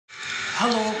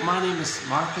Hello, my name is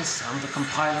Marcus. I'm the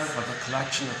compiler of a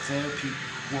collection of therapy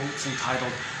quotes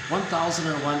entitled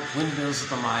 1001 Windmills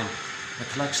of the Mind, a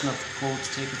collection of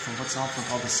quotes taken from what's often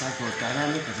called the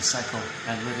psychodynamic or the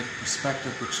psychoanalytic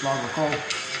perspective, which long ago,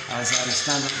 as I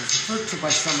understand it, was referred to by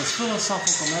some as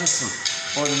philosophical medicine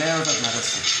or narrative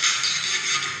medicine,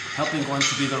 helping one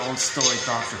to be their own story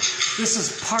doctor. This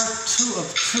is part 2 of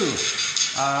 2.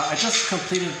 I just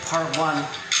completed part 1.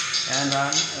 And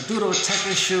due to a tech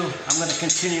issue, I'm going to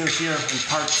continue here in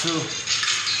part 2.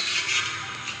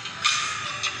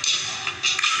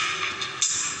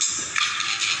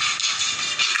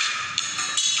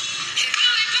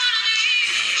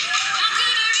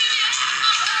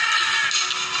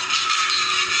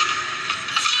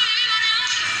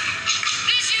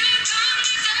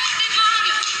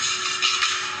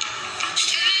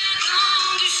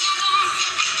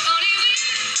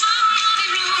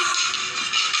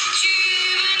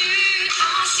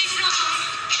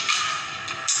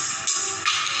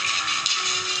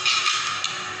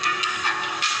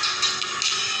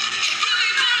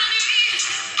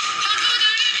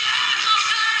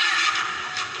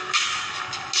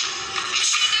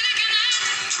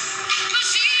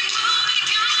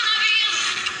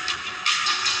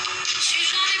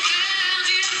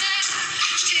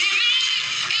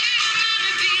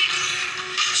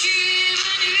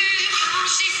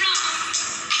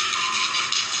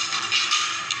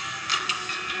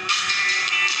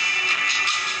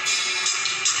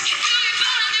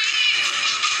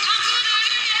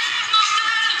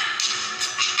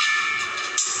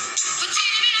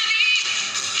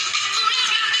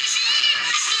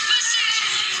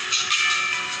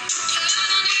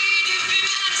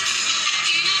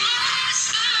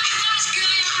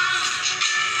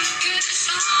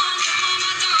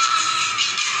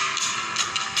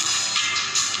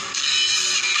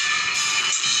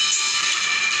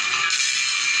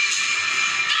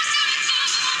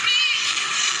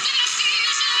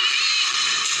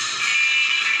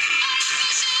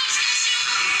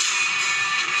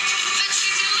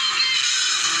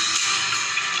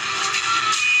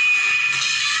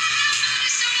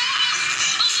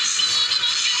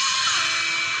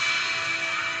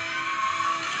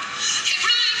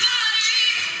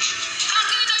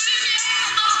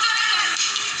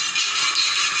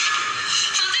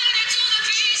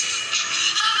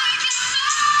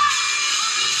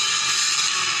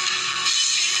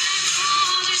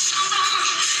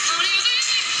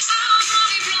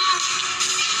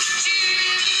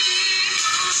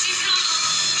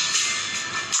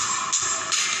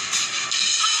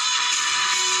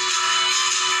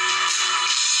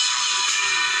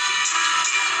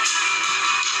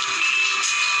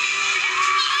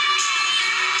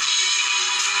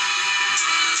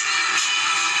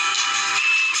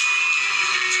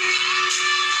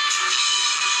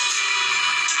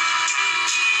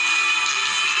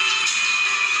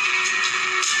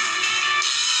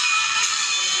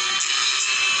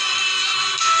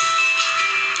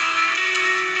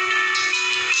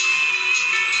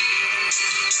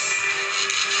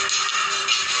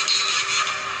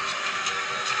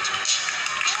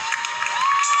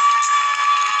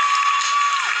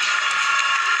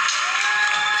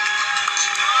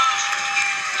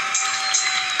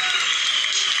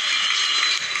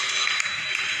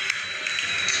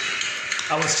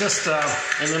 I was just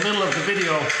in the middle of the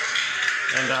video,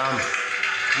 and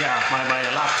yeah, my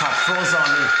laptop froze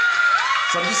on me.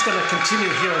 So I'm just going to continue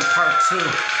here in part 2.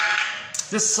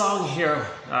 This song here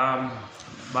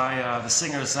by the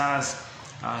singer Zaz,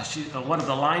 one of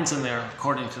the lines in there,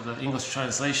 according to the English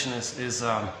translation, is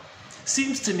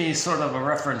seems to me sort of a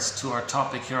reference to our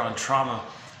topic here on trauma.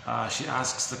 She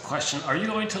asks the question, are you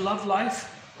going to love life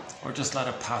or just let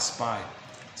it pass by?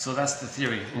 So that's the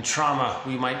theory. In trauma,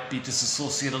 we might be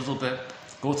disassociated a little bit,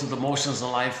 go through the motions of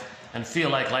life, and feel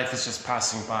like life is just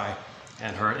passing by.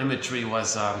 And her imagery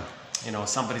was,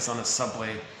 somebody's on a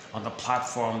subway, on the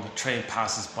platform, the train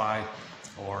passes by.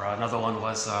 Or another one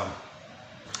was,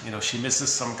 she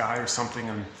misses some guy or something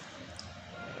and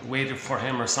waited for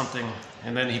him or something,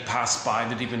 and then he passed by and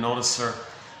didn't even notice her.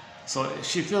 So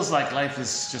she feels like life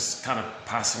is just kind of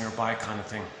passing her by kind of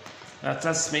thing.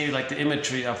 That's maybe like the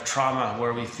imagery of trauma,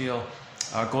 where we feel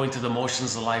going through the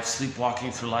motions of life, sleepwalking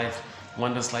through life.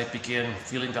 When does life begin?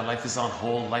 Feeling that life is on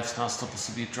hold, life's not supposed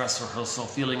to be a dress rehearsal,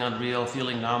 feeling unreal,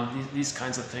 feeling numb, these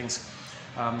kinds of things.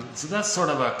 So that's sort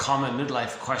of a common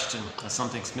midlife question, that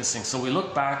something's missing. So we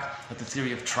look back at the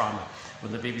theory of trauma.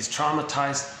 When the baby's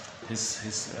traumatized,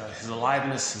 his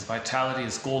aliveness, his vitality,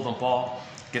 his golden ball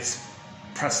gets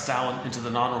pressed down into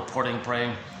the non-reporting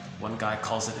brain. One guy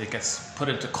calls it, it gets put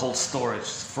into cold storage,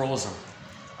 it's frozen.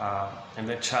 and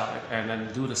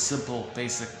then do the simple,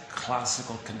 basic,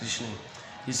 classical conditioning,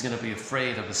 he's going to be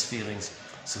afraid of his feelings.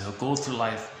 So he'll go through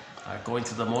life, going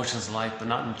through the motions of life, but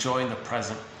not enjoying the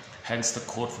present. Hence the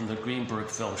quote from the Greenberg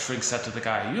film. Shrink said to the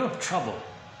guy, "You have trouble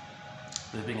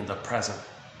living in the present.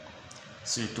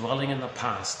 So you're dwelling in the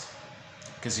past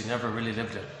because you never really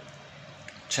lived it.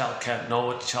 Child can't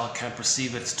know it, child can't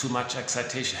perceive it, it's too much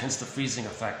excitation, hence the freezing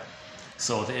effect."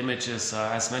 So the image is,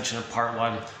 as mentioned in part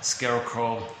 1,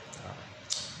 scarecrow,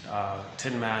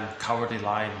 tin man, cowardly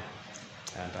lion.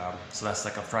 And so that's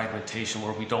like a fragmentation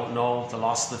where we don't know the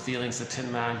loss of the feelings, the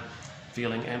tin man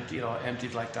feeling empty,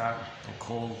 emptied like that, and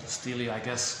cold, steely, I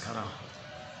guess, kind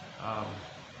of.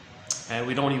 And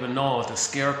we don't even know the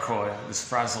scarecrow, this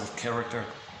frazzled character.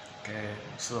 Okay,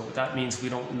 so that means we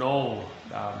don't know,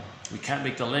 we can't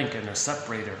make the link, and they're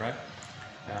separated, right?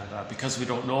 And because we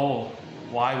don't know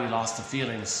why we lost the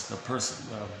feelings, the person,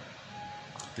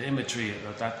 the imagery,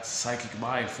 that psychic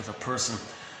mind for the person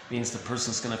means the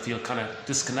person's going to feel kind of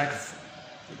disconnected,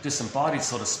 disembodied,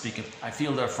 so to speak. I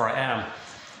feel, therefore I am.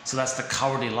 So that's the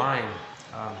cowardly lion.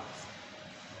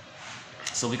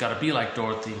 So we got to be like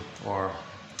Dorothy, or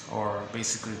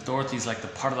basically Dorothy's like the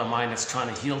part of the mind that's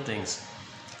trying to heal things.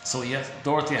 So yes,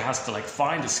 Dorothy has to like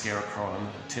find the scarecrow and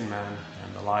the tin man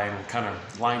and the lion and kind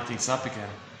of line things up again.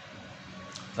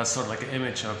 That's sort of like an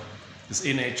image of this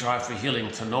innate drive for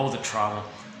healing, to know the trauma,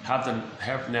 have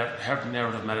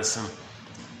narrative medicine,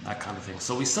 that kind of thing.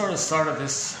 So we sort of started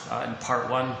this in part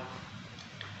 1.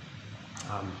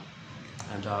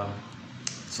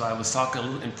 So I was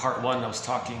talking in part 1, I was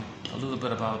talking a little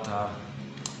bit about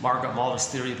Margaret Mahler's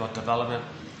theory about development,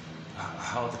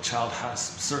 how the child has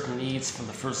certain needs from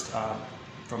the first,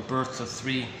 from birth to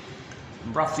 3,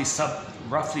 roughly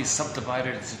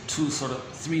subdivided into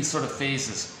 3 sort of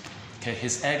phases. Okay,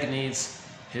 his egg needs,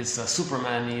 his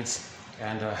Superman needs,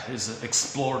 and his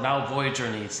Explorer, now Voyager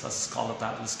needs. Let's call it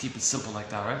that. Let's keep it simple like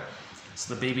that, right?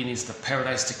 So the baby needs the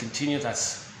paradise to continue.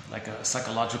 That's like a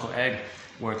psychological egg,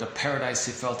 where the paradise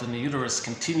he felt in the uterus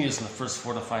continues in the first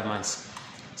 4 to 5 months.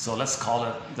 So let's call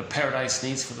it the paradise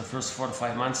needs for the first 4 to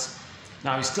 5 months.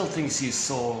 Now he still thinks he's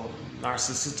so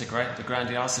narcissistic, right? The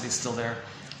grandiosity is still there.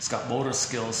 He's got motor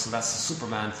skills, so that's the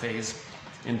Superman phase.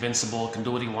 Invincible, can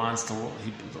do what he wants.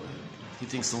 He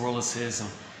thinks the world is his.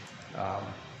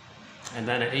 And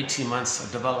then at 18 months,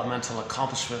 a developmental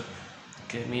accomplishment,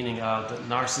 okay, meaning the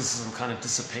narcissism kind of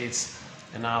dissipates,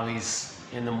 and now he's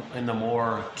in the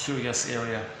more curious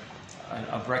area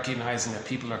of recognizing that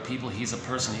people are people. He's a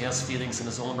person. He has feelings in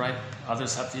his own right.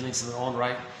 Others have feelings in their own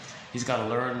right. He's got to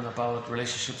learn about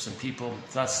relationships and people.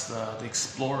 That's the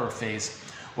explorer phase.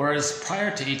 Whereas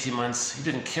prior to 18 months, he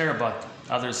didn't care about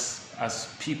others as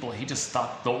people. He just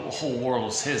thought the whole world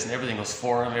was his and everything was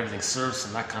for him, everything serves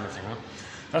him, that kind of thing. Right?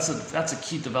 That's a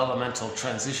key developmental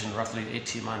transition, roughly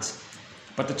 18 months.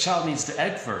 But the child needs the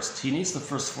egg first. He needs the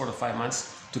first 4 to 5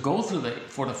 months to go through the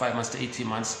 4 to 5 months to 18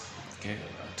 months, okay,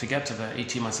 to get to the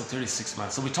 18 months to 36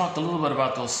 months. So we talked a little bit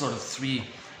about those sort of 3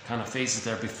 kind of phases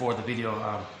there before the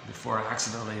video, before I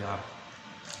accidentally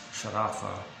shut off.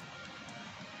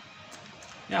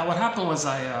 Yeah, what happened was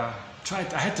I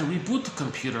had to reboot the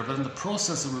computer, but in the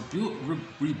process of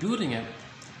rebooting it,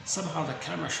 somehow the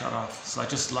camera shut off. So I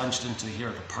just lunged into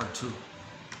here to part 2.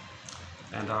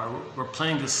 And we're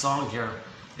playing this song here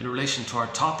in relation to our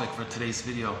topic for today's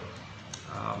video,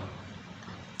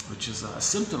 which is a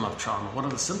symptom of trauma. One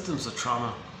of the symptoms of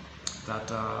trauma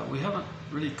that we haven't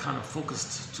really kind of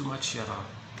focused too much yet on.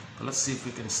 But let's see if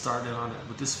we can start in on it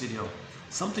with this video.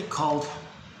 Something called,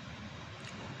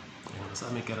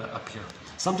 let me get it up here.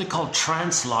 Something called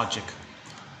trance logic.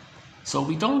 So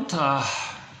we don't, so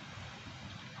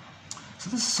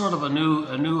this is sort of a new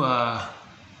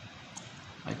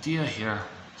idea here.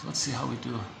 So let's see how we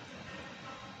do.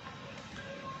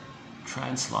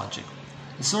 Trance logic.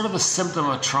 It's sort of a symptom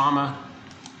of trauma.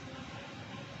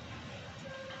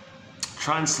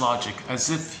 Trance logic, as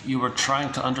if you were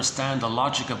trying to understand the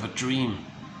logic of a dream.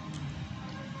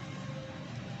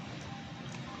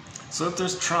 So if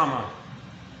there's trauma,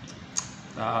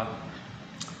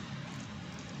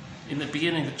 in the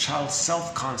beginning the child's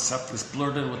self-concept is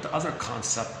blurred in with the other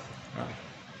concept. Right?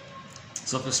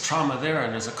 So if there's trauma there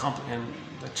and and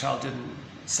the child didn't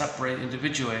separate,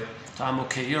 individuate, I'm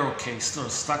okay, you're okay, still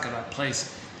stuck in that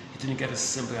place. He didn't get his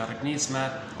symbiotic needs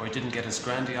met, or he didn't get his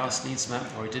grandiose needs met,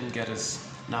 or he didn't get his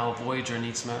now Voyager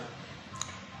needs met.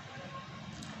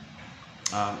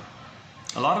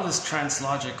 A lot of this trance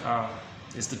logic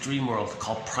is the dream world,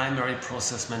 called primary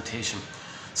process mentation.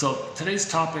 So today's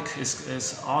topic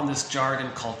is on this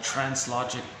jargon called trance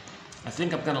logic. I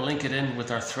think I'm going to link it in with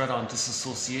our thread on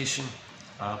disassociation,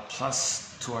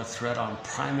 plus to our thread on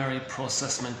primary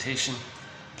process mentation,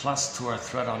 plus to our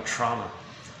thread on trauma.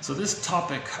 So this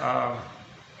topic,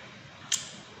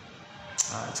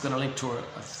 it's going to link to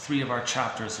 3 of our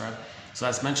chapters, right? So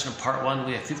as mentioned in part 1,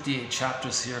 we have 58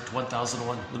 chapters here to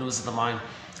 1001 Windows of the Mind.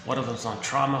 One of them is on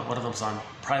trauma, one of them is on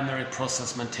primary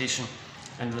process mentation,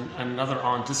 and then another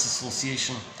on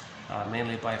disassociation,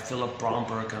 mainly by Philip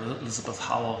Bromberg and Elizabeth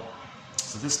Howell.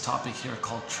 So this topic here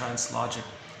called trance logic,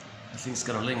 I think it's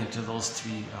going to link into those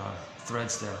 3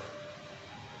 threads there.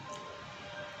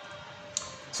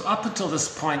 So up until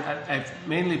this point, I've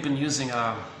mainly been using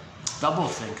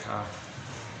doublethink.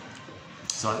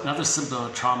 So another symptom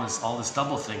of trauma is all this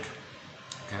doublethink.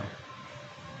 Okay.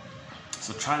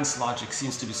 So trance logic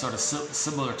seems to be sort of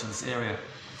similar to this area.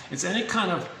 It's any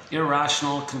kind of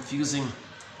irrational, confusing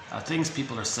things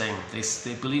people are saying.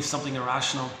 They believe something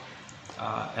irrational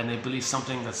and they believe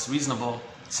something that's reasonable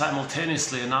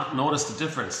simultaneously and not notice the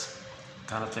difference,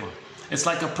 kind of thing. It's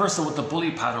like a person with the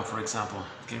bully pattern, for example.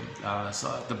 Okay?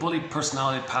 So the bully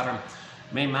personality pattern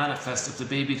may manifest if the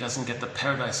baby doesn't get the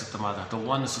paradise with the mother, the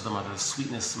oneness with the mother, the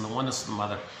sweetness and the oneness with the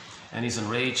mother. And he's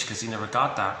enraged because he never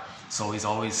got that. So he's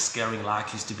always scaring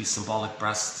lackeys to be symbolic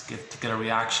breasts, to get a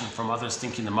reaction from others,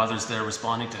 thinking the mother's there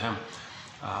responding to him.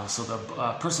 So the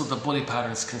person with the bully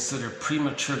pattern is considered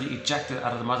prematurely ejected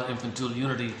out of the mother-infant dual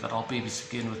unity that all babies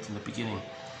begin with in the beginning.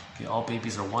 Okay, all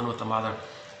babies are one with the mother,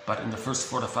 but in the first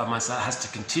 4 to 5 months that has to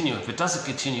continue. If it doesn't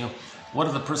continue, what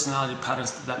are the personality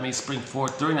patterns that may spring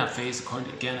forth during that phase,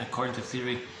 according to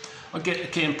theory? Okay,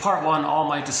 in part 1, all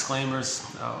my disclaimers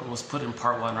was put in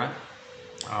part 1, right?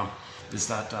 Is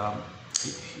that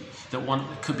the one,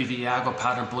 it could be the Iago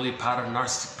pattern, bully pattern,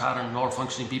 narcissistic pattern, lower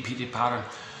functioning BPD pattern,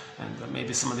 and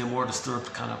maybe some of the more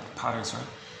disturbed kind of patterns,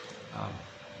 right?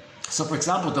 So for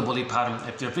example, the bully pattern,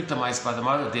 if they're victimized by the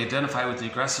mother, they identify with the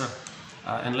aggressor.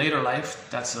 In later life,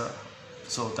 that's a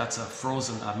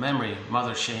frozen memory.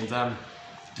 Mother shamed them,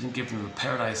 didn't give them the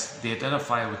paradise. They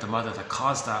identify with the mother that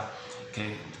caused that.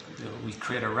 Okay, we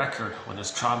create a record. When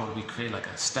there's trauma, we create like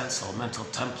a stencil, mental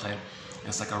template.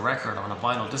 It's like a record on a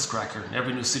vinyl disc record. In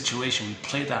every new situation, we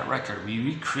play that record. We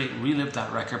recreate and relive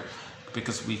that record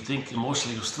because we think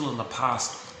emotionally we're still in the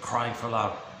past, crying for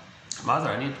love. Mother,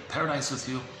 I need paradise with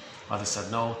you. Mother said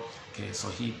no. Okay, so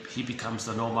he becomes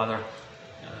the no mother,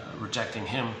 rejecting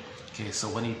him. Okay, so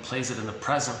when he plays it in the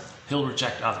present, he'll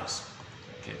reject others.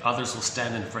 Okay, others will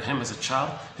stand in for him as a child.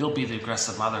 He'll be the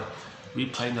aggressive mother,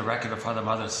 replaying the record of how the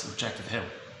mother's rejected him.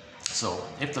 So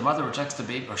if the mother rejects the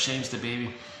baby or shames the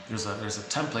baby, there's a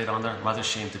template on there, mother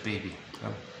shamed the baby.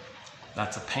 Okay?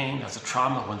 That's a pain, that's a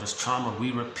trauma. When there's trauma,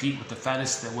 we repeat with the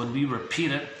fantasy that when we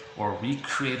repeat it or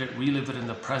recreate it, relive it in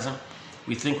the present,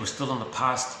 we think we're still in the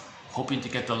past, hoping to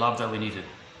get the love that we needed,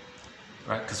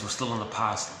 right? Because we're still in the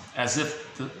past. As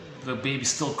if the baby's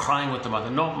still crying with the mother.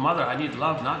 No, mother, I need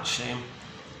love, not shame.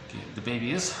 Okay, the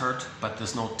baby is hurt, but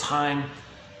there's no time.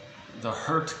 The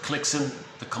hurt clicks in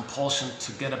the compulsion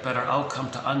to get a better outcome,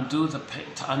 to undo the pain,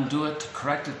 to undo it, to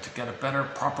correct it, to get a better,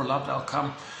 proper loved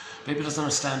outcome. Baby doesn't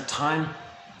understand time.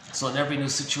 So in every new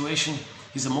situation,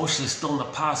 he's emotionally still in the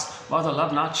past. Mother,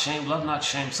 love, not shame, love, not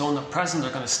shame. So in the present,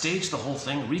 they're going to stage the whole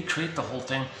thing, recreate the whole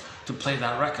thing to play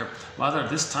that record. Mother,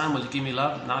 this time will you give me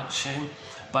love, not shame?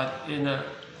 But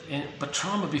but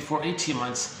trauma before 18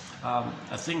 months,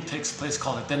 a thing takes place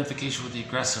called identification with the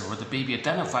aggressor, where the baby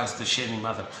identifies with the shaming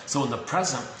mother. So in the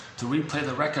present, to replay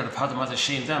the record of how the mother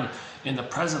shamed them, in the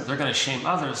present, they're going to shame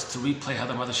others to replay how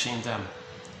the mother shamed them.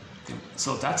 Okay?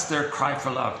 So that's their cry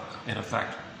for love, in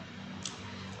effect.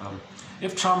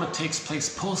 If trauma takes place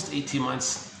post 18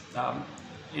 months,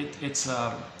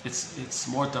 it's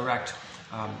more direct.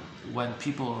 When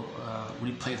people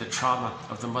replay the trauma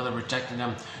of the mother rejecting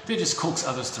them, they just coax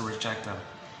others to reject them.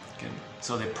 Okay?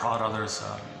 So they prod others,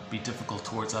 be difficult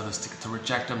towards others to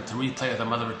reject them, to replay the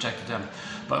mother rejected them.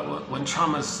 But when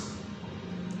trauma is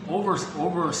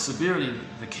over severely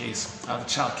the case, the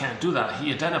child can't do that.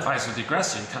 He identifies with the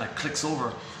aggressor, he kind of clicks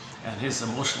over, and his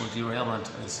emotional derailment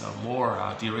is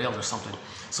more derailed or something.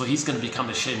 So he's going to become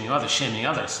the shaming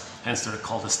others. Hence they're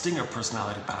called the stinger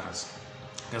personality patterns.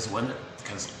 Because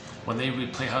when they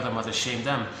replay how their mother shamed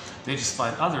them, they just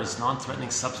find others,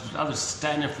 non-threatening substitute others,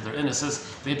 stand in for their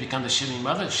innocence. They become the shaming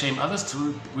mother, shame others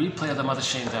to replay how their mother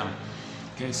shamed them.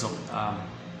 Okay, so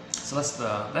that's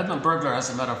Edmund Burglar has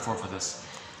a metaphor for this.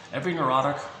 Every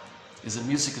neurotic is a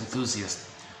music enthusiast,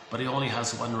 but he only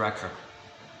has one record,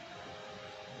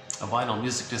 a vinyl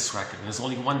music disc record, and there's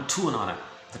only one tune on it,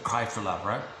 the cry for love,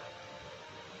 right?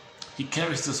 He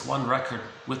carries this one record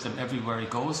with him everywhere he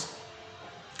goes.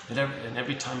 And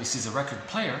every time he sees a record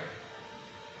player,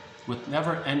 with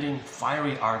never-ending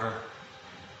fiery ardor,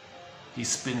 he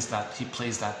spins that, he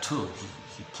plays that tune,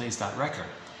 he plays that record,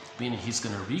 meaning he's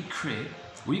going to recreate,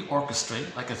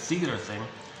 reorchestrate, like a theater thing.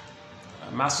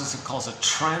 Masterson calls it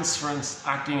transference,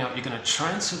 acting out. You're going to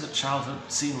transfer the childhood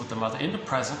scene with the mother into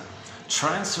present,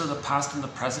 transfer the past into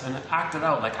the present, and then act it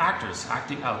out like actors,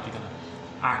 acting out. You're going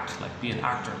to act like be an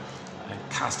actor and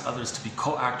cast others to be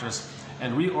co-actors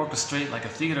and reorchestrate like a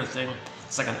theater thing.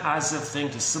 It's like an as-if thing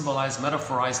to symbolize,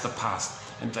 metaphorize the past,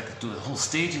 and like do the whole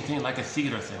staging thing like a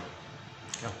theater thing.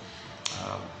 Okay?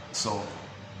 So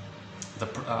the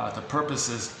purpose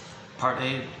is, part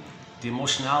A, the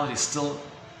emotionality is still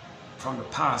from the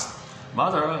past.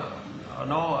 Mother,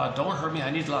 no, don't hurt me, I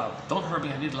need love. Don't hurt me,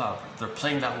 I need love. They're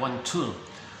playing that one tune.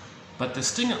 But the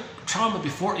sting of trauma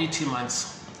before 18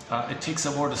 months, it takes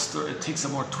a more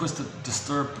twisted,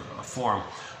 disturbed form,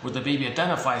 where the baby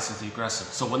identifies with the aggressor.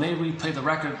 So when they replay the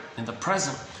record in the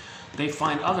present, they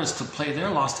find others to play their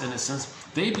lost innocence.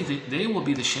 They will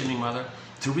be the shaming mother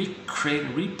to recreate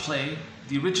and replay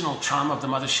the original trauma of the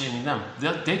mother shaming them.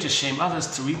 They just shame others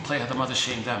to replay how the mother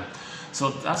shamed them. So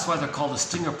that's why they're called the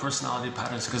stinger personality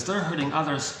patterns, because they're hurting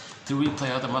others to replay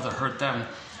how the mother hurt them.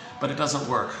 But it doesn't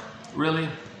work. Really?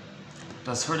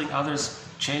 Does hurting others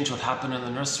change what happened in the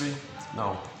nursery?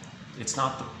 No. It's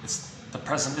not. The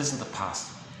present isn't the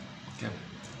past. Okay?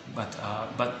 But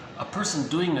a person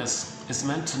doing this is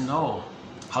meant to know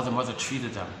how the mother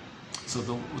treated them. So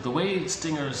the way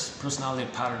stingers' personality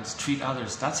patterns treat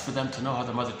others, that's for them to know how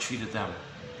the mother treated them.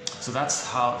 So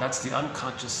that's the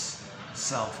unconscious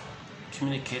self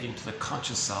communicating to the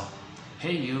conscious self.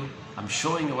 Hey you, I'm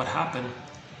showing you what happened.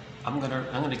 I'm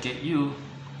gonna get you.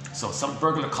 So some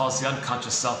burglar calls the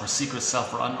unconscious self or secret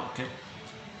self or unknown. Okay.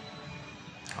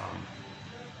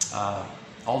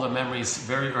 All the memories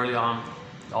very early on,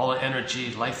 all the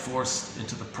energy, life force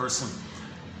into the person.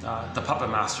 The puppet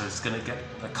master is going to get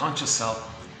the conscious self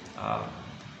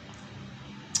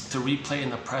to replay in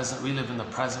the present, relive in the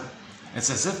present. It's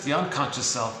as if the unconscious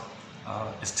self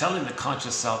is telling the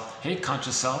conscious self, hey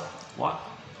conscious self,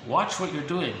 watch what you're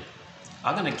doing.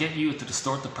 I'm going to get you to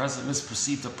distort the present,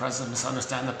 misperceive the present,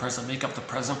 misunderstand the present, make up the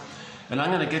present, and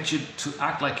I'm going to get you to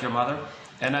act like your mother,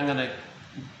 and I'm going to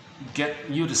get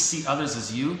you to see others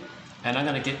as you, and I'm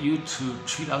going to get you to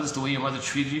treat others the way your mother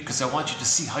treated you, because I want you to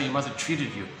see how your mother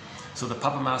treated you. So the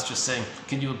puppet master is saying,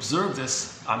 can you observe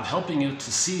this? I'm helping you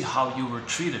to see how you were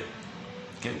treated.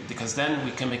 Okay? Because then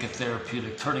we can make a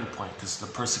therapeutic turning point, because the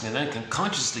person can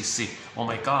consciously see, oh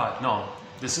my God, no,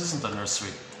 this isn't the nursery.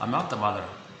 I'm not the mother.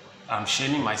 I'm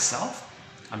shaming myself.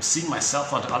 I'm seeing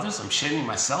myself onto others. I'm shaming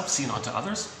myself, seeing onto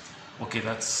others. Okay,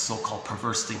 that's so-called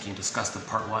perverse thinking discussed in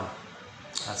part 1.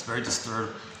 That's very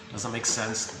disturbed. Doesn't make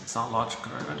sense. It's not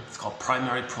logical. It's called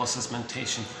primary process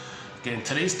mentation. Again,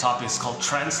 today's topic is called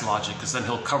trance logic, because then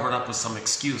he'll cover it up with some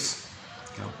excuse.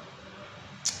 You know,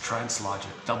 trance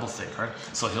logic, double think, right?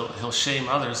 So he'll shame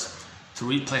others to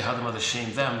replay how the mother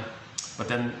shamed them, but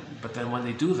then when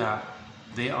they do that,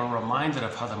 they are reminded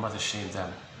of how the mother shamed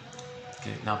them.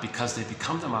 Okay, now because they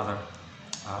become the mother,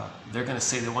 they're going to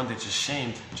say the one they just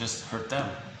shamed just hurt them,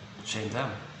 shamed them.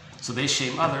 So they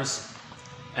shame others.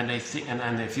 And they think,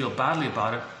 and they feel badly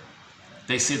about it.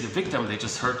 They say the victim they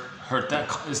just hurt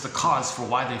that is the cause for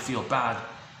why they feel bad.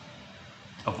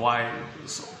 Of why,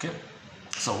 so, okay.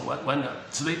 So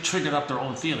so they triggered up their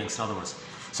own feelings. In other words,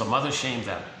 so mother shamed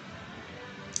them.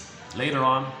 Later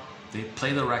on, they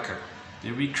play the record.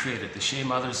 They recreate it. They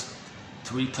shame others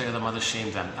to replay how the mother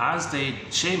shamed them. As they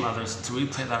shame others to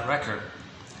replay that record,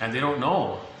 and they don't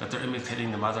know that they're imitating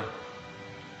the mother,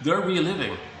 they're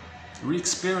reliving,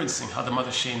 re-experiencing how the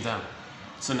mother shamed them.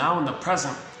 So now in the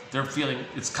present, they're feeling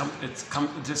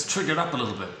it's triggered up a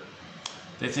little bit.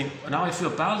 They think, now I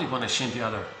feel badly when I shame the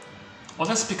other. Well,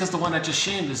 that's because the one I just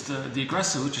shamed is the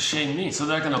aggressor who just shamed me. So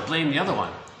they're going to blame the other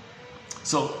one.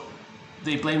 So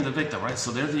they blame the victim, right?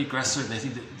 So they're the aggressor, and they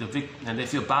think and they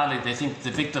feel badly. They think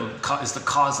the victim is the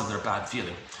cause of their bad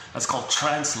feeling. That's called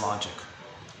trance logic.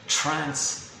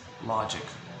 Trance logic,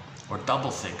 or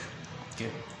double think. Okay,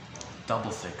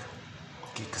 double think.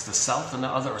 Okay, because the self and the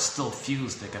other are still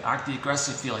fused. They can act the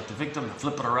aggressive, feel like the victim, and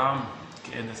flip it around,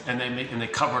 okay, and they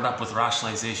cover it up with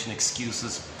rationalization,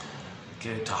 excuses,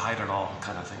 okay, to hide it all,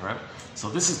 kind of thing, right? So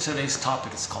this is today's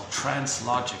topic. It's called trance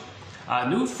logic.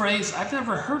 New phrase. I've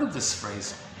never heard of this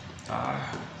phrase.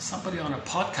 Somebody on a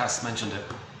podcast mentioned it,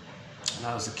 and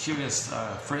that was a curious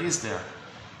phrase there.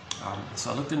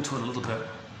 So I looked into it a little bit.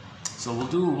 So we'll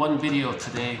do one video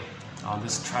today on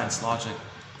this trance logic.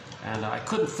 And I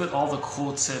couldn't fit all the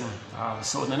quotes in,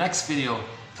 so in the next video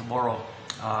tomorrow,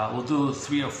 we'll do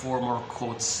 3 or 4 more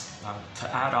quotes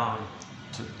to add on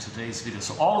to today's video.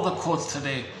 So all of the quotes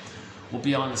today will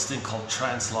be on this thing called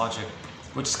trance logic.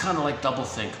 which is kind of like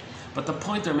doublethink. But the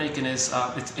point they're making is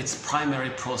it's primary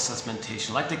process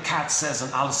mentation. Like the cat says in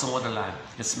Alice in Wonderland,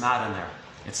 it's mad in there.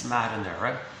 It's mad in there,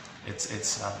 right?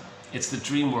 It's the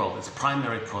dream world. It's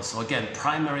primary process. So again,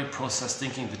 primary process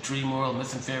thinking, the dream world,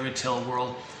 myth and fairy tale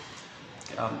world.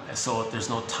 So there's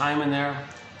no time in there.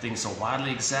 Things are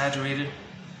wildly exaggerated.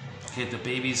 Okay, the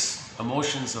baby's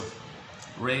emotions of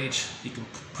rage, you can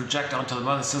project onto the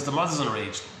mother. It says the mother's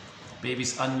enraged.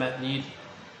 Baby's unmet need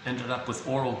ended up with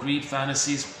oral greed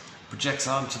fantasies. Projects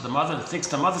onto the mother and thinks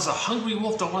the mother's a hungry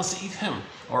wolf that wants to eat him,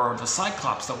 or the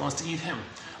cyclops that wants to eat him,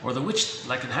 or the witch,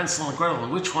 like in Hansel and Gretel,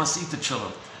 the witch wants to eat the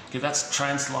children. Okay, that's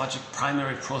trance logic,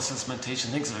 primary process mentation.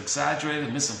 Things are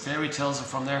exaggerated. Myths and fairy tales are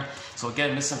from there. So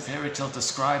again, myths and fairy tales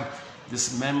describe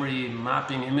this memory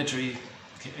mapping imagery.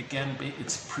 Okay, again,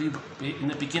 it's in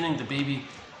the beginning, the baby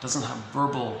doesn't have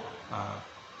verbal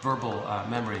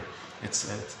memory.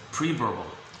 It's pre-verbal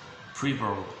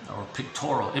or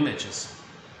pictorial images.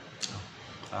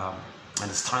 And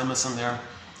it's timeless in there.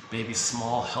 Baby's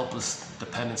small, helpless,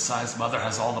 dependent size. Mother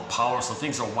has all the power, so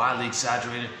things are wildly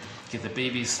exaggerated. Okay, the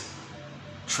baby's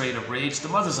trait of rage. The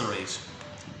mother's enraged.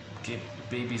 Okay,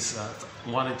 the baby's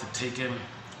wanting to take him.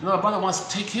 No, the mother wants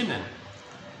to take him in.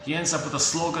 He ends up with a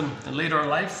slogan in later in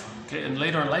life. Okay, and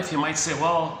later in life he might say,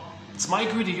 well, it's my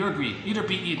greed or your greed. Eat or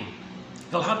be eaten.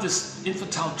 He'll have this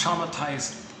infantile,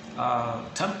 traumatized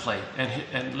template,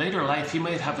 and later in life he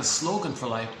might have a slogan for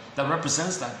life that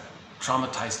represents that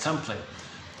traumatized template.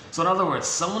 So in other words,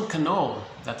 someone can know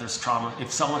that there's trauma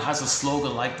if someone has a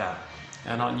slogan like that.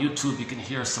 And on YouTube you can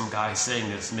hear some guy saying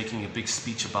this, making a big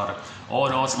speech about it. Oh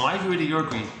no, it's my greed or your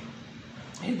greed.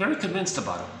 He's very convinced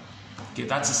about it. Okay,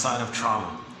 that's a sign of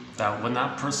trauma. That when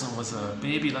that person was a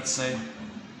baby, let's say,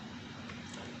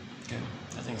 okay,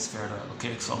 I think it's fair to,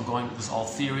 okay, so I'm going, this is all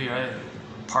theory, right?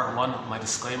 Part 1, my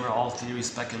disclaimer, all theory,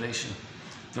 speculation.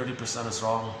 30% is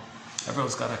wrong.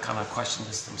 Everyone's got to kind of question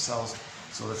this themselves.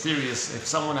 So the theory is, if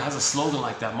someone has a slogan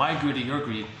like that, my greed or your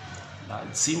greed,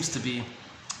 it seems to be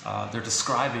they're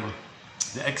describing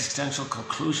the existential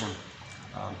conclusion.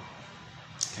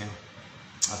 Okay,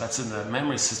 that's in the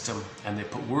memory system, and they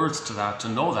put words to that to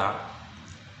know that.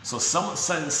 So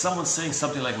someone's saying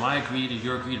something like my greed or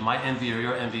your greed, my envy or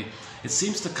your envy. It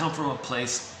seems to come from a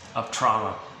place of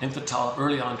trauma, infantile,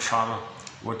 early on trauma,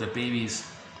 where the baby's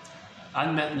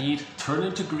unmet need turn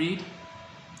into greed.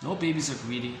 No babies are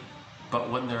greedy,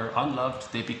 but when they're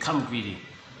unloved, they become greedy.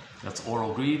 That's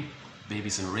oral greed.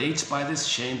 Baby's enraged by this,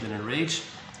 shamed and enraged.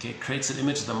 Okay, it creates an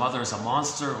image of the mother as a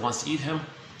monster, wants to eat him.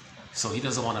 So he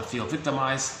doesn't want to feel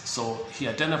victimized. So he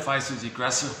identifies with the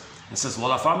aggressor and says,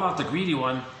 well, if I'm not the greedy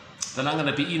one, then I'm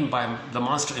going to be eaten by the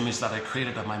monster image that I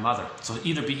created of my mother. So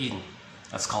eat or be eaten.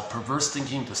 That's called perverse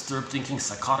thinking, disturbed thinking,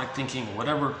 psychotic thinking,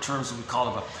 whatever terms we call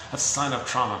it, but that's a sign of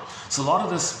trauma. So a lot of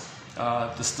this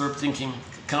disturbed thinking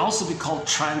can also be called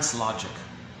trance logic.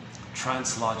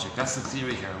 Trance logic, that's the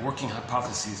theory here. Working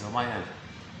hypotheses on my end.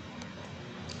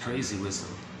 Crazy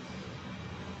wisdom.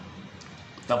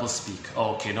 Double speak.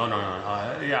 Oh, okay, no.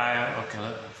 Yeah,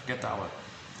 okay, forget that one.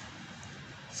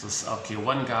 So, okay,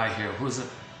 one guy here, who is it?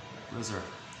 Who is her?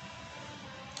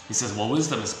 He says, well,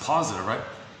 wisdom is positive, right?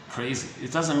 Crazy.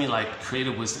 It doesn't mean like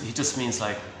creative wisdom. He just means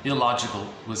like illogical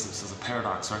wisdom. So it's a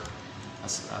paradox, right?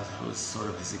 That was sort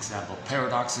of his example.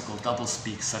 Paradoxical double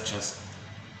speak, such as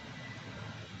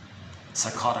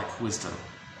psychotic wisdom.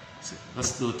 So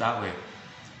let's do it that way.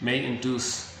 May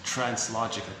induce trance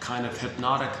logic, a kind of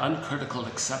hypnotic, uncritical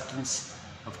acceptance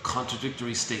of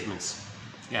contradictory statements.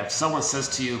 Yeah, if someone says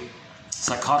to you,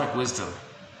 psychotic wisdom,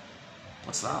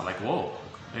 what's that? Like, whoa,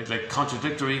 like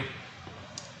contradictory.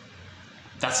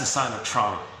 That's a sign of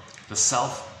trauma. The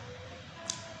self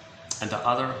and the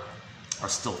other are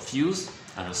still fused,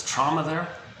 and there's trauma there.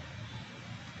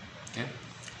 Okay,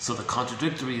 so the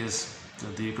contradictory is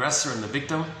the aggressor and the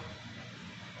victim.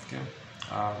 Okay,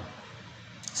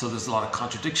 so there's a lot of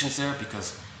contradictions there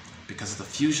because of the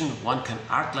fusion. One can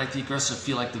act like the aggressor,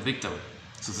 feel like the victim.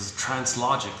 So there's trance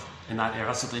logic in that area.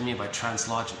 That's what they mean by trance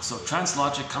logic. So trance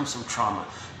logic comes from trauma.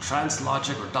 Trance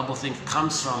logic or doublethink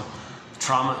comes from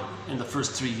trauma in the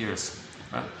first 3 years,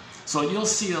 right? So you'll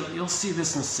see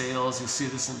this in sales, you'll see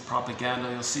this in propaganda,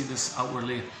 you'll see this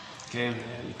outwardly. Okay,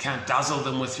 you can't dazzle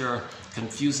them with your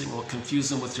confuse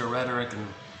them with your rhetoric and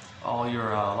all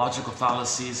your logical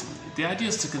fallacies. The idea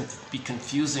is to be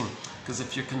confusing, because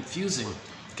if you're confusing,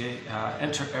 okay,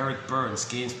 enter Eric Burns,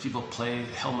 games people play,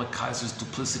 Helmut Kaiser's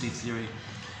duplicity theory,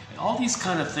 and all these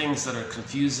kind of things that are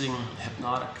confusing,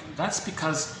 hypnotic. That's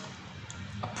because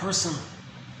the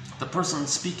person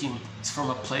speaking is from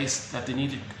a place that they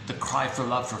needed the cry for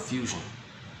love, for fusion.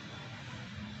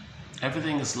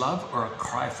 Everything is love or a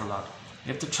cry for love.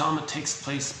 If the trauma takes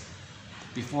place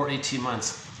before 18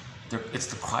 months, it's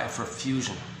the cry for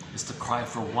fusion. It's the cry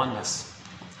for oneness.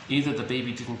 Either the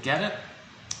baby didn't get it,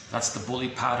 that's the bully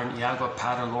pattern, Iago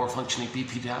pattern, lower functioning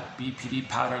BPD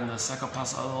pattern, the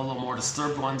psychopaths, all the more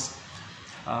disturbed ones.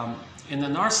 In the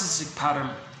narcissistic pattern,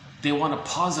 they want a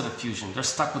positive fusion. They're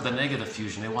stuck with a negative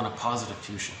fusion. They want a positive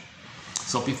fusion.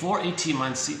 So before 18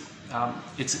 months,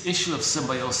 it's an issue of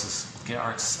symbiosis. Okay,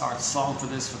 our song for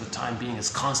this, for the time being, is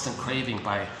Constant Craving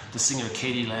by the singer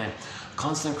Katie Lang.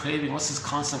 Constant craving, what's this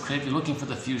constant craving? Looking for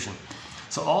the fusion.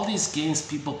 So all these games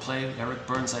people play, Eric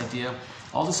Berne's idea,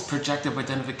 all this projective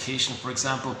identification, for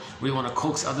example, where you want to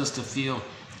coax others to feel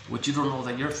what you don't know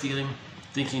that you're feeling,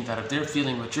 thinking that if they're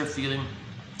feeling what you're feeling,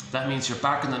 that means you're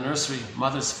back in the nursery,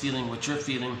 mother's feeling what you're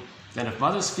feeling. Then if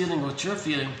mother's feeling what you're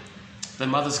feeling, then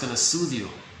mother's going to soothe you.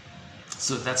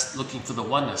 So that's looking for the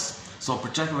oneness. So in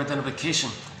projective identification,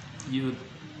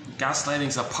 gaslighting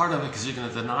is a part of it because you're going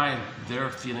to deny their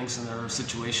feelings and their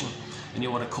situation, and you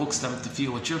want to coax them to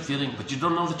feel what you're feeling, but you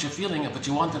don't know that you're feeling it, but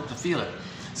you want them to feel it.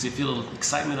 So you feel a little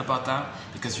excitement about that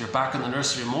because you're back in the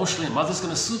nursery emotionally, and mother's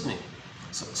going to soothe me.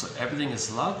 So everything is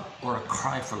love or a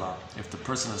cry for love. If the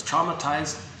person is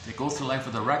traumatized, they go through life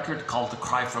with a record called the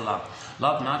cry for love.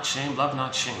 Love, not shame, love,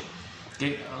 not shame.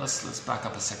 Okay, let's back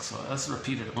up a sec. So let's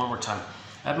repeat it one more time.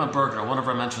 Edmund Berger, one of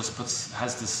our mentors,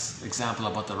 has this example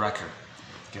about the record.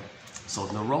 Okay, so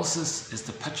neurosis is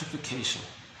the petrification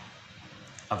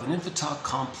of an infantile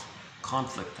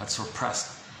conflict that's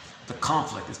repressed. The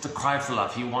conflict is the cry for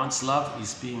love. He wants love,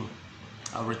 he's being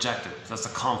rejected. That's a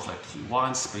conflict. He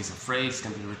wants, but he's afraid he's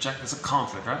going to be rejected. It's a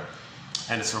conflict, right?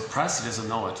 And it's repressed, he doesn't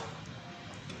know it.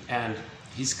 And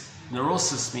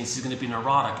neurosis means he's going to be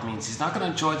neurotic, means he's not going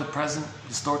to enjoy the present,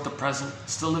 distort the present,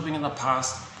 still living in the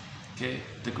past. Okay,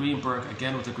 the Greenberg,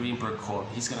 again with the Greenberg quote,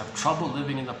 he's going to have trouble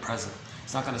living in the present.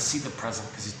 He's not going to see the present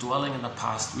because he's dwelling in the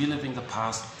past, reliving the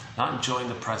past, not enjoying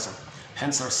the present.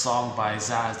 Hence our song by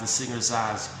Zaz, the singer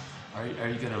Zaz. Are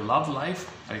you going to love life?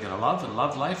 Are you going to love and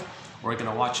love life? Or are you going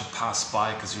to watch it pass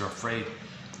by because you're afraid?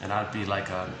 And that'd be like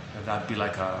a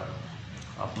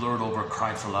blurred over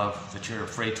cry for love that you're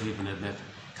afraid to even admit,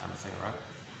 kind of thing, right?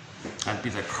 That'd be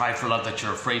the cry for love that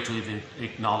you're afraid to even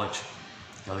acknowledge.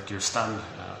 Like you're stunned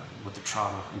with the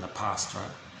trauma in the past, right?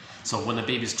 So when the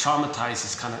baby's traumatized,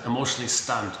 he's kind of emotionally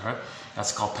stunned, right?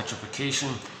 That's called petrification,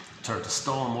 turned to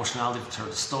stone, emotionality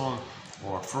turned to stone,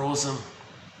 or frozen,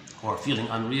 or feeling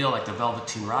unreal like the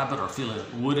Velveteen Rabbit, or feeling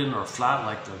wooden or flat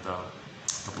like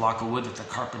the block of wood that the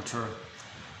carpenter.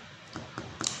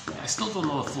 I still don't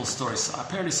know the full story. So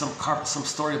apparently some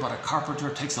story about a carpenter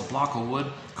takes a block of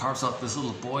wood, carves out this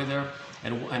little boy there,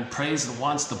 and prays and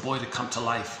wants the boy to come to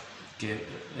life. Okay,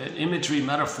 an imagery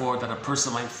metaphor that a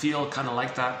person might feel kind of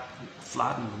like that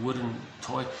flattened wooden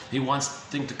toy. He wants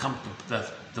the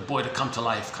boy to come to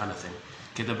life, kind of thing.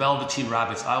 Okay, the Velveteen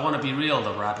Rabbits. I want to be real,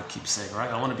 the rabbit keeps saying,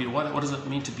 right? I want to be, what does it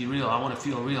mean to be real? I want to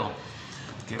feel real.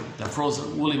 Okay, the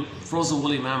frozen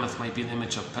woolly mammoth might be an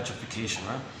image of petrification,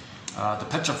 right? The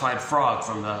petrified frog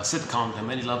from the sitcom The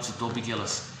Many Loves of Dobie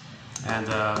Gillis.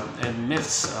 And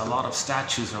myths, a lot of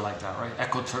statues are like that, right?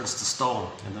 Echo turns to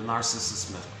stone in the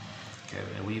Narcissus myth. Okay,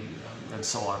 and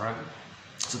so on, right?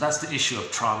 So that's the issue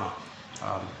of trauma.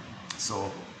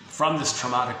 So from this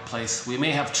traumatic place, we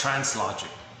may have trance logic.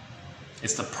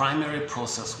 It's the primary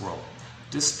process world.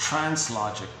 This trance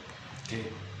logic, okay,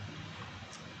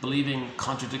 believing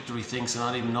contradictory things and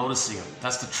not even noticing it.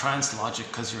 That's the trance logic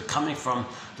because you're coming from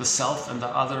the self and the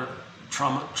other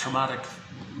traumatic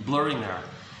blurring there.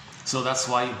 So that's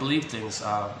why you believe things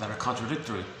that are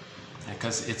contradictory,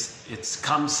 because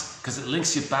it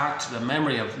links you back to the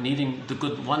memory of needing the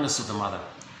good oneness of the mother.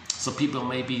 So people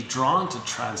may be drawn to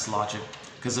trance logic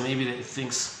because maybe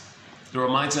it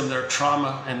reminds them of their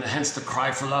trauma, and hence the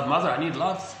cry for love. Mother, I need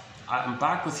love. I'm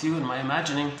back with you in my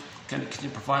imagining. Can you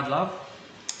provide love?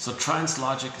 So trance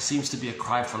logic seems to be a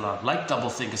cry for love. Like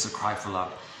doublethink is a cry for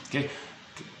love. Okay.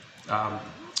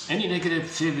 Any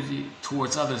negativity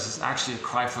towards others is actually a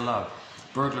cry for love.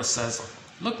 Bergler says,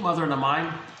 look, mother in the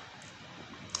mind,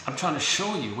 I'm trying to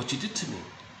show you what you did to me.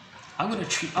 I'm going to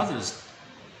treat others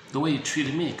the way you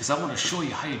treated me because I want to show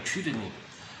you how you treated me.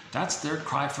 That's their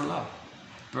cry for love.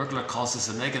 Bergler calls this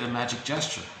a negative magic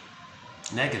gesture.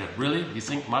 Negative, really? You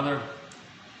think, mother,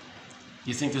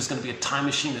 you think there's going to be a time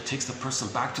machine that takes the person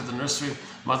back to the nursery?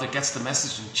 Mother gets the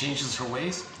message and changes her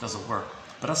ways? Doesn't work.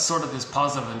 But that's sort of his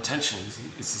positive intention.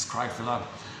 It's his cry for love.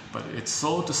 But it's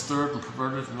so disturbed and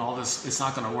perverted and all this, it's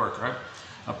not going to work, right?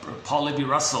 Paul Libby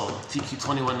Russell, TQ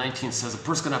 2119, says a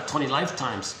person's going to have 20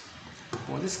 lifetimes.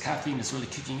 Boy, this caffeine is really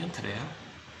kicking in today,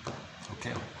 huh?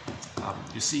 Okay.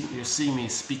 You're seeing me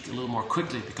speak a little more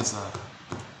quickly because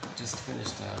just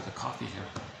finished the coffee here.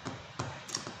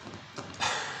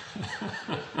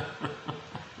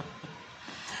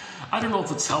 I don't know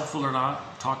if it's helpful or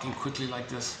not, talking quickly like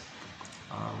this.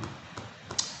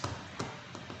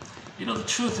 You know, the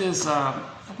truth is,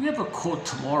 we have a quote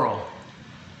tomorrow.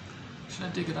 Should I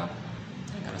dig it up?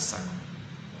 Hang on a second.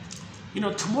 You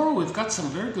know, tomorrow we've got some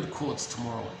very good quotes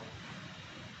tomorrow.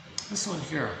 This one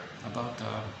here about,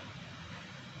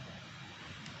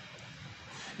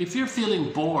 if you're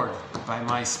feeling bored by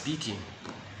my speaking,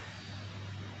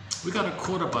 we got a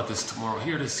quote about this tomorrow.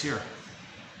 Here it is here.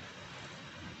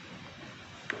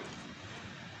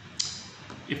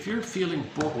 If you're feeling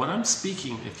bored, when I'm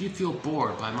speaking, if you feel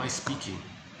bored by my speaking,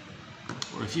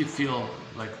 or if you feel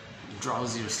like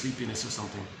drowsy or sleepiness or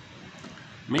something,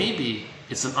 maybe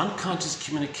it's an unconscious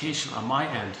communication on my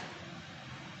end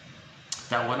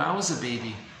that when I was a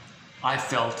baby, I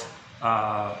felt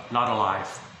not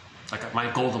alive, like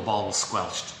my golden ball was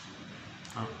squelched.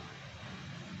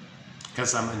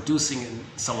 Because I'm inducing in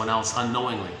someone else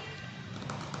unknowingly.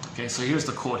 Okay, so here's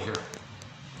the quote here.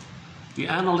 The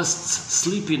analyst's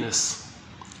sleepiness.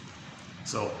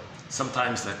 So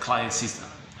sometimes the client sees that.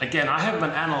 Again, I haven't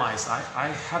been analyzed. I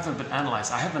haven't been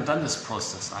analyzed. I haven't done this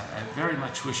process. I very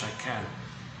much wish I can.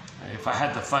 If I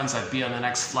had the funds, I'd be on the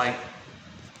next flight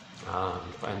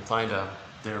and find a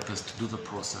therapist to do the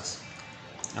process.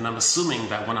 And I'm assuming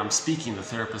that when I'm speaking, the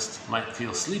therapist might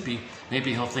feel sleepy.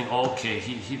 Maybe he'll think, oh, okay,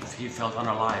 he felt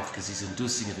unalive because he's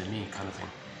inducing it in me, kind of thing.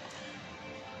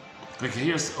 But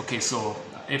here's, okay, so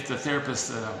if the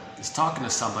therapist is talking to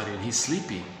somebody and he's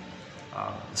sleepy,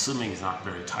 assuming he's not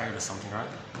very tired or something, right?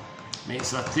 Maybe,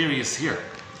 so that theory is here.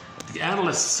 The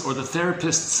analyst's or the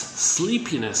therapist's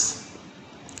sleepiness,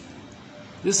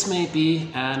 this may be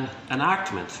an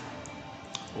enactment,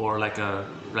 or like a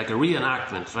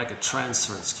reenactment, like a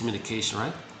transference communication,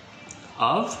 right?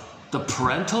 Of the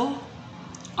parental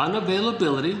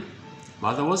unavailability.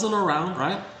 Mother wasn't around,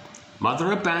 right?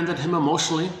 Mother abandoned him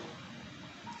emotionally.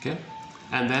 Okay?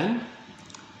 And then,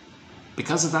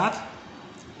 because of that,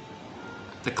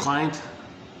 the client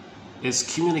is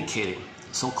communicating,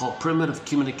 so-called primitive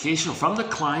communication from the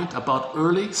client about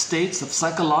early states of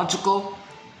psychological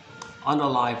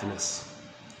unaliveness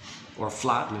or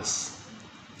flatness,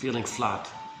 feeling flat,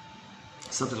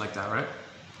 something like that, right?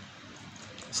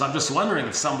 So I'm just wondering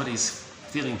if somebody's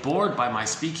feeling bored by my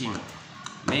speaking,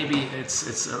 maybe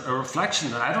it's a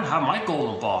reflection that I don't have my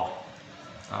golden ball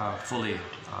fully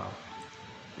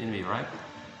in me, right?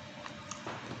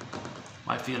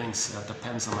 My feelings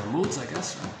depends on my moods, I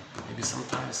guess, right? Maybe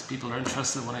sometimes people are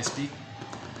interested when I speak,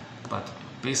 but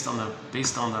based on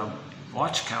the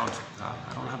watch count,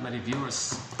 I don't have many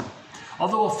viewers.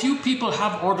 Although a few people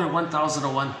have ordered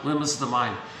 1001 Windmills of the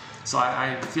Mind, so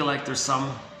I feel like there's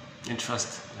some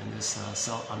interest in this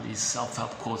on these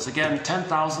self-help quotes. Again,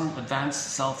 10,000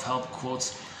 advanced self-help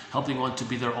quotes, helping one to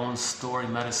be their own story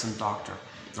medicine doctor,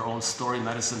 their own story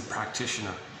medicine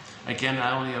practitioner. Again,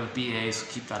 I only have a BA, so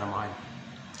keep that in mind.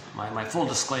 My full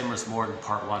disclaimer is more than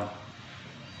part one.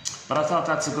 But I thought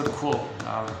that's a good quote.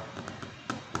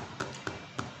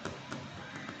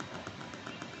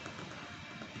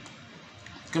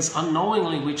 Because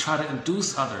unknowingly we try to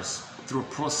induce others through a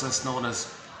process known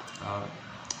as,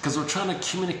 because we're trying to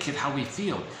communicate how we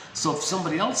feel. So if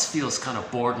somebody else feels kind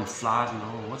of bored and flat and,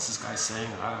 oh, what's this guy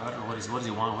saying? I don't know, what does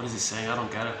he want? What is he saying? I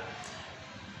don't get it.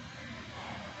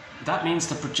 That means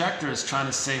the projector is trying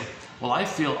to say, well, I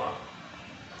feel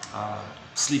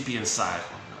sleepy inside,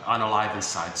 unalive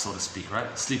inside, so to speak,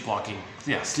 right? Sleepwalking,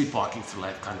 yeah, sleepwalking through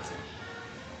life kind of thing.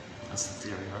 That's the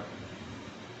theory, right?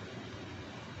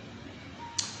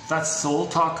 So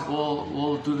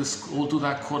we'll do this, we'll do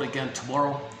that quote again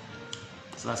tomorrow.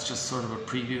 So that's just sort of a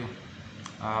preview.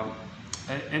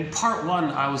 In part one,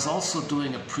 I was also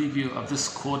doing a preview of this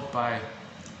quote by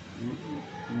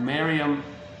Miriam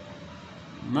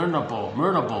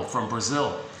Murnabo from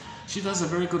Brazil. She does a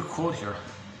very good quote here.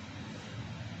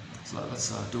 So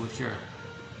let's do it here.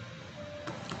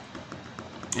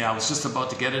 Yeah, I was just about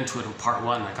to get into it in part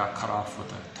one. I got cut off with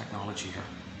the technology here.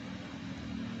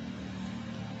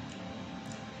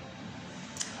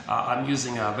 I'm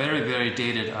using a very, very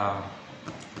dated, I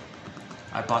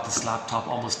bought this laptop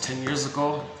almost 10 years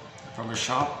ago from a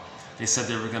shop. They said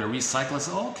they were going to recycle it. I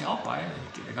said, oh, okay, I'll buy it.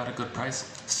 I got a good price.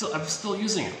 I'm still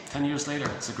using it 10 years later.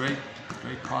 It's a great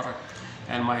product.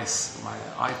 And my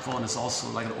iPhone is also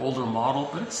like an older model,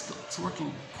 but it's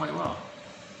working quite well.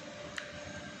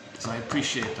 So I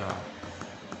appreciate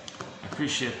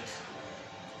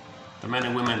the men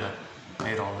and women that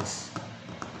made all this.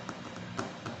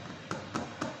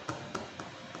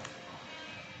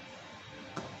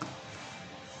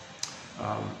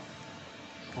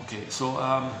 Okay,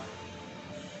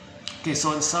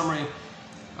 so in summary,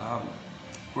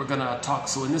 we're gonna talk.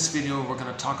 So in this video, we're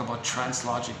gonna talk about trance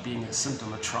logic being a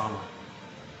symptom of trauma.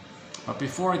 But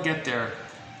before I get there,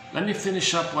 let me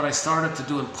finish up what I started to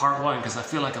do in part 1, because I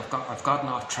feel like I've gotten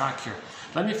off track here.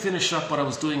 Let me finish up what I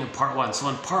was doing in part 1. So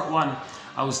in part 1,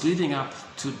 I was leading up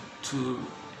to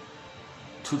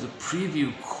the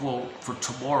preview quote for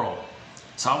tomorrow.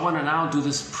 So I want to now do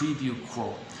this preview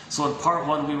quote. So in part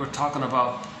 1, we were talking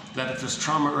about that if there's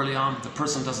trauma early on, the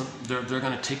person they're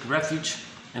going to take refuge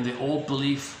in the old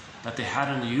belief that they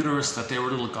had in the uterus that they were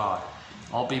a little god.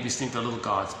 All babies think they're little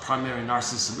gods. Primary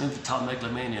narcissism, infantile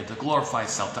megalomania, the glorified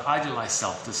self, the idealized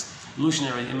self, this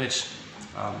illusionary image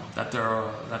that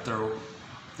they're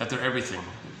everything.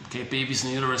 Okay, babies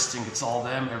in the uterus think it's all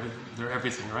them, they're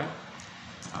everything, right?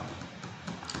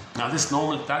 Now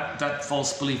that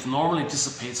false belief normally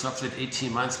dissipates roughly at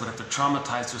 18 months, but if they're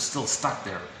traumatized, they're still stuck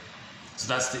there. So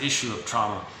that's the issue of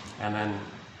trauma. And then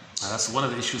that's one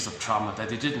of the issues of trauma, that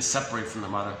they didn't separate from the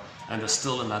mother, and they're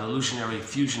still in that illusionary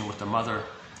fusion with the mother,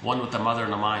 one with the mother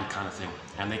in the mind kind of thing.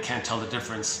 And they can't tell the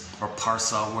difference or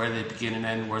parse out where they begin and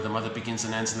end, where the mother begins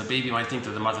and ends. And the baby might think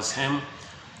that the mother's him,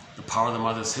 the power of the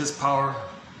mother is his power,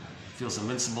 feels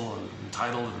invincible and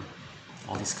entitled, and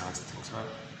all these kinds of things, right?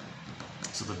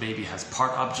 So the baby has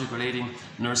part object relating,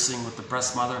 nursing with the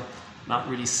breast mother, not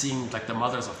really seeing like the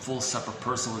mother as a full separate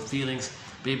person with feelings.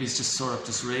 Baby's just sort of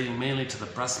just relating mainly to the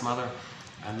breast mother,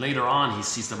 and later on he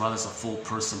sees the mother as a full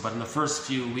person. But in the first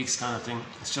few weeks kind of thing,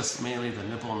 it's just mainly the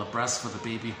nipple and the breast for the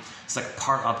baby. It's like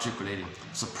part object relating.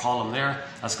 There's a problem there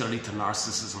that's going to lead to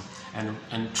narcissism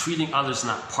and treating others in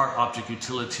that part object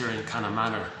utilitarian kind of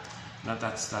manner.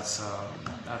 That's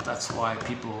why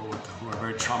people who are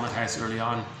very traumatized early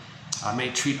on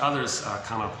may treat others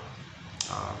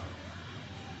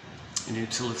in a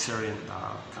utilitarian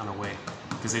kind of way,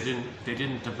 because they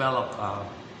didn't develop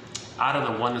out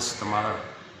of the oneness of the mother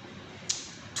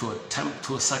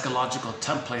to a psychological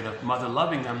template of mother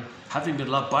loving them, having been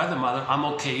loved by the mother. I'm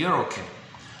okay, you're okay.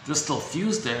 They're still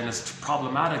fused there, and it's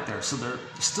problematic there. So they're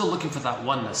still looking for that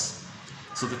oneness.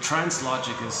 So the trance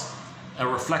logic is a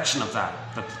reflection of that.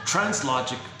 But the trance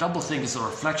logic, doublethink, is a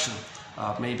reflection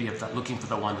maybe of that, looking for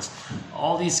the oneness.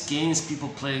 All these games people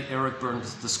play, Eric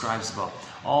Burns describes about,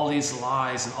 all these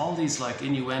lies and all these like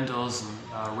innuendos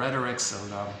and rhetorics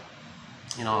and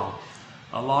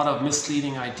a lot of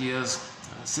misleading ideas,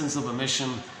 sins of omission,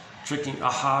 tricking,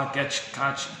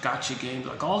 gotcha games,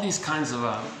 like all these kinds of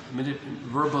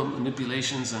verbal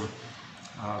manipulations and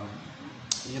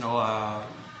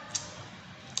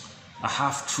a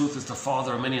half-truth is the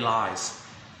father of many lies.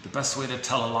 The best way to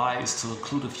tell a lie is to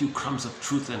include a few crumbs of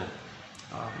truth in it.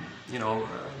 A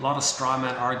lot of straw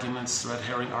man arguments, red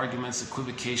herring arguments,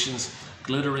 equivocations,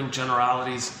 glittering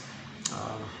generalities,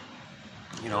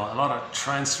 a lot of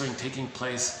transferring taking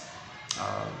place.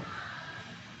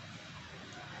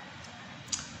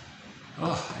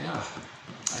 I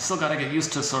still got to get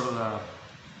used to sort of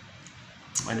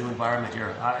my new environment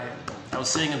here. I was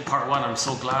saying in part 1, I'm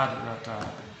so glad that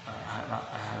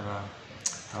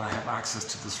I have access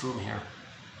to this room here,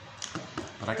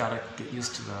 but I gotta get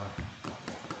used to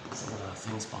some of the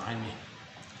things behind me.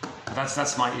 But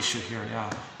that's my issue here, yeah.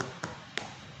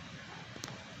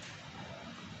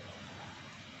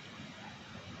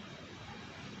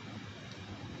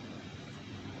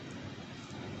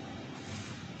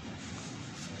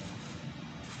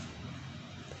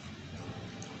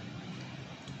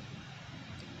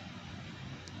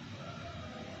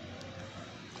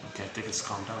 Okay, I think it's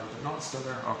calmed down a bit. No, it's still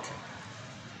there? Okay.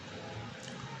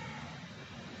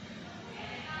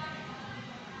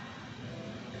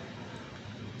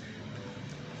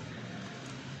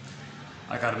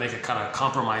 I got to make a kind of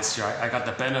compromise here. I got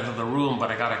the benefit of the room, but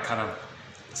I got to kind of,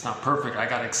 it's not perfect. I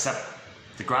got to accept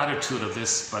the gratitude of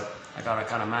this, but I got to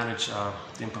kind of manage the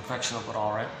imperfection of it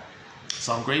all, right?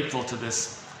 So I'm grateful to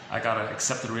this. I got to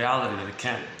accept the reality that it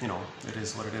can't, it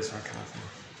is what it is, that kind of thing.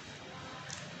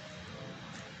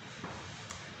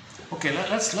 Okay,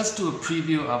 let's do a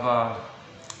preview of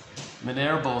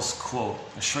Minerva's quote,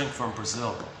 a shrink from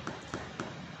Brazil.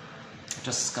 I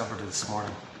just discovered it this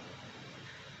morning.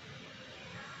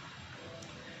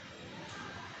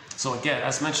 So again,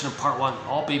 as mentioned in part 1,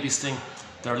 all babies think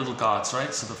they're little gods,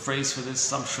 right? So the phrase for this,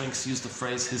 some shrinks use the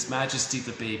phrase, His Majesty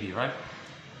the baby, right?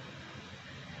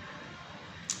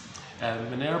 And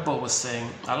Minerva was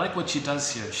saying, I like what she does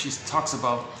here. She talks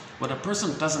about when a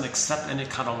person doesn't accept any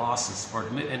kind of losses or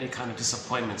admit any kind of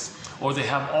disappointments, or they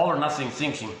have all or nothing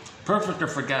thinking, perfect or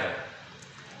forget it.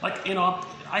 Like,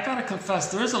 I gotta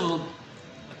confess, there is a little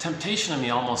temptation in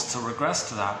me almost to regress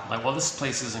to that. Like, well, this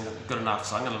place isn't good enough,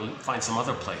 so I'm gonna find some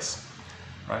other place,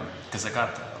 right? Because I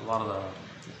got a lot of the,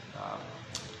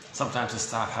 sometimes the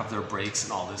staff have their breaks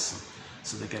and all this, and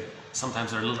so they get,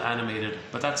 sometimes they're a little animated,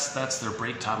 but that's their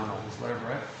break time and all this, whatever,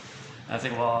 right? And I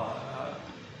think, well,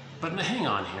 but hang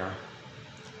on here.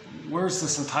 Where's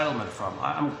this entitlement from?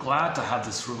 I'm glad to have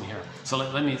this room here. So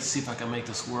let me see if I can make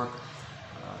this work.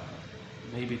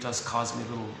 Maybe it does cause me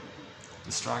little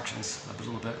distractions a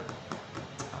little bit.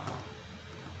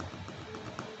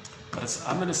 But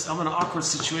I'm in an awkward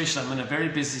situation. I'm in a very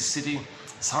busy city.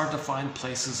 It's hard to find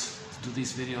places to do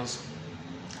these videos.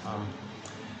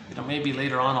 You know, maybe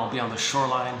later on I'll be on the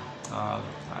shoreline.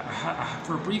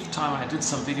 For a brief time I did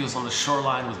some videos on the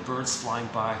shoreline with birds flying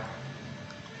by.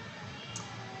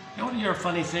 You want to hear a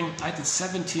funny thing? I did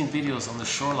 17 videos on the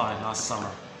shoreline last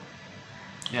summer.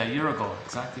 Yeah, a year ago,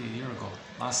 exactly a year ago,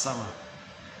 last summer.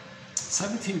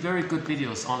 17 very good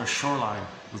videos on a shoreline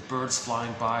with birds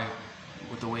flying by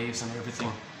with the waves and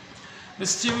everything.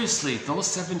 Mysteriously, those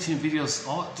 17 videos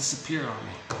all disappeared on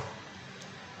me.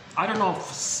 I don't know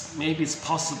if maybe it's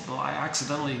possible I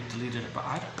accidentally deleted it,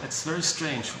 but it's very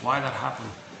strange why that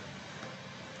happened.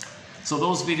 So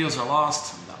those videos are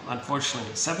lost,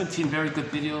 unfortunately. 17 very good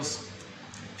videos,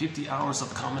 50 hours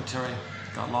of commentary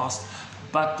got lost.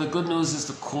 But the good news is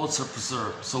the quotes are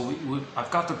preserved. So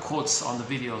I've got the quotes on the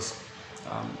videos.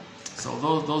 So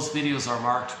those videos are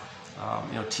marked,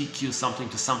 you know, TQ something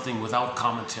to something without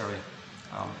commentary.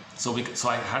 So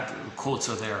I had, the quotes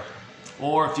are there.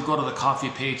 Or if you go to the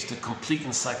coffee page, the complete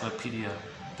encyclopedia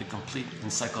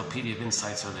of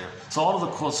insights are there. So all of the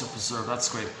quotes are preserved, that's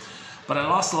great. But I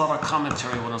lost a lot of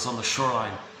commentary when I was on the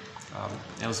shoreline.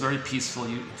 It was very peaceful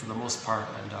for the most part.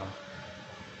 And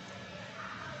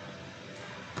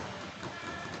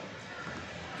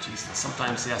geez,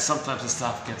 sometimes the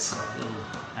stuff gets a little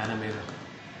animated.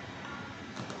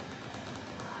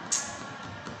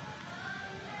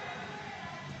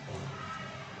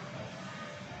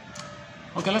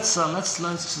 Okay, let's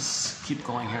just keep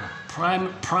going here.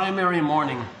 Primary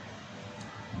morning.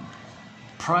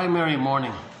 Primary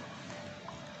morning.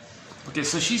 Okay,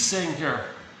 so she's saying here,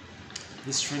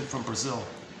 this shrink from Brazil,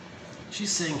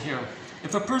 she's saying here,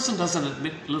 if a person doesn't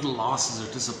admit little losses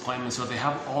or disappointments, or they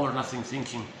have all or nothing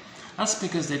thinking, that's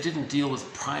because they didn't deal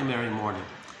with primary mourning.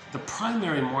 The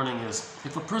primary mourning is,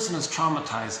 if a person is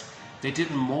traumatized, they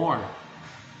didn't mourn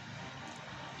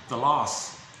the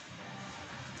loss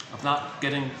of not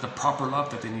getting the proper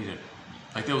love that they needed.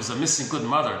 Like there was a missing good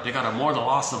mother, they got to mourn the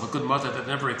loss of a good mother that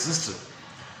never existed.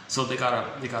 So they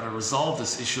gotta resolve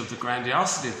this issue of the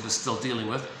grandiosity that they're still dealing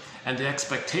with, and the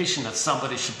expectation that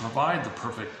somebody should provide the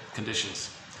perfect conditions.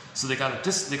 So they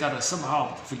gotta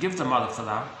somehow forgive the mother for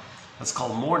that. That's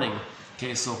called mourning.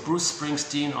 Okay, so Bruce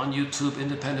Springsteen on YouTube,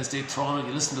 Independence Day Toronto.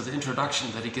 You listen to the introduction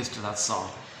that he gives to that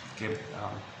song. Okay,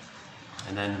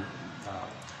 and then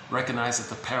recognize that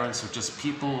the parents are just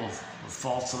people with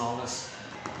faults and all this.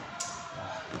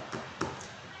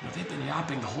 You know, they've been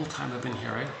yapping the whole time they've been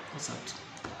here, right? What's that?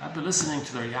 I've been listening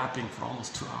to their yapping for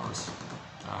almost 2 hours.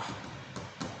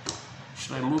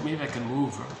 Should I move? Maybe I can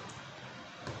move.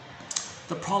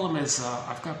 The problem is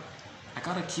I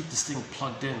got to keep this thing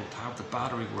plugged in to have the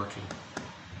battery working.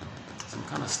 So I'm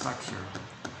kind of stuck here.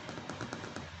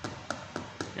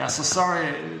 Yeah, so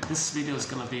sorry, this video is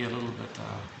going to be a little bit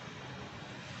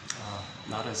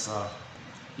not as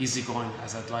easygoing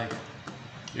as I'd like.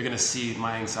 You're going to see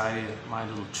my anxiety, my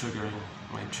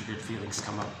triggered feelings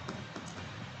come up.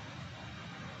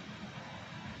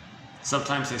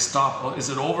 Sometimes they stop. Oh, is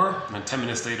it over? And then 10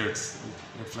 minutes later, it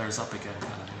flares up again,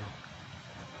 kind of.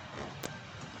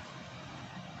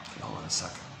 Okay, hold on a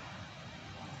sec.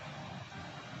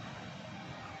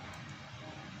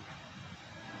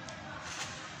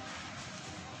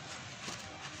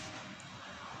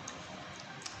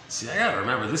 See, I gotta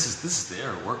remember this is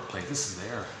their workplace. This is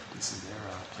their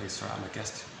place where I'm a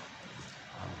guest.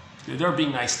 They're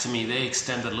being nice to me. They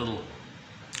extended a little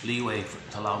leeway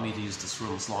to allow me to use this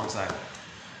room as long as I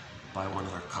buy one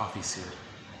of their coffees here.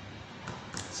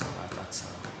 So that's a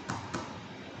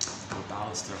little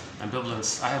balance there.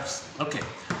 Ambivalence. I have, okay.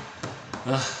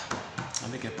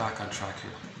 Let me get back on track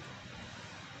here.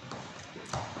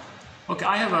 Okay,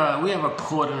 we have a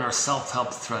quote in our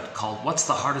self-help thread called "What's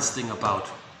the hardest thing about?"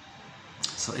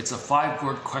 So it's a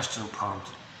 5-word question prompt.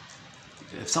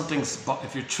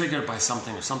 If you're triggered by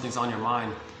something or something's on your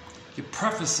mind, you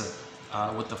preface it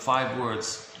with the 5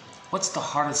 words. What's the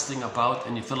hardest thing about?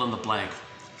 And you fill in the blank.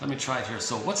 Let me try it here.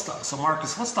 So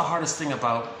Marcus, what's the hardest thing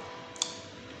about?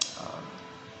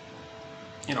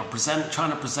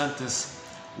 Trying to present this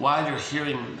while you're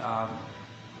hearing,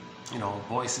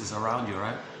 voices around you,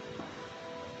 right?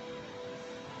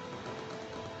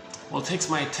 Well, it takes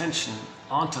my attention,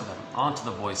 them, onto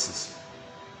the voices.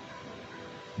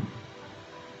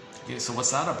 Okay, so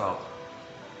what's that about?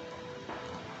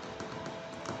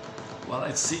 Well,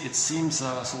 it seems,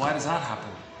 so why does that happen?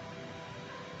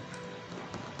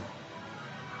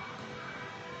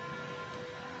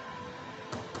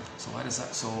 So why does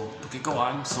that, so, okay, go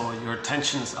on. So your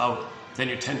attention is out, then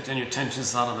your attention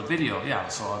is out of the video. Yeah,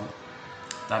 so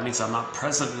that means I'm not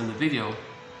present in the video.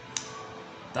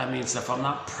 That means if I'm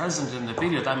not present in the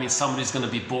video, that means somebody's going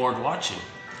to be bored watching,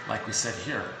 like we said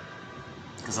here.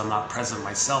 Because I'm not present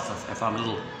myself. If I'm a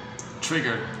little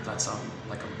triggered, that's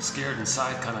like I'm scared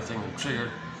inside kind of thing, I'm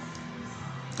triggered.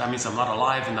 That means I'm not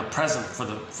alive in the present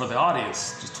for the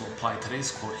audience, just to apply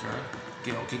today's quote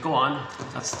here. Okay, go on.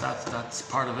 That's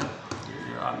part of it.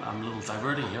 I'm a little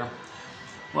diverting here.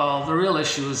 Well, the real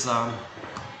issue is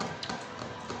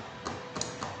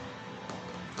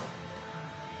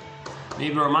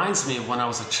maybe it reminds me of when I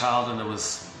was a child and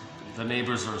the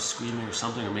neighbors are screaming or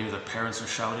something, or maybe the parents are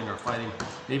shouting or fighting.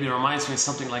 Maybe it reminds me of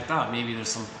something like that. Maybe there's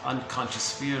some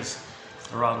unconscious fears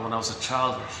around when I was a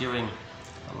child, hearing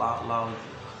a loud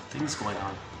things going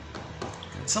on.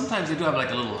 And sometimes they do have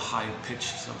like a little high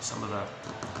pitch, some of the,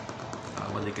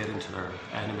 when they get into their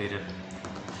animated.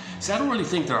 See, I don't really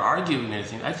think they're arguing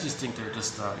anything. I just think they're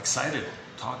just excited,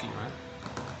 talking, right?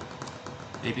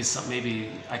 Maybe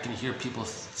I can hear people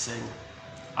saying,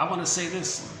 I want to say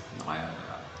this,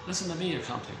 listen to me or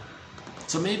something.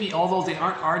 So maybe, although they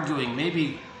aren't arguing,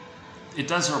 maybe it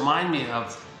does remind me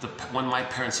of when my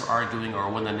parents are arguing or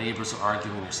when the neighbors are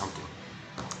arguing or something.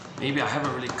 Maybe I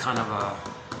haven't really kind of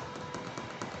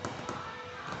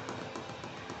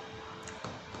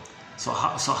so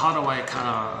how do I kind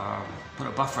of put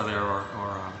a buffer there or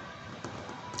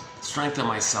strengthen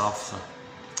myself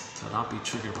to not be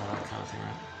triggered by that kind of thing,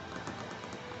 right?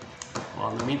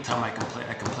 Well, in the meantime, I can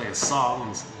play a song,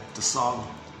 and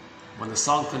when the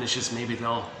song finishes, maybe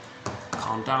they'll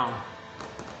calm down.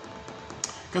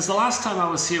 Because the last time I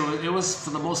was here, it was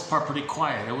for the most part pretty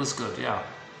quiet. It was good, yeah.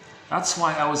 That's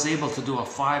why I was able to do a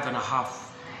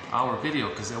 5.5-hour video,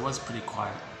 because it was pretty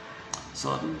quiet.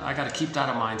 So I got to keep that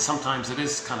in mind. Sometimes it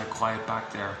is kind of quiet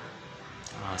back there.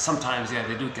 Sometimes, yeah,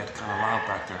 they do get kind of loud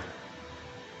back there.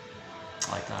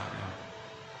 Like that,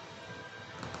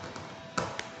 yeah.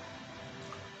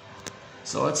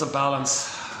 So it's a balance.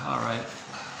 All right.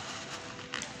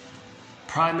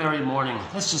 Primary mourning.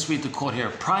 Let's just read the quote here.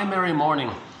 Primary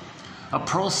mourning, a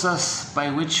process by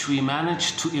which we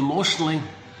manage to emotionally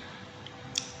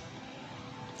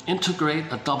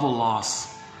integrate a double loss,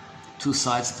 two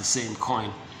sides of the same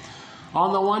coin.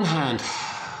 On the one hand,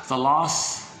 the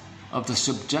loss of the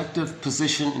subjective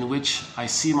position in which I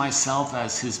see myself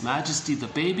as His Majesty the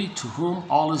baby to whom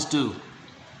all is due.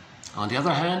 On the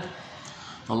other hand,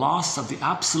 the loss of the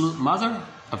absolute mother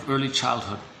of early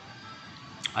childhood.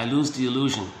 I lose the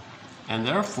illusion, and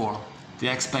therefore the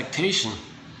expectation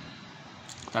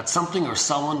that something or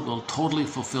someone will totally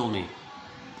fulfill me.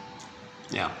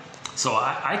 Yeah, so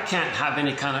I can't have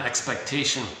any kind of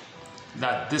expectation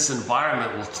that this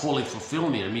environment will totally fulfill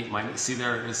me to meet my needs. See,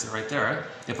 there it is right there. Right?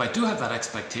 If I do have that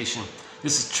expectation,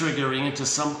 this is triggering into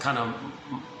some kind of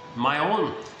my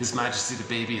own His Majesty the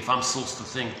baby. If I'm supposed to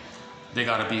think they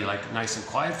got to be like nice and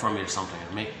quiet for me or something,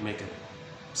 and make it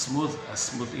smooth,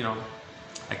 you know,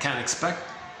 I can't expect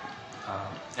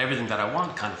everything that I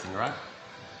want, kind of thing, right?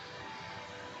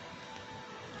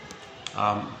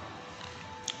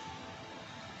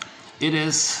 It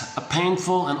is a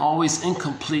painful and always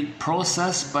incomplete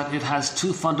process, but it has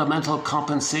two fundamental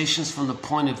compensations from the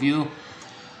point of view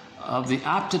of the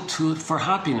aptitude for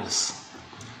happiness.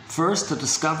 First, the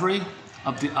discovery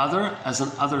of the other as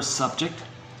an other subject.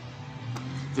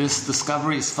 This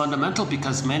discovery is fundamental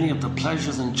because many of the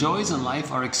pleasures and joys in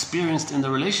life are experienced in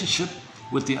the relationship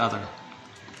with the other.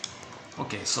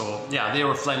 Okay, so yeah, they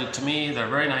were friendly to me. They're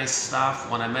very nice staff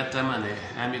when I met them, and they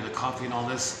handed me the coffee and all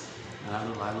this. And I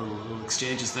had little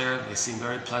exchanges there. They seem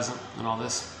very pleasant and all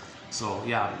this. So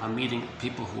yeah, I'm meeting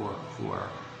people who are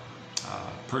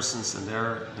persons in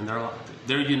their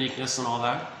uniqueness and all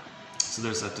that. So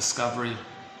there's a discovery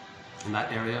in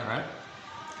that area, right?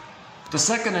 The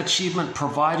second achievement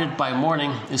provided by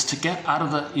mourning is to get out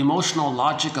of the emotional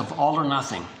logic of all or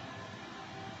nothing.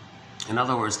 In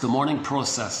other words, the mourning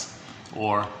process,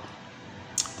 or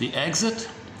the exit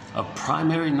of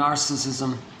primary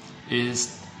narcissism,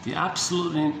 is the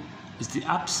absolutely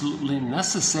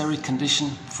necessary condition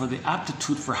for the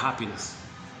aptitude for happiness.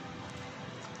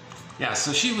 Yeah,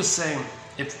 so she was saying,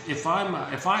 if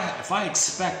I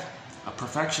expect a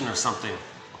perfection or something,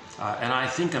 and I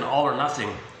think an all or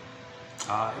nothing,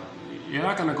 you're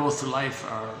not going to go through life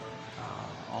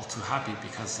all too happy,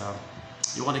 because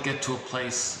you want to get to a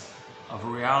place of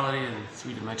reality and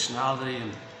three-dimensionality,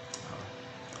 and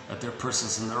that their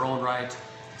person's in their own right.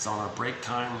 It's on our break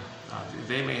time.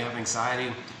 They may have anxiety,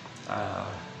 you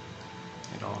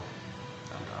know,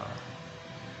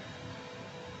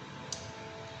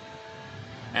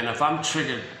 and if I'm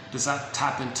triggered, does that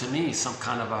tap into me some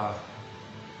kind of a...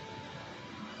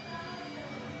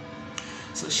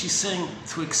 So she's saying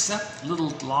to accept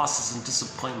little losses and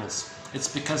disappointments, it's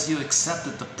because you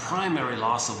accepted the primary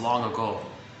loss of long ago,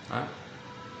 right?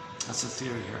 That's the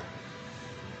theory here.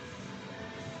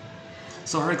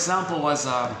 So her example was,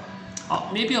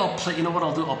 maybe I'll play, you know what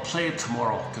I'll do? I'll play it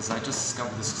tomorrow, because I just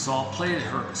discovered this. So I'll play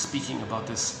her speaking about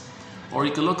this, or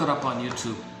you can look it up on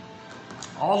YouTube.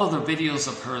 All of the videos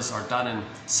of hers are done in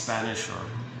Spanish or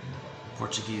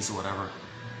Portuguese or whatever.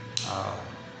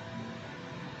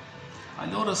 I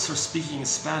noticed her speaking in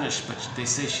Spanish, but they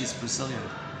say she's Brazilian.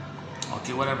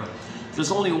 Okay, whatever.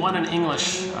 There's only one in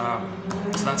English,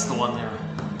 so that's the one there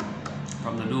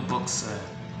from the new books.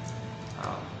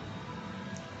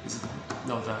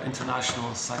 The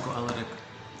International Psychoanalytic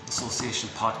Association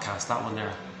podcast, that one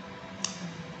there.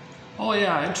 Oh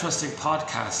yeah, interesting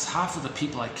podcast. Half of the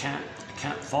people I can't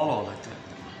follow like that.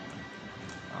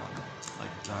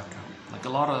 Like a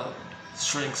lot of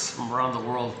shrinks from around the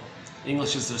world,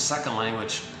 English is their second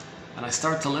language, and I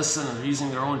start to listen and they're using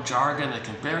their own jargon. I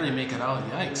can barely make it out.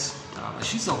 Yikes! But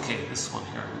she's okay. This one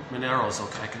here, Minero's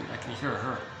okay. I can hear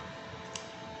her.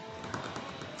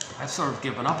 I've sort of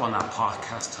given up on that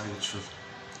podcast, to tell you the truth.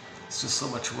 It's just so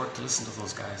much work to listen to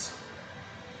those guys.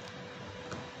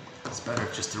 It's better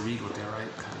just to read what they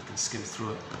write, kind of can skim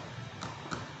through it.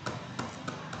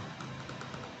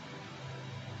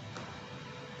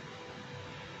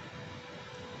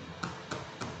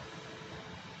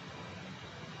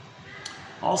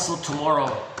 Also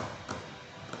tomorrow,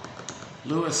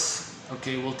 Lewis,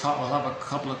 okay, we'll have a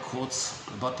couple of quotes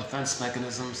about defense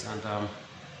mechanisms, and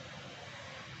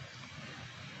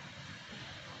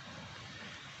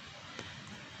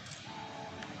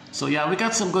so yeah, we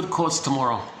got some good quotes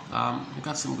tomorrow.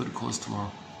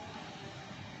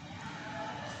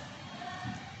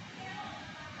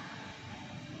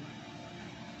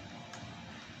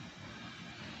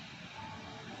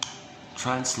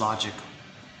 Trance logic.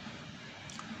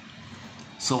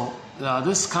 So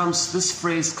this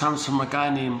phrase comes from a guy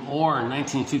named Orne,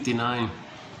 1959.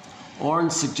 Orne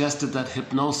suggested that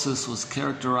hypnosis was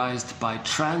characterized by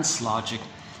trance logic,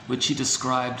 which he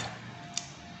described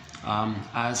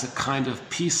as a kind of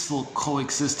peaceful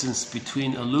coexistence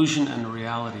between illusion and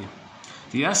reality.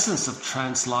 The essence of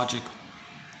trance logic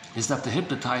is that the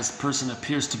hypnotized person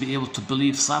appears to be able to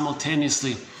believe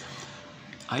simultaneously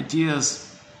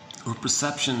ideas or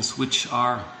perceptions which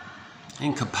are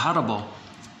incompatible,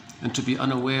 and to be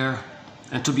unaware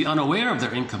of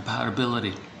their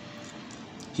incompatibility.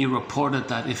 He reported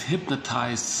that if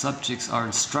hypnotized subjects are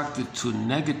instructed to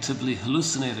negatively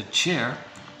hallucinate a chair,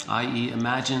 i.e.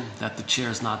 imagine that the chair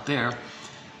is not there,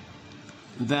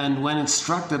 then when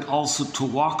instructed also to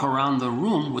walk around the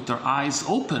room with their eyes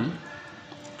open,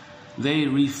 they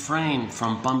refrain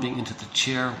from bumping into the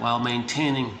chair while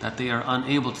maintaining that they are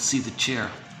unable to see the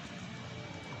chair.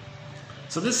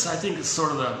 So this, I think, is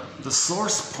sort of the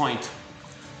source point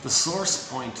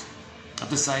of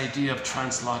this idea of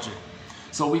trance logic.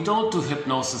 So we don't do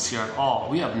hypnosis here at all.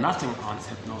 We have nothing on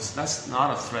hypnosis. That's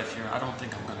not a threat here. I don't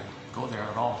think I'm going to go there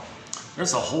at all.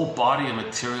 There's a whole body of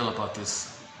material about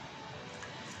this.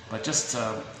 But just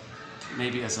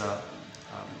maybe as an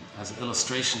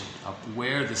illustration of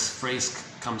where this phrase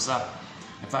comes up,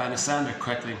 if I understand it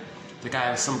correctly,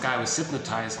 some guy was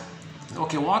hypnotized.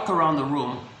 Okay, walk around the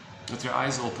room with your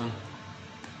eyes open.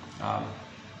 Now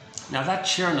that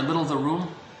chair in the middle of the room,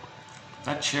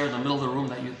 I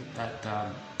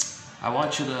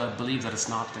want you to believe that it's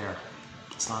not there.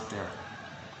 It's not there.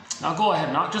 Now go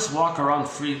ahead, not just walk around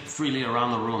freely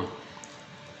around the room.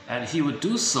 And he would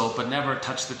do so, but never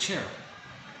touch the chair.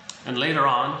 And later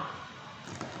on,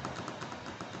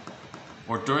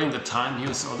 or during the time, he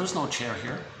would say, oh, there's no chair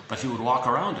here, but he would walk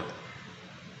around it.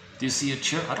 Do you see a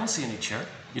chair? I don't see any chair.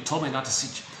 You told me not to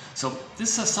see. So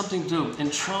this has something to do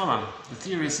in trauma. The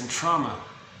theory is in trauma.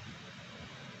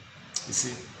 You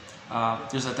see,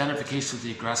 there's identification with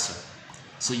the aggressor.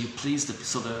 So you please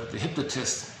the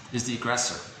hypnotist is the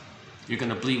aggressor. You're going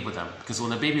to bleed with them, because when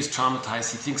the baby is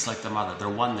traumatized, he thinks like the mother. They're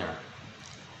one there.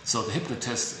 So the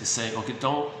hypnotist is saying, okay,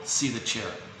 don't see the chair.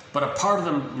 But a part of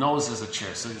them knows there's a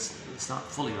chair, so it's not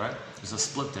fully, right? There's a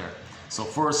split there. So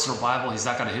for his survival, he's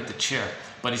not going to hit the chair,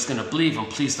 but he's going to believe and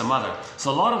please the mother.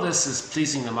 So a lot of this is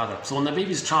pleasing the mother. So when the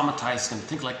baby's traumatized, he's going to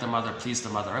think like the mother, please the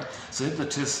mother, right? So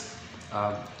hypnotist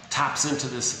taps into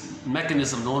this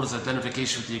mechanism known as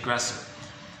identification with the aggressor.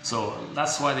 So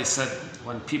that's why they said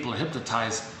when people are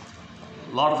hypnotized,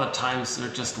 a lot of the times they're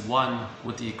just one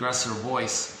with the aggressor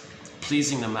voice,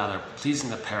 pleasing the mother, pleasing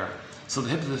the parent. So the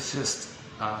hypnotist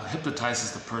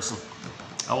hypnotizes the person.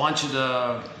 I want you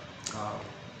to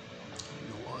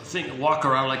walk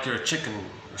around like you're a chicken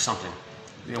or something.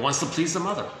 It wants to please the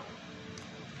mother.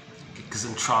 Because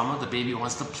in trauma, the baby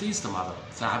wants to please the mother,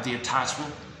 to have the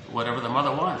attachment, whatever the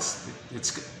mother wants.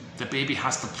 The baby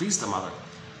has to please the mother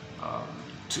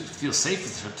to feel safe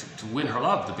with her, to win her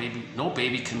love. No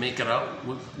baby can make it out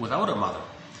without a mother.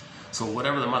 So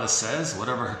whatever the mother says,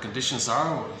 whatever her conditions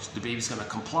are, the baby's going to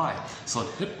comply. So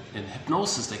in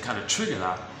hypnosis, they kind of trigger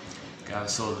that.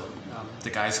 So the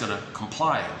guy's going to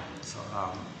comply.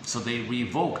 So they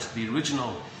revoked the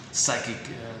original psychic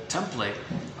template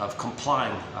of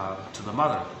complying to the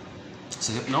mother.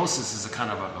 So hypnosis is a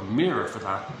kind of a mirror for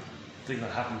that thing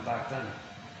that happened back then.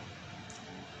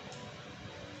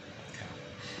 Okay.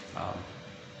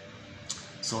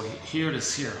 So here it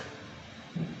is here.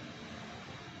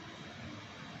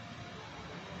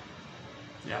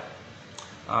 Yeah.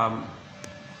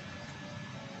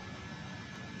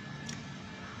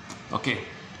 Okay.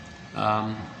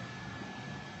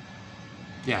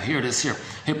 Yeah, here it is here.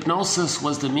 Hypnosis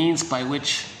was the means by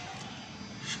which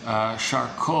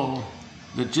Charcot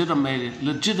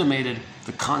legitimated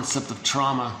the concept of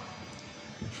trauma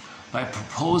by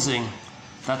proposing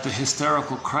that the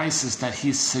hysterical crisis that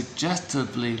he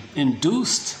suggestively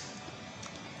induced,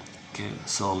 okay,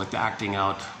 so like the acting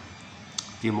out,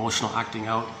 the emotional acting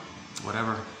out,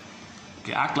 whatever,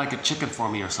 okay, act like a chicken for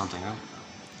me or something, huh?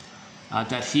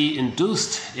 That he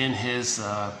induced in his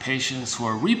patients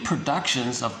were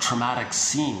reproductions of traumatic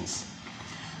scenes.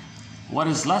 What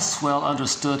is less well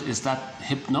understood is that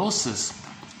hypnosis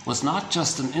was not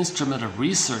just an instrument of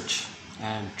research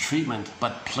and treatment,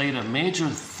 but played a major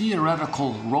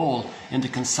theoretical role in the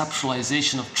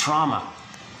conceptualization of trauma.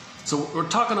 So we're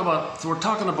talking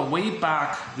about way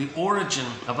back, the origin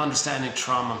of understanding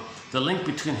trauma, the link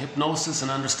between hypnosis and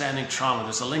understanding trauma.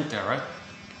 There's a link there, right?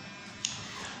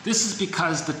 This is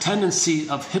because the tendency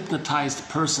of hypnotized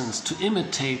persons to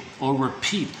imitate or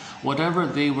repeat whatever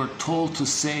they were told to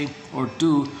say or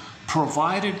do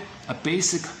provided a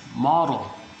basic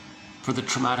model for the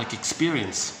traumatic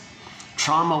experience.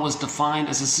 Trauma was defined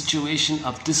as a situation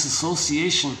of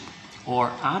disassociation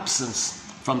or absence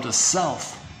from the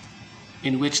self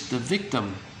in which the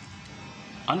victim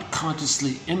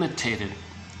unconsciously imitated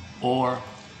or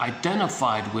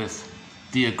identified with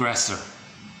the aggressor.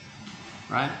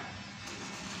 Right?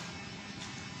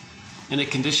 In a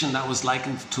condition that was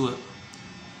likened to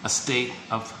a state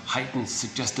of heightened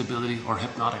suggestibility or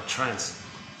hypnotic trance.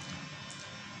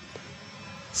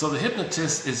 So the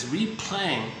hypnotist is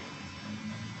replaying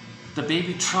the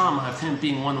baby trauma of him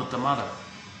being one with the mother.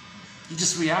 He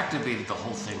just reactivated the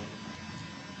whole thing.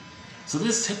 So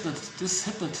this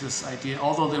hypnotist idea,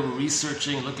 although they were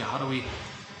researching, look at how do we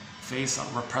face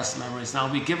repressed memories. Now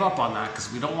we give up on that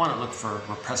because we don't want to look for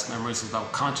repressed memories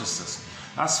without consciousness.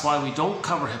 That's why we don't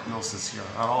cover hypnosis here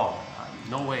at all.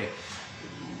 No way.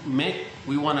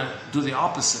 We want to do the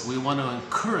opposite. We want to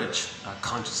encourage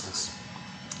consciousness,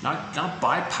 not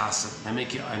bypass it and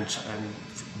make you and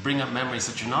bring up memories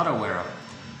that you're not aware of.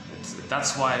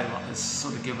 That's why it's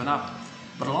sort of given up.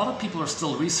 But a lot of people are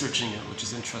still researching it, which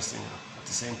is interesting at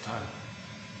the same time.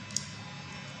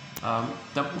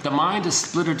 The mind is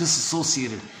split or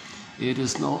disassociated. It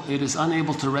is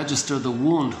unable to register the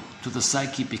wound to the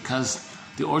psyche because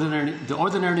the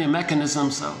ordinary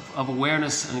mechanisms of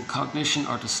awareness and cognition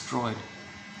are destroyed.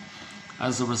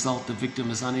 As a result, the victim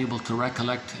is unable to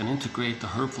recollect and integrate the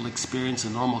hurtful experience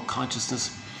in normal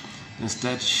consciousness.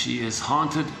 Instead, she is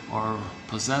haunted or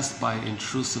possessed by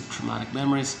intrusive traumatic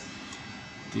memories.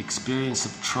 The experience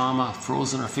of trauma,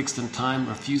 frozen or fixed in time,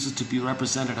 refuses to be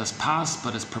represented as past,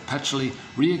 but is perpetually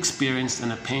re-experienced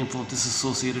in a painful,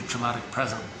 disassociated, traumatic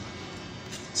present.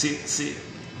 See,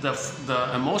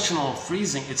 the emotional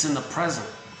freezing, it's in the present.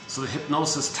 So the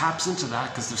hypnosis taps into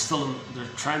that because they're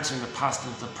transferring the past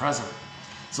into the present.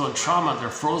 So in trauma, they're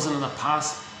frozen in the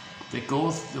past. They go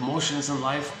with the emotions in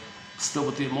life, still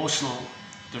with the emotional,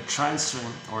 they're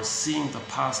transferring or seeing the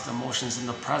past emotions in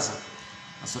the present.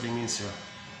 That's what he means here.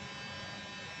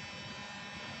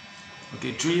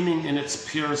 Okay, dreaming in its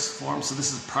purest form. So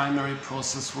this is primary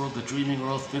process world, the dreaming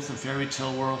world, myth and fairy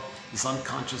tale world, this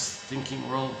unconscious thinking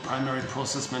world, primary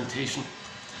process mentation.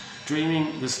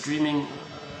 This dreaming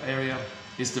area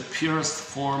is the purest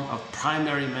form of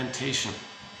primary mentation,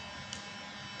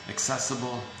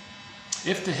 accessible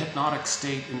if the hypnotic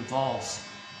state involves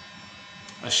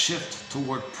a shift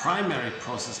toward primary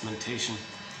process mentation,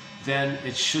 then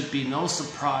it should be no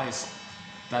surprise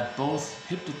that both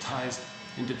hypnotized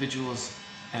individuals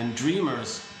and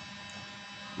dreamers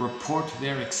report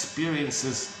their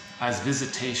experiences as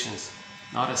visitations,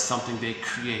 not as something they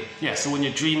create. Yeah, so when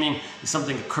you're dreaming,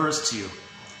 something occurs to you.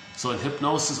 So in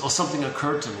hypnosis, something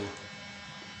occurred to me,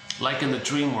 like in the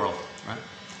dream world, right?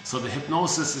 So the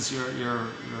hypnosis is you're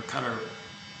kind of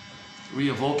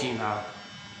re-evoking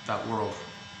that world.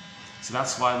 So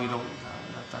that's why we don't.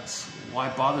 That's why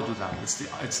bother do that.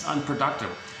 It's unproductive.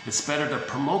 It's better to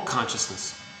promote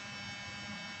consciousness.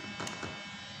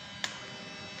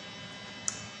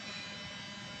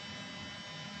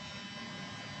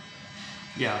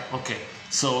 Yeah. Okay.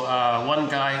 So one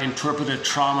guy interpreted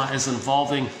trauma as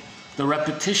involving the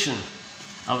repetition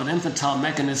of an infantile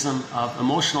mechanism of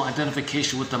emotional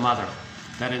identification with the mother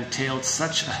that entailed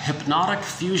such a hypnotic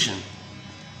fusion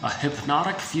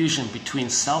between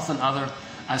self and other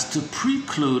as to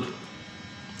preclude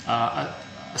a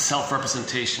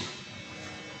self-representation.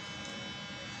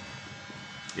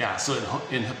 Yeah, so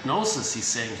in hypnosis, he's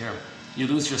saying here, you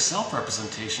lose your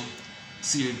self-representation,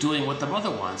 so you're doing what the mother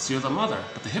wants. You're the mother,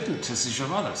 but the hypnotist is your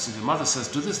mother. So the mother says,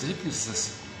 do this, the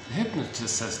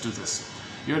hypnotist says, do this.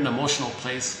 You're in an emotional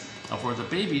place of where the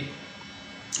baby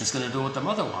is going to do what the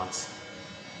mother wants,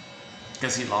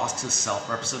 because he lost his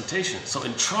self-representation. So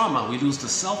in trauma, we lose the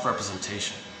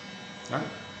self-representation. Right?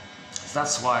 So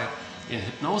that's why in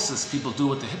hypnosis, people do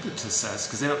what the hypnotist says,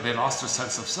 because they lost their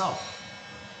sense of self.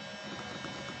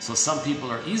 So some people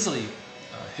are easily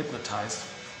hypnotized.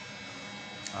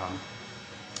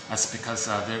 That's because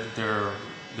they're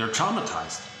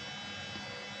traumatized.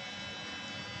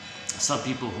 Some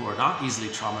people who are not easily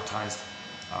traumatized,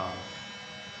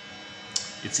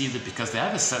 it's either because they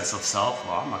have a sense of self.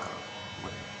 Well, I'm not gonna.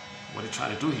 What are you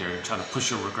trying to do here? You're trying to push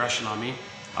your regression on me.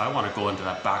 I don't want to go into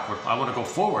that backward. I want to go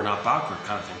forward, not backward,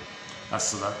 kind of thing.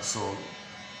 So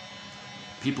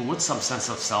people with some sense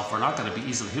of self are not going to be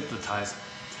easily hypnotized.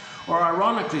 Or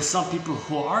ironically, some people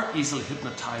who are easily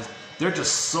hypnotized, they're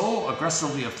just so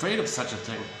aggressively afraid of such a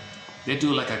thing. They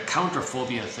do like a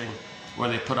counterphobia thing, where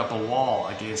they put up a wall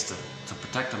against it to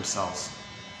protect themselves.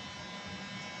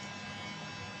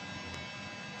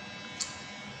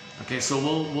 Okay, so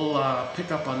we'll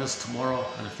pick up on this tomorrow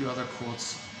and a few other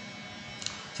quotes.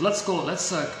 So let's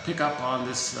pick up on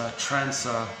this trance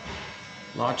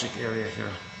logic area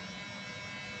here.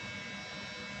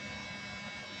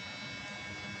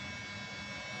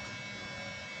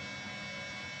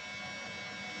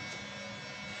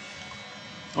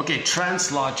 Okay,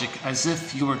 trance logic, as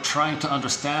if you were trying to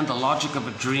understand the logic of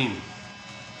a dream.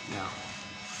 Yeah.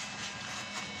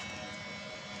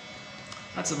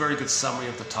 That's a very good summary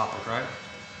of the topic, right?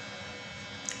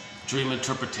 Dream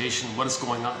interpretation, what is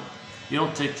going on? You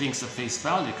don't take things at face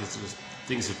value because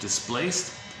things are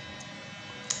displaced.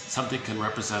 Something can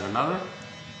represent another.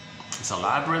 It's a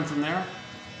labyrinth in there.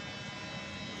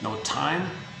 No time.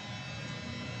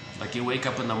 Like you wake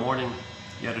up in the morning,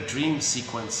 you had a dream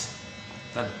sequence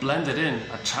that blended in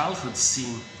a childhood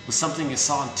scene with something you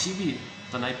saw on TV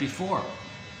the night before.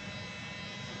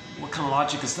 What kind of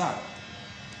logic is that?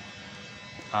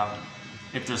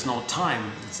 If there's no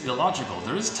time, it's illogical.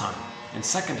 There is time. In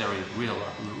secondary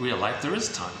real life, there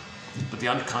is time. But the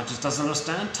unconscious doesn't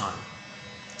understand time.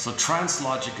 So trance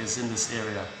logic is in this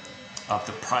area of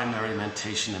the primary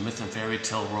mentation, the myth and fairy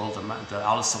tale world, the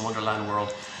Alice in Wonderland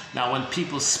world. Now, when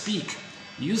people speak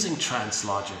using trance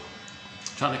logic,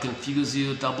 trying to confuse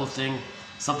you, double think,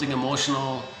 something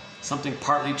emotional, something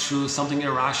partly true, something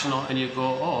irrational, and you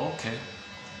go, oh, okay,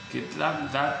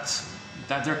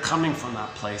 that they're coming from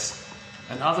that place.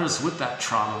 And others with that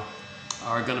trauma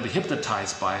are going to be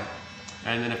hypnotized by it.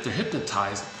 And then if they're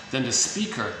hypnotized, then the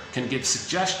speaker can give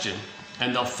suggestion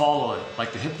and they'll follow it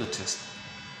like the hypnotist.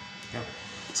 Okay?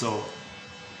 So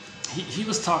he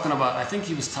was talking about, I think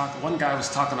he was talking, one guy was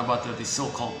talking about these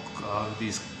so-called,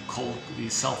 these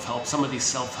self-help, some of these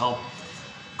self-help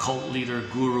cult leader,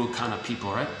 guru kind of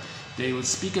people, right? They would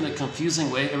speak in a confusing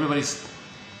way. Everybody's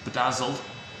bedazzled,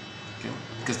 okay?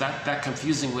 Because that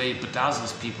confusing way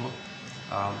bedazzles people.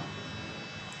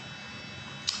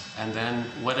 And then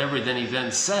whatever he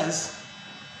then says,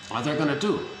 they're going to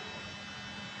do.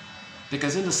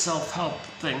 Because in the self-help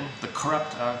thing, the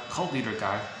corrupt cult leader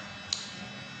guy,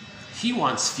 he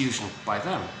wants fusion by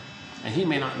them. And he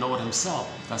may not know it himself.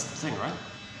 That's the thing, right?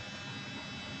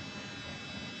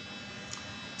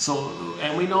 So,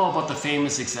 and we know about the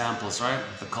famous examples, right?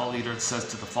 The cult leader says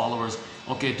to the followers,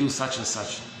 okay, do such and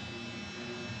such.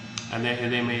 And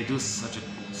they may do such a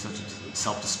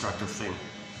self-destructive thing.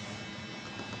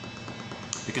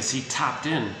 Because he tapped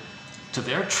in to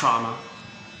their trauma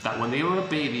that when they were a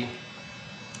baby,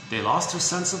 they lost their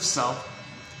sense of self,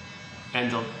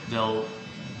 and they'll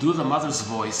do the mother's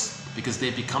voice because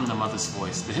they become the mother's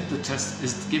voice. The hypnotist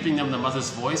is giving them the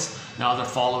mother's voice. Now they're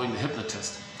following the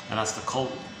hypnotist, and that's the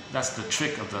cult. That's the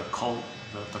trick of the cult,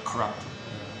 the corrupt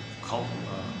cult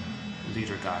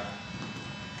leader guy.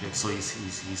 Okay, so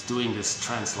he's doing this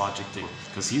trance logic thing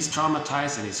because he's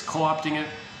traumatized and he's co-opting it,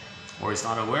 or he's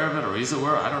not aware of it, or he's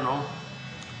aware. I don't know.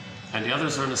 And the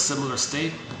others are in a similar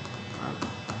state.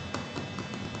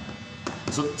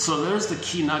 So there's the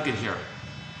key nugget here.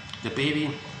 The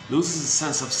baby loses a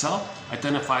sense of self,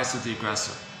 identifies with the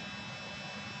aggressor.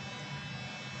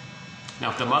 Now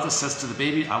if the mother says to the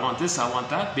baby, I want this, I want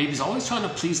that, baby's always trying to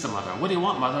please the mother. What do you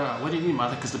want, mother? What do you need,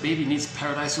 mother? Because the baby needs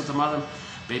paradise with the mother.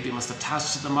 Baby must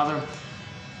attach to the mother.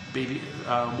 Baby,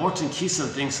 Morton Keeson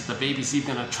thinks that the baby's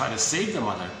even going to try to save the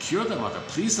mother, cure the mother,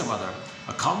 please the mother,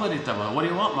 accommodate the mother. What do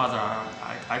you want, mother?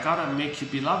 I got to make you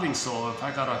be loving, so if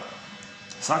I got to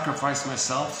sacrifice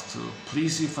myself to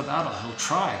please you for that, he'll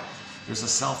try. There's a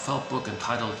self-help book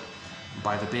entitled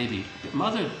By the Baby.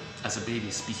 Mother, as a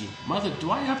baby speaking, mother,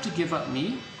 do I have to give up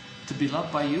me to be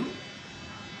loved by you?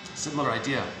 Similar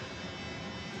idea.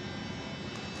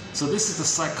 So this is the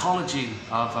psychology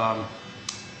of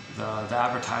the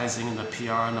advertising and the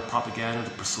PR and the propaganda,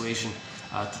 the persuasion,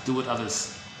 to do what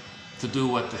others, to do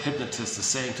what the hypnotist is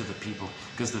saying to the people.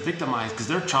 Because the victimized, because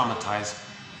they're traumatized,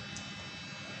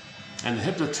 and the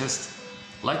hypnotist,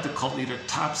 like the cult leader,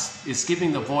 is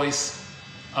giving the voice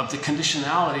of the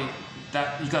conditionality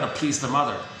that you got to please the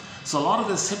mother. So a lot of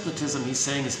this hypnotism he's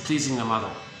saying is pleasing the mother,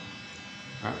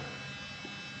 right?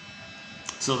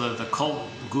 So the cult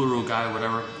guru guy,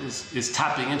 whatever, is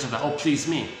tapping into that. Oh, please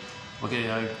me.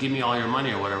 Okay, give me all your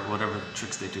money, or whatever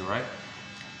tricks they do, right?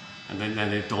 And then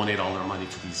they donate all their money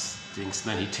to these things.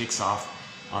 And then he takes off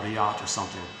on a yacht or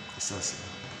something. It says.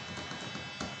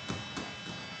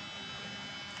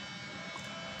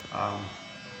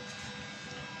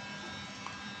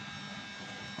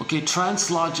 Okay, trance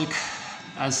logic,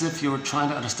 as if you were trying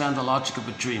to understand the logic of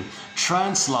a dream.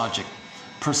 Trance logic.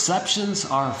 Perceptions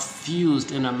are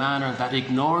fused in a manner that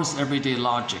ignores everyday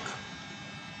logic.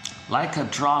 Like a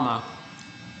drama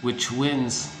which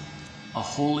wins a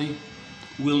wholly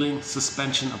willing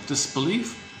suspension of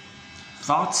disbelief,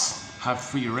 thoughts have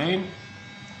free rein,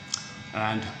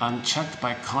 and unchecked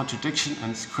by contradiction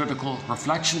and critical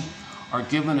reflection, are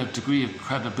given a degree of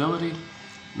credibility,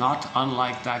 not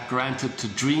unlike that granted to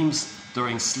dreams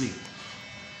during sleep.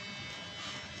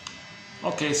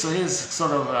 Okay, so his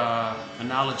sort of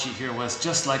analogy here was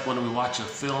just like when we watch a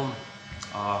film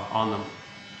on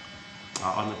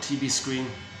the TV screen.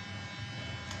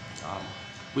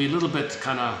 We a little bit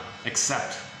kind of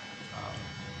accept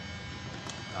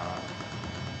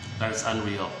that it's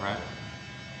unreal, right?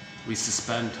 We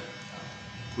suspend.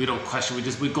 We don't question,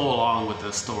 we go along with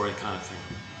the story kind of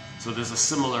thing. So there's a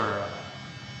similar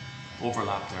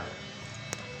overlap there.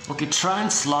 Okay,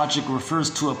 trance logic refers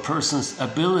to a person's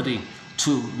ability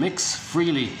to mix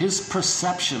freely his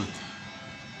perceptions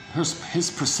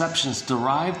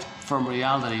derived from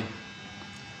reality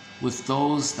with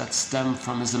those that stem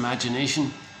from his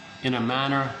imagination in a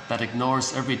manner that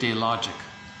ignores everyday logic.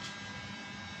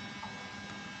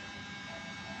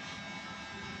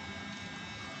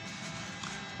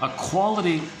 A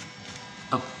quality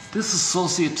of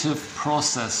dissociative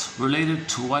process related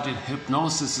to what in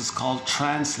hypnosis is called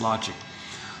trance logic,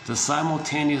 the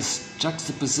simultaneous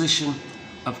juxtaposition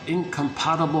of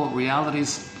incompatible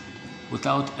realities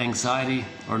without anxiety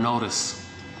or notice.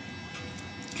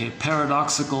 Okay,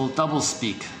 paradoxical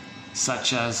doublespeak,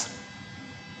 such as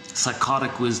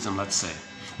psychotic wisdom, let's say,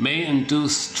 may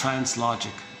induce trance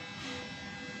logic,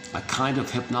 a kind of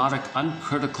hypnotic,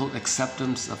 uncritical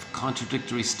acceptance of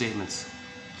contradictory statements.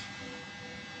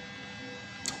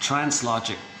 Trance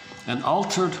logic, an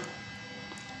altered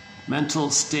mental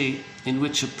state in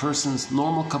which a person's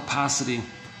normal capacity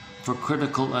for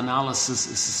critical analysis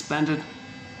is suspended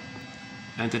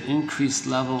and an increased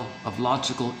level of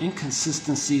logical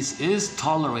inconsistencies is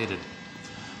tolerated.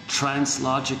 Trance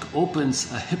logic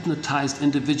opens a hypnotized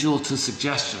individual to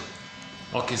suggestion.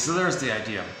 Okay, so there's the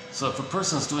idea. So if a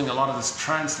person is doing a lot of this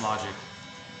trance logic,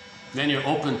 then you're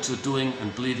open to doing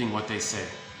and believing what they say.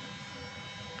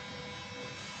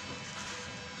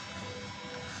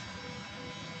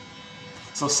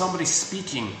 So somebody's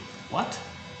speaking, what?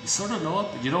 You sort of know it,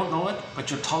 but you don't know it, but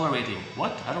you're tolerating.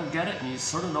 What? I don't get it, and you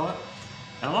sort of know it.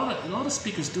 And a lot of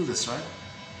speakers do this, right?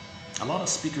 A lot of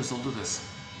speakers will do this.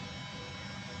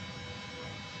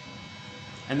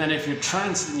 And then if you're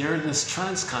in this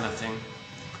trance kind of thing,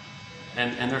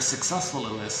 and they're successful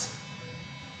in this,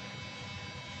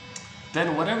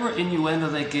 then whatever innuendo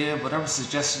they give, whatever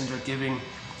suggestion they're giving,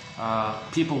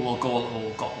 people will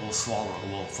swallow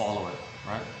it, will follow it,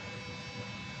 right?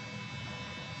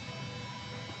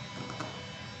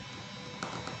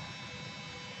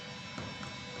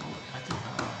 I think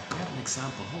I had an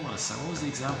example. Hold on a second. What was the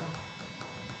example?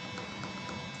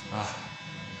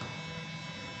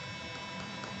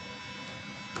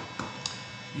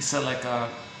 He said like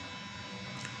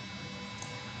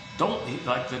don't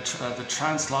like the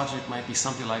trance logic might be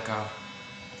something like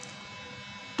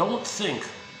don't think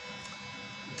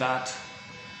that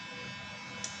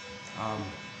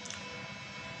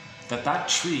that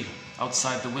tree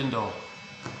outside the window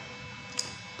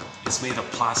is made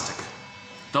of plastic.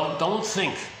 Don't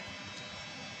think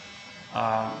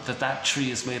that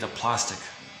tree is made of plastic.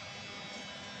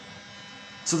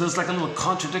 So there's like a little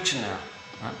contradiction there,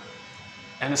 right?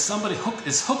 And if somebody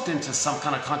is hooked into some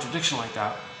kind of contradiction like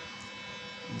that,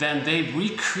 then they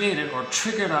recreated or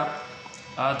triggered up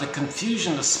the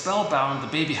confusion, the spellbound the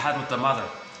baby had with the mother.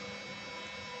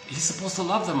 He's supposed to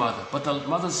love the mother, but the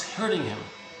mother's hurting him.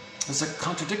 There's a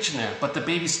contradiction there, but the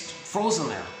baby's frozen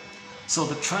there. So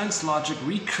the trance logic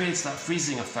recreates that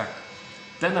freezing effect.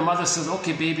 Then the mother says,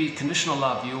 okay, baby, conditional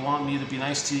love. You want me to be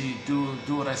nice to you,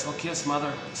 do what I say. Okay, yes,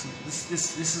 mother. So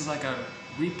this is like a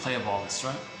replay of all this,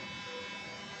 right?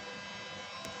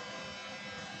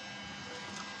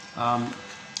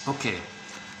 Okay.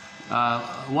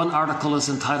 One article is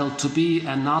entitled "To Be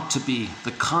and Not to Be: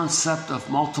 The Concept of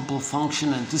Multiple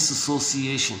Function and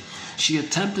Dissociation." She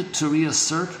attempted to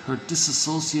reassert her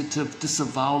dissociative,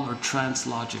 disavowal, or trance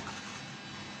logic.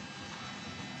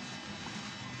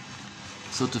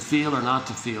 So to feel or not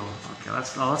to feel. Okay,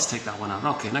 let's take that one out.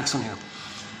 Okay, next one here.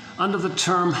 Under the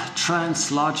term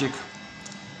trance logic,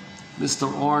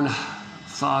 Mr. Orne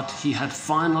thought he had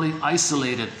finally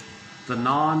isolated the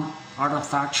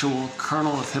non-artifactual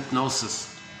kernel of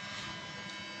hypnosis.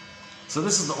 So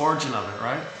this is the origin of it,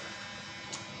 right?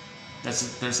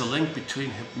 There's a link between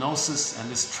hypnosis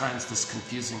and this trance, this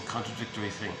confusing,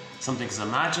 contradictory thing. Something's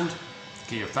imagined,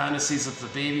 okay, your fantasies of the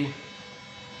baby.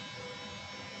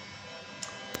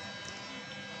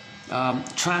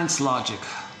 Trance logic,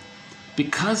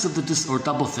 because of the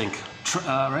doublethink,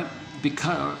 right?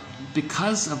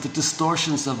 Because of the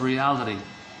distortions of reality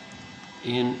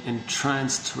in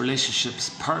entranced relationships,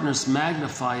 partners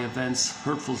magnify events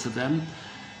hurtful to them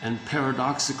and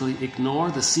paradoxically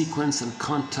ignore the sequence and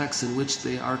context in which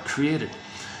they are created.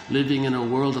 Living in a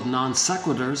world of non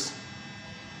sequiturs,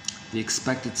 the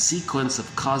expected sequence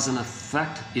of cause and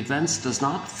effect events does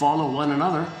not follow one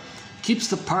another, keeps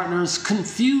the partners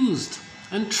confused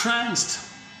and tranced.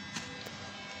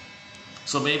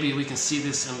 So maybe we can see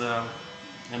this in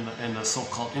the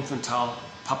so-called infantile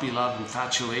puppy love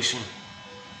infatuation.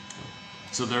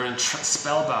 So they're in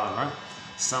spellbound, right?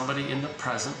 Somebody in the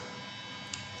present.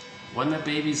 When the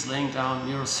baby's laying down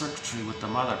neurocircuitry with the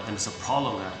mother, and it's a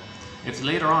problem there. If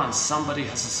later on somebody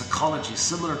has a psychology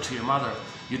similar to your mother,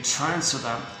 you transfer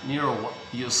that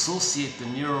you associate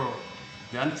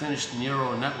the unfinished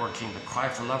neuro networking, the cry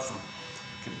for love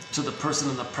to the person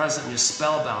in the present, and you're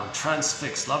spellbound,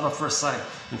 transfixed, love at first sight,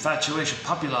 infatuation,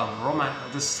 puppy love, romance,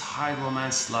 this high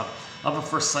romance love, love at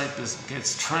first sight, okay,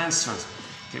 it's transference.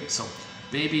 Okay, so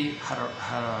baby had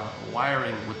a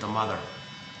wiring with the mother,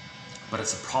 but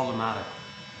it's a problematic,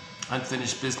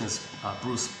 unfinished business,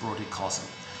 Bruce Brody calls it.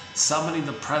 Somebody in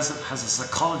the present has a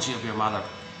psychology of your mother,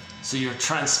 so you're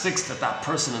transfixed at that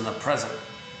person in the present.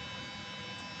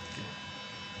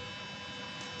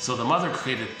 So the mother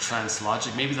created trance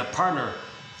logic. Maybe the partner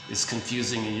is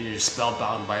confusing and you're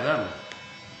spellbound by them.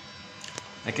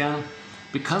 Again,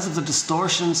 because of the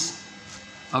distortions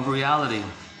of reality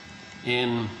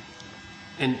in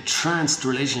entranced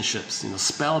relationships,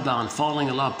 spellbound, falling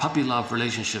in love, puppy love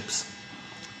relationships,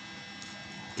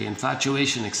 okay,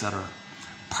 infatuation, etc.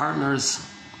 Partners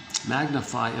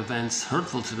magnify events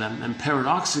hurtful to them and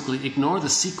paradoxically ignore the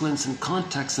sequence and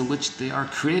context in which they are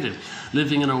created.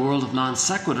 Living in a world of non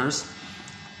sequiturs,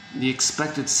 the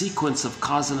expected sequence of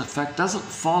cause and effect doesn't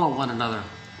follow one another,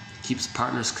 keeps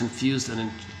partners confused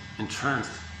and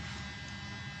entranced.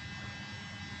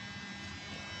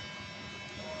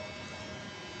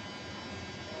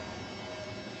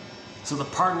 So the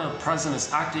partner present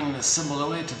is acting in a similar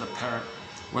way to the parent,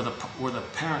 where the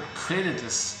parent created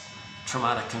this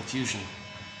traumatic confusion,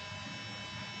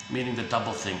 meaning the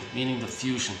doublethink, meaning the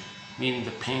fusion, meaning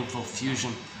the painful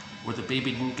fusion where the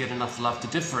baby didn't get enough love to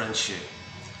differentiate.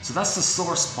 So that's the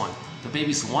source point. The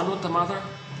baby's one with the mother.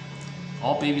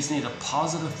 All babies need a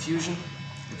positive fusion.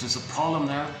 If there's a problem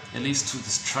there, it leads to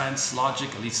this trance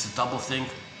logic, it leads to doublethink.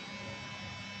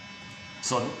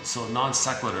 So non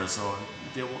sequitur, so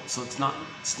so it's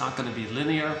not going to be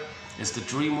linear. It's the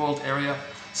dream world area.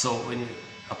 So when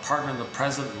a partner in the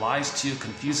present lies to you,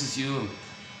 confuses you, and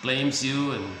blames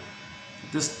you, and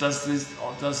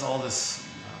does all this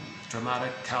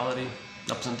dramaticality,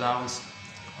 ups and downs,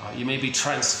 you may be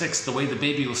transfixed the way the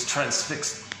baby was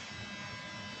transfixed.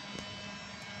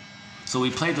 So we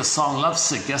played the song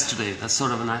Lovesick yesterday. That's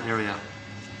sort of in that area.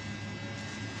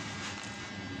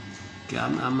 Okay,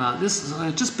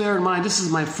 just bear in mind, this is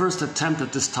my first attempt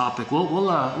at this topic. We'll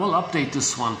update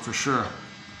this one for sure.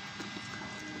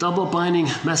 Double binding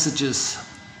messages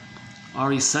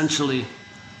are essentially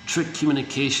trick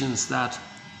communications that,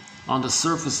 on the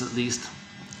surface at least,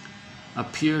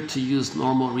 appear to use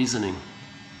normal reasoning.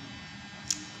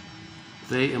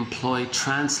 They employ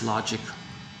trance logic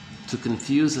to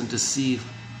confuse and deceive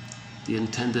the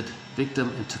intended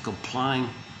victim into complying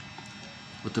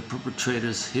with the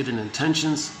perpetrator's hidden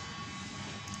intentions.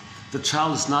 The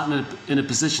child is not in a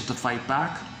position to fight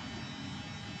back.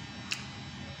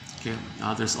 Okay.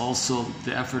 There's also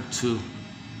the effort to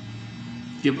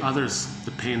give others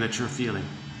the pain that you're feeling.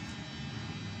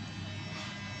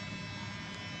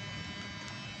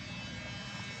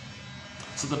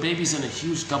 So the baby's in a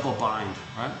huge double bind,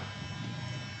 right?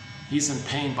 He's in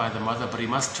pain by the mother, but he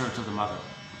must turn to the mother.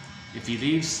 If he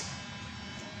leaves,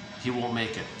 he won't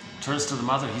make it. Turns to the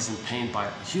mother, he's in pain by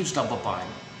a huge double bind.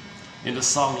 In the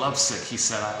song Lovesick, he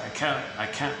said, I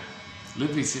can't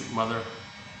live with you, mother,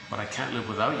 but I can't live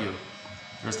without you.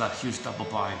 There's that huge double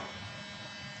bind.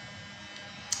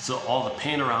 So all the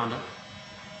pain around it.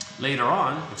 Later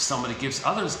on, if somebody gives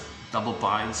others double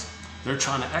binds, they're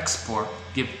trying to export,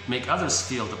 make others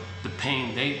feel the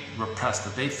pain they repressed,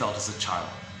 that they felt as a child,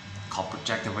 called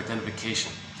projective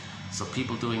identification. So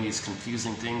people doing these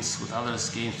confusing things with others,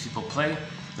 games people play,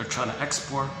 they're trying to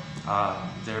export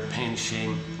their pain,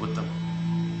 shame with them,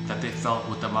 that they felt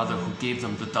with the mother who gave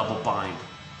them the double bind.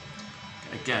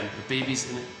 Again, the baby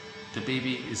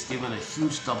is given a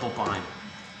huge double bind.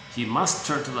 He must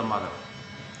turn to the mother.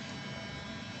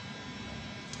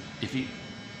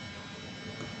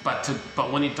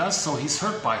 But when he does so, he's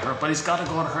hurt by her, but he's got to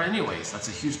go to her anyways. That's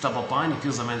a huge double bind. He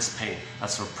feels immense pain.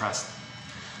 That's repressed.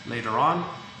 Later on,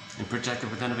 in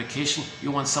projective identification,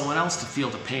 you want someone else to feel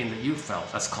the pain that you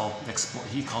felt. That's called export.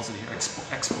 He calls it here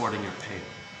exporting your pain.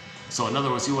 So in other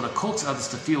words, you want to coax others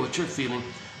to feel what you're feeling,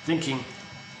 thinking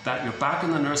that you're back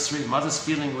in the nursery, mother's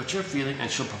feeling what you're feeling,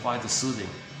 and she'll provide the soothing.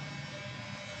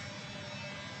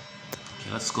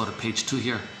 Okay, let's go to page 2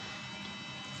 here.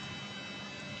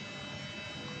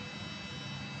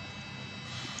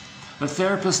 The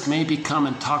therapist may become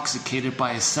intoxicated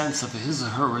by a sense of his or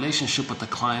her relationship with the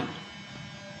client.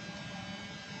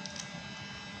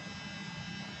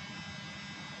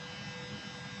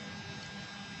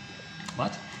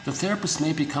 What? The therapist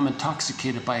may become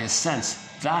intoxicated by a sense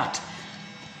that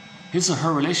his or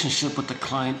her relationship with the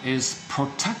client is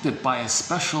protected by a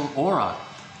special aura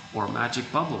or magic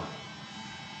bubble.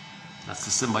 That's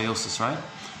the symbiosis, right?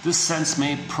 This sense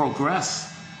may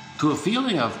progress to a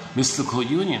feeling of mystical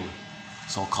union,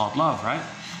 so-called love, right?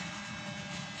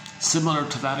 Similar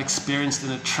to that experienced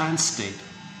in a trance state.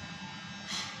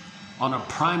 On a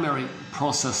primary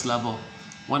process level,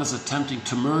 one is attempting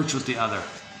to merge with the other.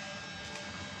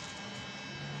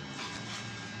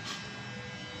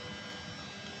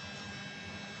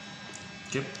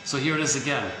 Okay, so here it is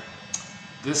again.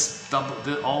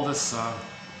 All this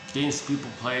games people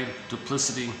play,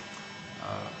 duplicity,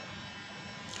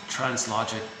 trance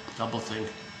logic, doublethink,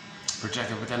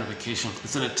 projective identification.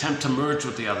 It's an attempt to merge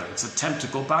with the other. It's an attempt to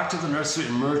go back to the nursery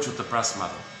and merge with the breast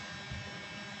mother.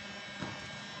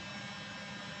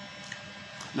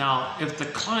 Now, if the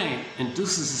client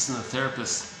induces this in the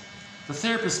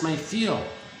therapist may feel,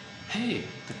 hey,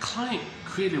 the client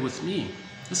created with me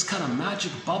this kind of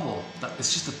magic bubble that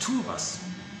it's just the two of us.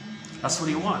 That's what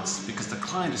he wants, because the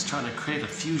client is trying to create a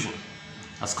fusion.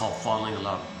 That's called falling in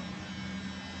love.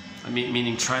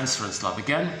 Meaning transference love.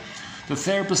 Again, the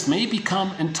therapist may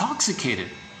become intoxicated,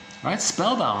 right?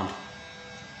 Spellbound.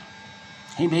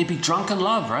 He may be drunk in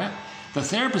love, right? The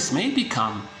therapist may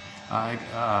become,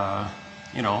 the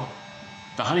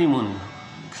honeymoon,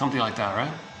 something like that,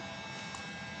 right?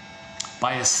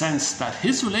 By a sense that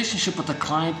his relationship with the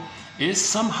client is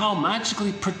somehow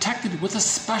magically protected with a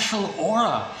special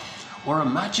aura or a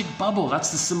magic bubble. That's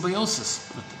the symbiosis.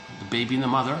 The baby and the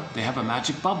mother, they have a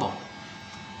magic bubble.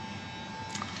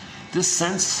 This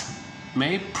sense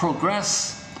may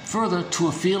progress further to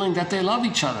a feeling that they love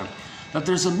each other, that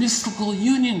there's a mystical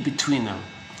union between them,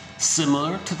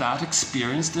 similar to that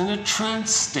experienced in a trance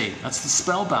state. That's the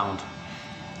spellbound.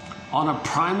 On a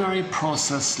primary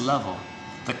process level,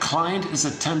 the client is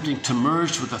attempting to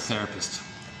merge with the therapist.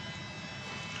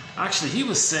 Actually, he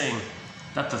was saying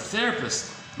that the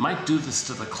therapist might do this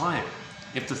to the client.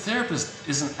 If the therapist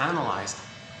isn't analyzed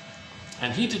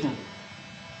and he didn't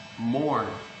mourn,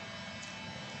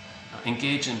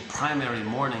 engage in primary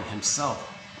mourning himself,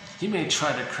 he may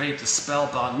try to create a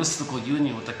spellbound mystical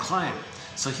union with the client.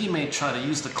 So he may try to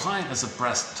use the client as a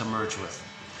breast to merge with.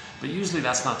 But usually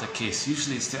that's not the case.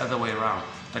 Usually it's the other way around.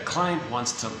 The client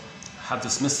wants to have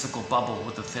this mystical bubble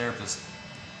with the therapist.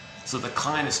 So the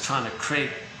client is trying to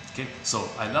create, okay, so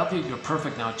I love you, you're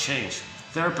perfect, now change.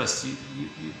 Therapist,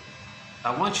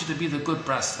 I want you to be the good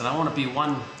breast, and I want to be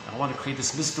one, I want to create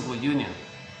this mystical union.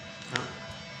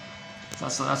 Yeah?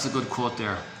 So that's a good quote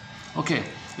there. Okay,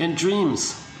 in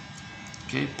dreams,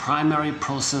 okay, primary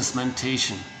process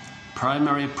mentation,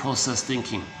 primary process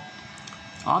thinking.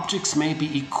 Objects may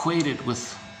be equated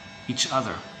with each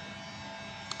other,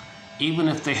 even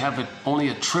if they have only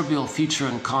a trivial feature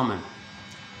in common.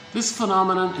 This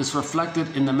phenomenon is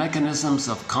reflected in the mechanisms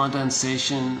of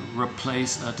condensation,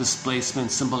 displacement,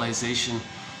 symbolization,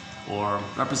 or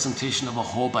representation of a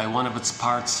whole by one of its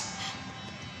parts.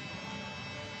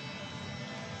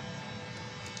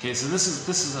 Okay, so this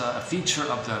is a feature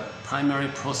of the primary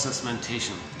process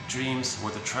mentation, the dreams,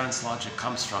 where the trance logic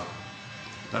comes from.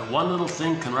 That one little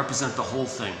thing can represent the whole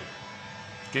thing.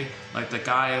 Okay, like the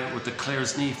guy with the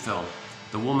Claire's knee film.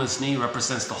 The woman's knee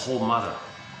represents the whole mother.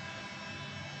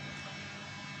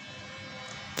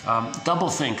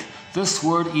 Doublethink. This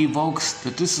word evokes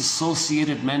the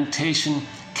dissociated mentation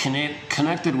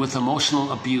connected with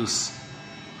emotional abuse.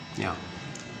 Yeah.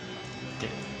 Okay.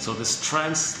 So this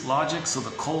trance logic, so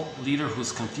the cult leader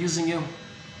who's confusing you,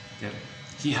 okay,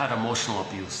 he had emotional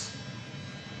abuse.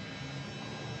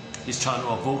 He's trying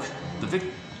to evoke the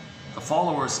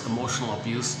follower's emotional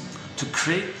abuse to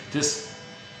create this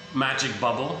magic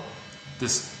bubble,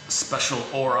 this special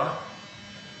aura,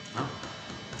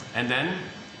 and then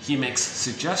he makes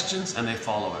suggestions and they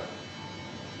follow it.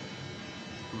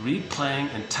 Replaying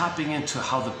and tapping into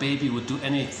how the baby would do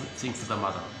anything for the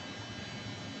mother.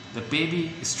 The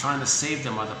baby is trying to save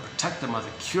the mother, protect the mother,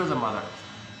 cure the mother.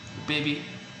 The baby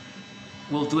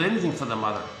will do anything for the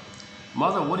mother.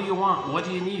 Mother, what do you want? What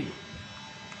do you need?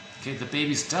 Okay, the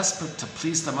baby's desperate to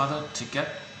please the mother to get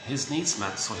his needs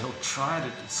met, so he'll try to,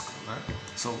 right?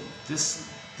 So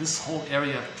this whole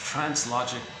area of trance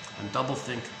logic and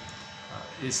doublethink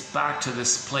is back to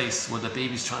this place where the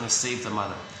baby's trying to save the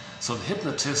mother. So the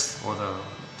hypnotist or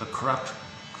the corrupt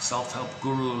self-help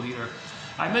guru leader,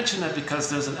 I mention that because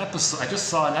there's an episode, I just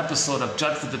saw an episode of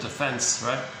Judge for the Defense,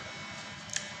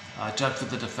 right? Judge for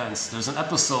the Defense. There's an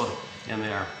episode in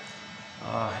there.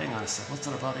 Hang on a sec, what's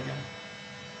it about again?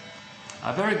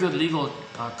 A very good legal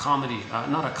comedy,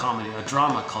 not a comedy, a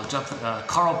drama called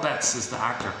Carl Betz is the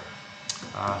actor.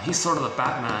 He's sort of the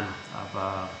Batman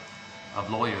of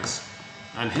lawyers.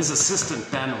 And his assistant,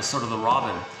 Ben, was sort of the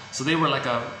Robin. So they were like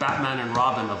a Batman and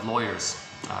Robin of lawyers.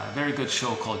 A very good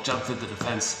show called Judge for the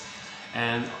Defense.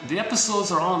 And the episodes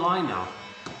are online now.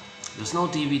 There's no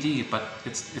DVD, but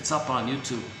it's up on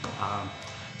YouTube.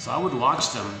 So I would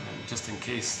watch them just in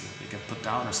case they get put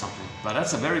down or something. But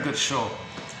that's a very good show.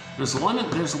 There's one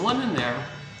in there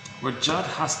where Judd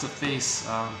has to face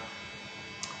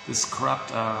this corrupt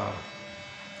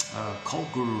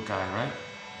cult guru guy, right?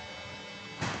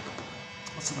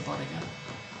 What's it about again?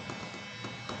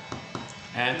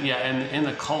 And yeah, and in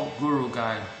the cult guru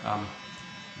guy,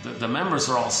 the members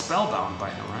are all spellbound by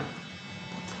him, right?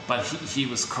 But he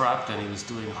was corrupt and he was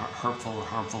doing hurtful and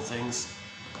harmful things.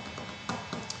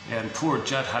 And poor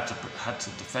Judd had to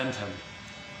defend him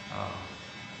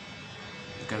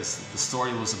because the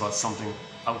story was about something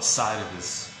outside of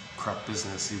his corrupt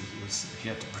business. He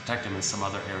had to protect him in some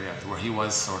other area where he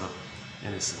was sort of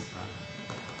innocent,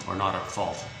 right? Or not at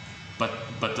fault.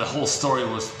 But the whole story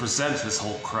was to present his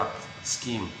whole corrupt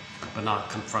scheme, but not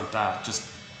confront that. Just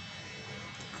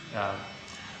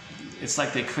it's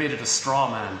like they created a straw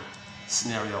man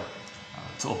scenario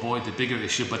to avoid the bigger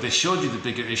issue. But they showed you the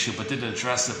bigger issue, but didn't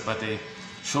address it. But they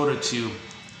showed it to you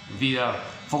via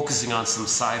focusing on some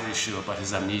side issue about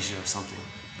his amnesia or something.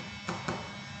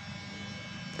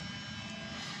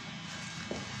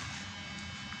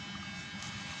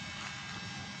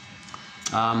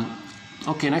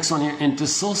 Okay, next one here. In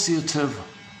dissociative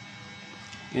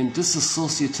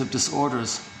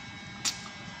disorders,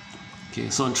 okay,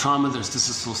 so in trauma there's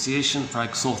dissociation,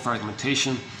 soul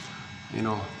fragmentation, you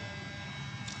know,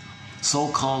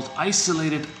 so-called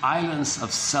isolated islands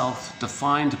of self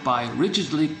defined by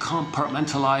rigidly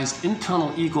compartmentalized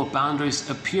internal ego boundaries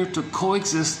appear to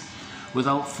coexist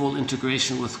without full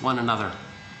integration with one another.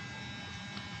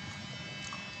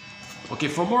 Okay,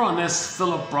 for more on this,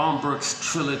 Philip Bromberg's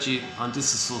trilogy on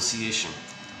dissociation.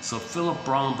 So Philip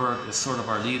Bromberg is sort of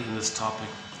our lead in this topic,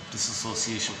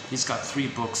 dissociation. He's got 3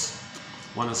 books.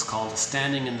 One is called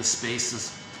Standing in the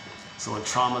Spaces. So in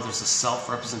trauma, there's a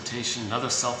self-representation, another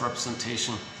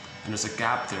self-representation, and there's a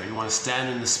gap there. You want to stand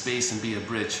in the space and be a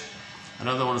bridge.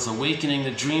 Another one is Awakening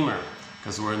the Dreamer,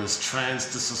 because we're in this trance,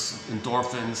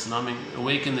 endorphins, numbing.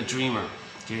 Awaken the Dreamer.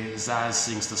 Okay, Zaz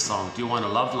sings the song. Do you want to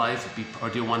love life, or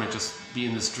do you want to just be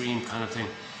in this dream kind of thing?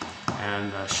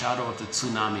 And Shadow of the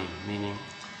Tsunami, meaning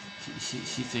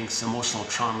he thinks emotional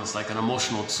trauma is like an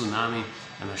emotional tsunami,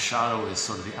 and the shadow is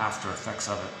sort of the after effects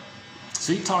of it.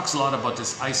 So he talks a lot about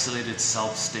this isolated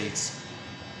self states.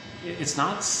 It's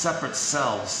not separate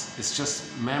selves, it's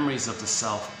just memories of the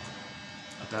self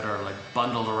that are like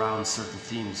bundled around certain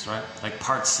themes, right? Like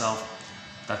part self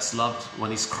that's loved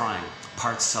when he's crying,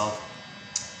 part self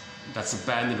that's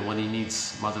abandoned when he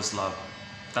needs mother's love.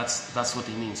 That's what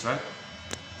he means, right?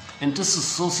 In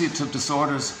dissociative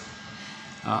disorders,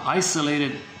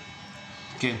 isolated,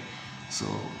 okay, so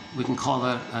we can call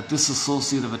that a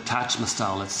dissociative attachment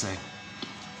style, let's say.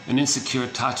 An insecure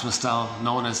attachment style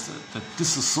known as the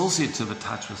dissociative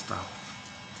attachment style.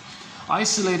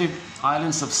 Isolated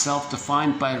islands of self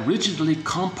defined by rigidly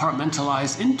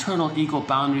compartmentalized internal ego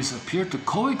boundaries appear to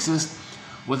coexist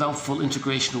without full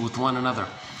integration with one another.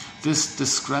 This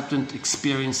discrepant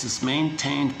experience is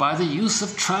maintained by the use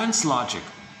of trance logic.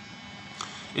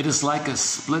 It is like a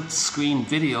split-screen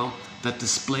video that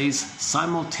displays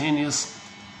simultaneous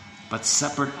but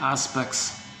separate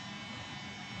aspects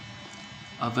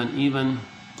of an even,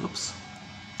 oops,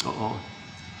 oh,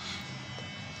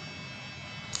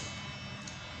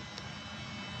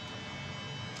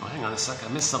 hang on a second,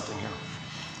 I missed something here.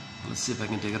 Let's see if I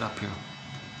can dig it up here.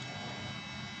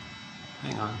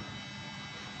 Hang on.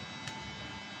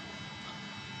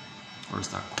 Where's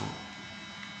that quote?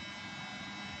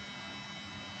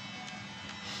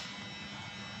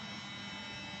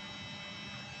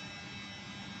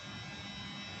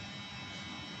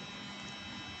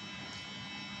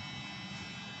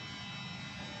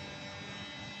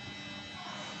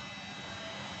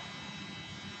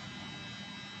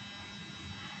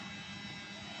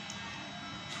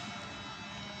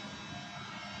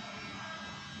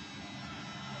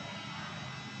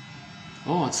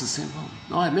 Oh, it's the same one.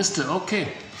 Oh, I missed it.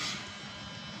 Okay.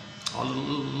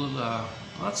 Oh,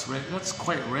 that's rare. That's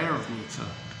quite rare of me to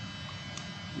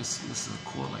miss a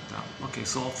quote like that. Okay,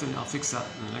 so I'll fix that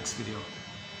in the next video.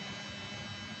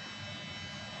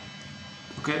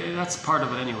 Okay, that's part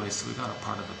of it anyway, so we got a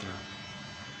part of it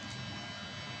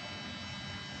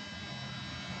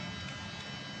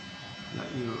there.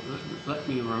 Let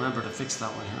me remember to fix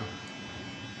that one here.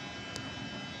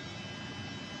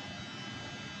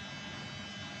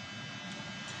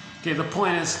 Okay, the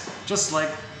point is, just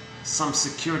like some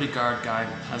security guard guy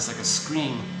has like a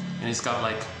screen, and he's got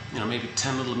like, you know, maybe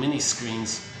 10 little mini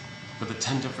screens with the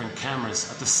 10 different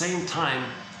cameras. At the same time,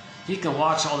 he can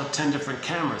watch all the 10 different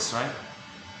cameras, right?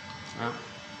 Yeah.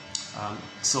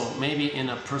 So maybe in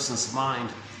a person's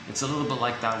mind, it's a little bit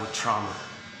like that with trauma.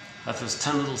 That there's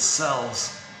 10 little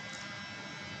selves.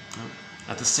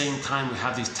 At the same time, we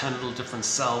have these 10 little different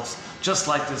selves, just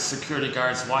like the security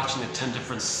guards watching the 10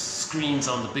 different screens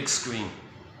on the big screen.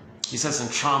 He says in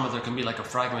trauma, there can be like a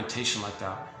fragmentation like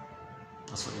that.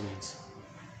 That's what he means.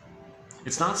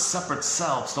 It's not separate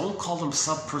selves. Don't call them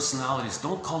sub-personalities.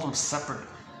 Don't call them separate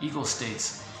ego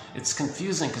states. It's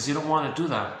confusing because you don't want to do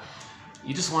that.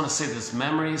 You just want to say there's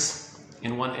memories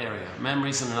in one area,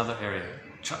 memories in another area.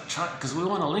 Because we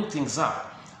want to link things up.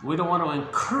 We don't want to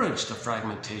encourage the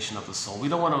fragmentation of the soul. We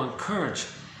don't want to encourage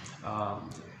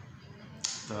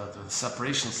the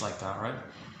separations like that, right?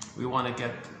 We want to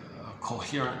get a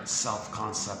coherent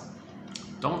self-concept.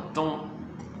 Don't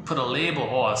put a label,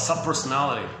 a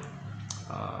subpersonality.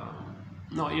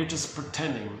 No, you're just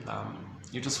pretending.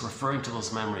 You're just referring to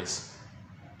those memories.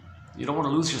 You don't want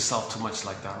to lose yourself too much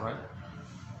like that, right?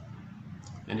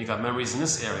 And you got memories in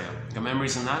this area, you got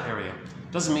memories in that area.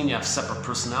 Doesn't mean you have separate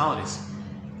personalities.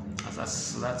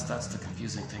 That's the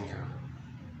confusing thing here.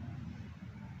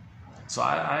 So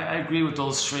I agree with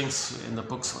those shrinks in the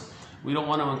books. We don't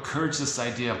want to encourage this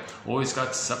idea. Oh, he's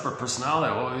got separate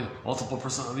personality. Oh, multiple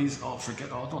personalities. Oh,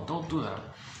 forget. Oh, don't do that,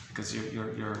 because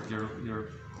you're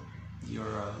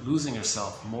losing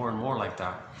yourself more and more like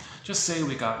that. Just say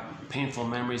we got painful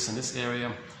memories in this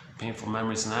area, painful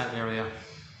memories in that area.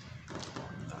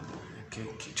 Okay,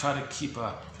 try to keep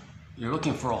you're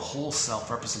looking for a whole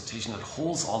self-representation that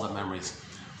holds all the memories.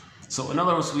 So in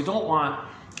other words, we don't want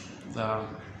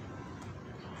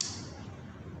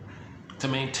to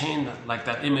maintain like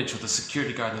that image with the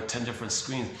security guard and the 10 different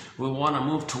screens. We want to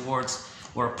move towards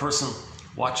where a person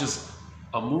watches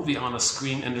a movie on a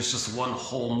screen and there's just one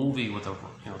whole movie with a,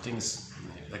 you know, things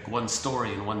like one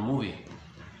story in one movie,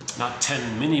 not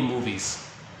 10 mini movies.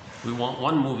 We want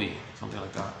one movie, something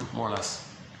like that, more or less.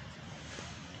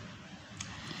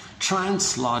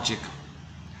 Trance logic.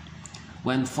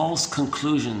 When false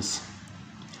conclusions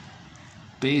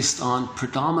based on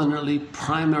predominantly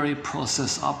primary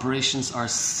process operations are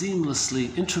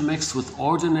seamlessly intermixed with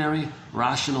ordinary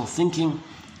rational thinking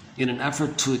in an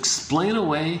effort to explain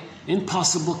away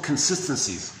impossible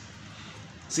consistencies.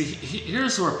 See,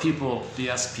 here's where people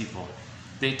BS people.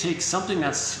 They take something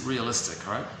that's realistic,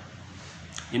 right?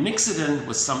 You mix it in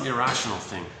with some irrational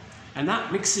thing, and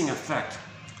that mixing effect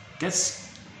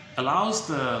allows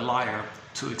the liar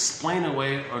to explain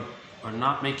away or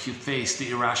not make you face the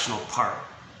irrational part.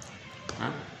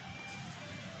 Right?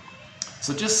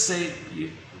 So just say,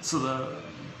 so the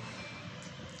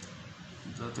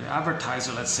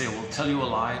advertiser, let's say, will tell you a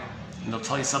lie and they'll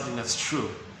tell you something that's true.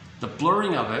 The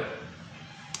blurring of it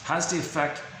has the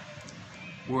effect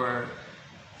where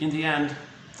in the end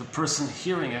the person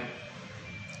hearing it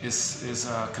is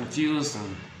confused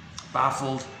and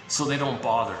baffled, so they don't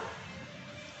bother.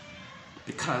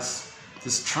 Because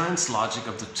this trance logic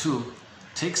of the two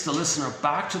takes the listener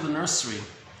back to the nursery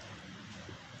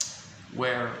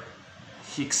where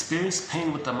he experienced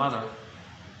pain with the mother,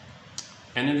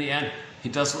 and in the end he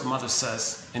does what mother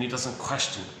says and he doesn't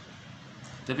question.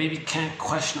 The baby can't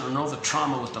question or know the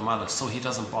trauma with the mother, so he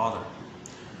doesn't bother.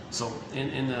 So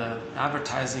in the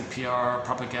advertising, PR,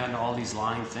 propaganda, all these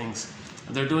lying things,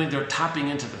 they're tapping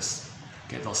into this.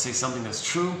 Okay, they'll say something that's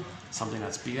true, something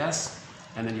that's BS,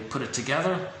 and then you put it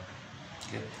together.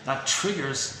 Okay, that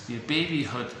triggers the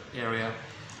babyhood area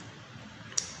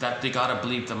that they gotta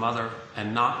believe the mother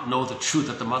and not know the truth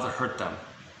that the mother hurt them.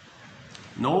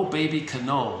 No baby can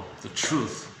know the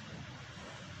truth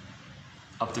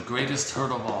of the greatest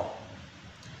hurt of all.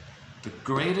 The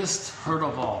greatest hurt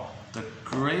of all. The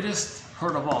greatest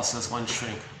hurt of all, says one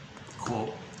shrink,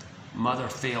 quote, mother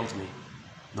failed me.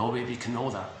 No baby can know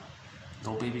that.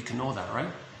 No baby can know that,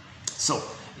 right? So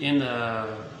in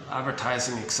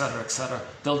advertising, etc.,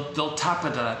 they'll tap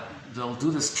into that. They'll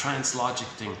do this trance logic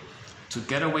thing to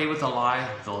get away with a lie.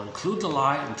 They'll include the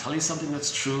lie and tell you something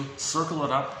that's true, circle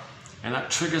it up, and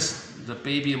that triggers the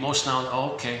baby emotional.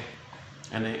 Oh, okay,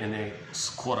 and they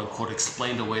quote unquote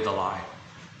explained away the lie.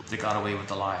 They got away with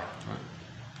the lie. Right?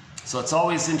 So it's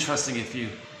always interesting if you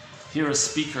hear a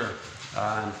speaker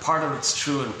and part of it's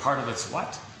true and part of it's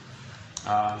what?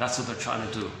 That's what they're trying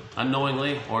to do,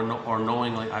 unknowingly or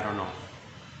knowingly. I don't know.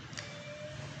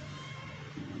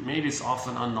 Maybe it's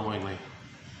often unknowingly.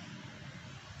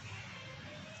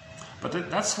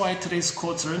 But that's why today's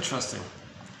quotes are interesting.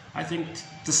 I think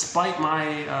despite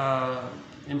my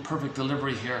imperfect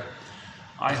delivery here,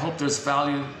 I hope there's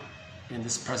value in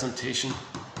this presentation.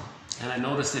 And I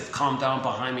noticed it calmed down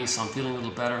behind me, so I'm feeling a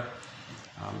little better.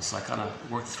 So I kind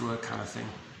of worked through it, kind of thing.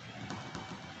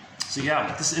 So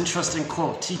yeah, this interesting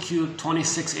quote, TQ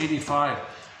 2685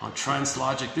 on trance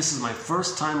logic. This is my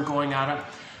first time going at it.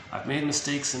 I've made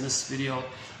mistakes in this video.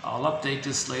 I'll update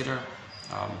this later.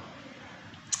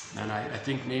 And I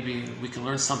think maybe we can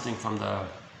learn something from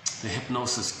the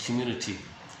hypnosis community.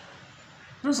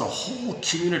 There's a whole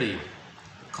community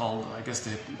called, I guess,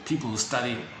 the people who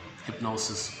study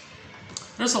hypnosis.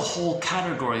 There's a whole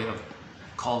category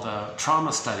called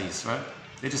trauma studies, right?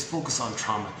 They just focus on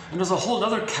trauma. And there's a whole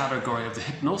other category of the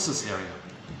hypnosis area.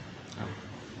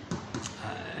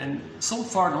 And so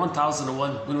far in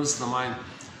 1001 Windows of the Mind,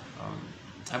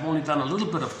 I've only done a little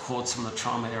bit of quotes from the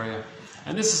trauma area.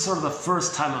 And this is sort of the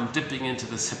first time I'm dipping into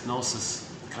this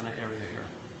hypnosis kind of area here.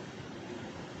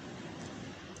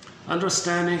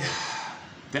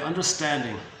 The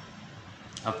understanding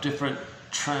of different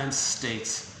trance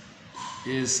states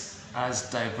is as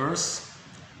diverse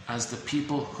as the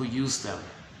people who use them.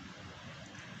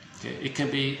 Okay, it can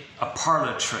be a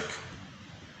parlor trick,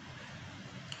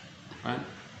 right?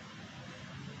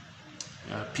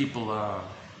 People,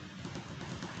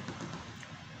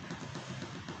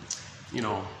 you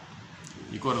know,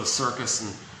 you go to a circus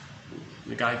and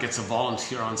the guy gets a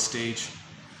volunteer on stage.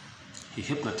 He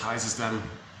hypnotizes them,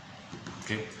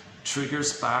 okay,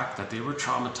 triggers back that they were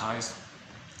traumatized,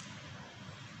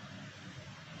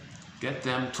 get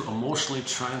them to emotionally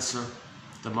transfer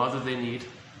the mother they need.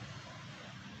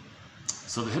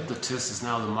 So the hypnotist is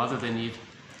now the mother they need.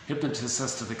 Hypnotist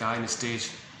says to the guy on the stage,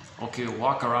 okay,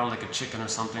 walk around like a chicken or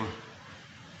something.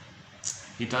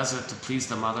 He does it to please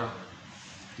the mother.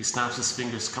 He snaps his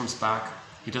fingers, comes back.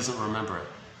 He doesn't remember it.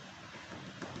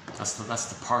 That's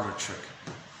the parlor trick.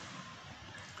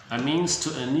 A means to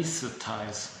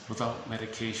anesthetize without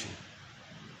medication.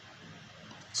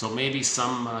 So maybe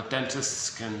some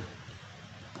dentists can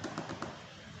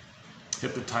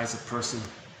hypnotize a person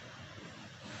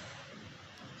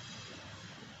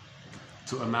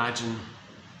to imagine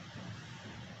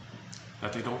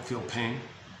that they don't feel pain.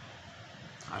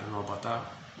 I don't know about that.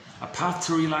 A path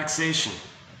to relaxation.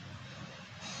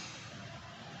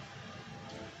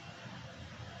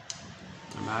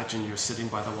 Imagine you're sitting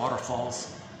by the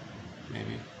waterfalls,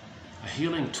 maybe. A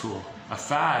healing tool, a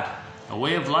fad, a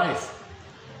way of life,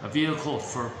 a vehicle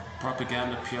for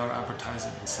propaganda, PR,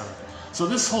 advertising, etc. So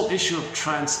this whole issue of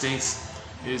trance states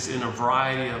is in a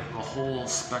variety of a whole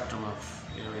spectrum of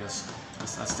areas.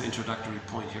 That's the introductory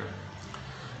point here.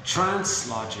 Trance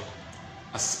logic,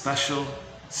 a special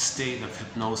state of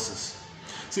hypnosis.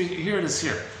 See, here it is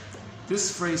here.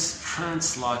 This phrase,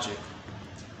 trance logic,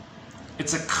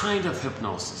 it's a kind of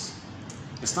hypnosis.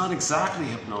 It's not exactly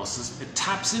hypnosis. It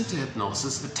taps into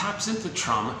hypnosis. It taps into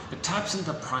trauma. It taps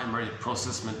into primary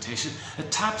process mentation.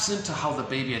 It taps into how the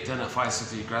baby identifies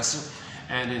with the aggressor.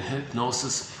 And in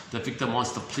hypnosis, the victim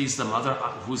wants to please the mother,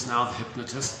 who's now the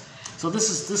hypnotist. So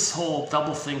this whole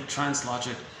double think, trance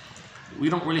logic. We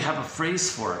don't really have a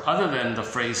phrase for it, other than the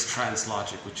phrase trance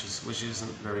logic, which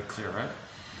isn't very clear, right?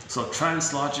 So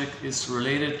trance logic is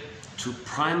related to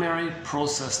primary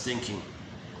process thinking.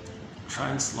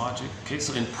 Trance logic. Okay,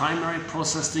 so in primary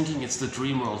process thinking, it's the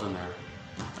dream world in there.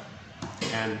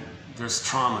 And there's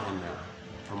trauma in there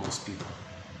for most people.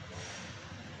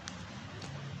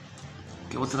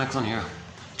 Okay, what's the next one here?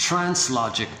 Trance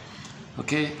logic.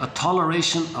 Okay, a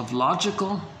toleration of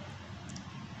logical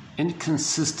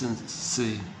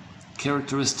inconsistency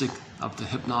characteristic of the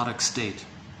hypnotic state.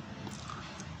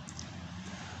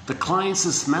 The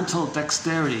client's mental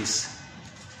dexterities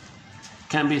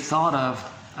can be thought of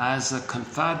as a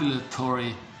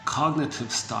confabulatory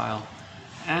cognitive style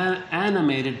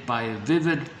animated by a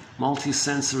vivid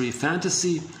multisensory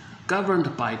fantasy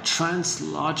governed by trance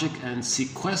logic and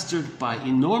sequestered by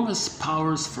enormous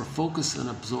powers for focus and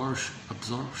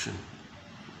absorption.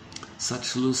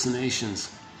 Such hallucinations,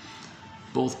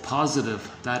 both positive,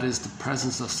 that is the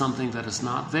presence of something that is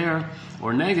not there,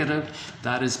 or negative,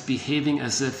 that is behaving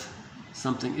as if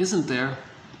something isn't there,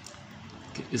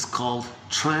 is called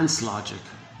trance logic.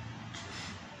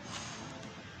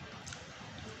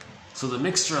 So the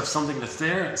mixture of something that's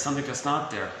there and something that's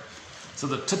not there. So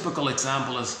the typical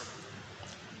example is,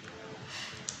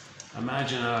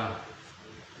 imagine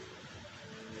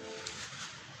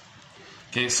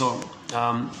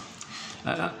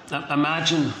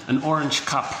imagine an orange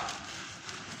cup.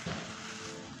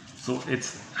 So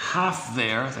it's half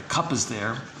there, the cup is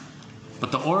there,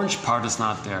 but the orange part is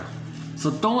not there. So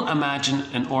don't imagine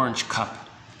an orange cup.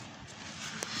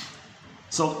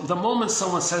 So the moment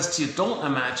someone says to you, don't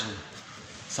imagine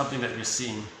something that you're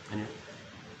seeing, and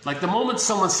like the moment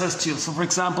someone says to you, so for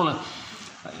example,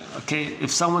 okay, if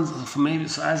someone, maybe,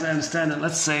 so as I understand it,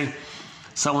 let's say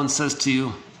someone says to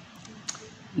you,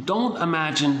 don't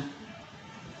imagine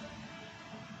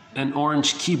an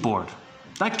orange keyboard.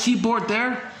 That keyboard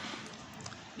there,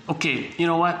 okay, you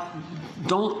know what?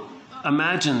 Don't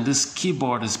imagine this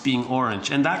keyboard as being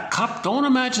orange. And that cup, don't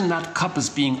imagine that cup as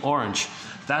being orange.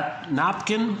 That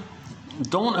napkin,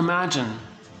 don't imagine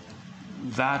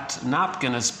that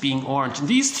napkin as being orange. And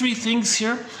these three things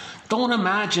here, don't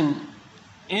imagine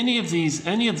any of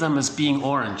them as being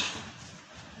orange.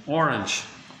 Orange.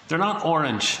 They're not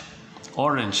orange.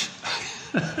 Orange.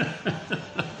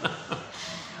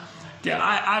 Yeah,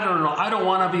 I don't know. I don't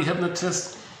want to be a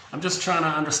hypnotist. I'm just trying to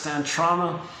understand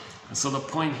trauma. And so the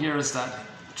point here is that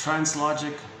trance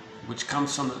logic, which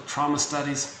comes from the trauma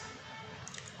studies.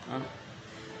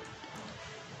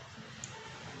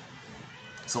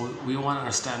 So we want to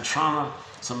understand trauma.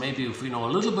 So maybe if we know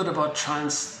a little bit about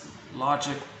trance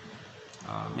logic,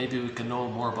 maybe we can know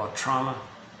more about trauma.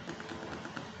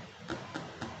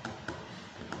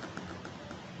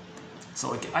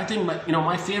 So I think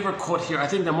my favorite quote here, I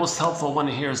think the most helpful one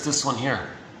here is this one here.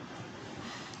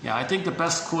 Yeah, I think the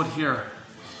best quote here,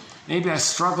 maybe I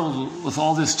struggled with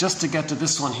all this just to get to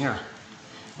this one here.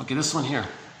 Okay, this one here.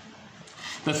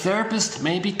 The therapist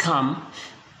may become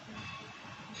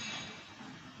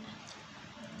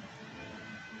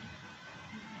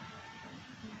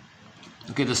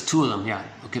okay, there's two of them, yeah.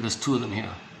 Okay, there's two of them here.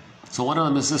 So one of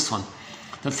them is this one.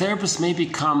 The therapist may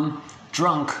become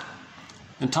drunk,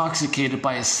 intoxicated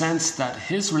by a sense that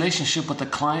his relationship with the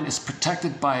client is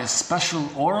protected by a special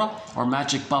aura or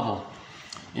magic bubble.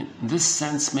 This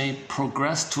sense may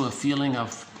progress to a feeling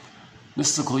of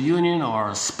mystical union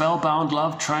or spellbound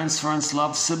love, transference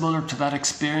love, similar to that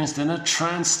experienced in a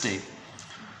trance state,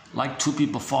 like two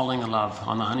people falling in love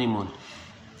on the honeymoon.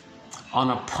 On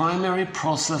a primary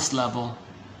process level,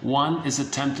 one is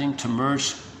attempting to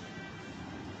merge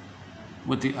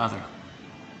with the other.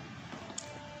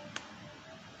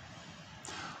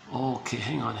 Okay,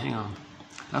 hang on.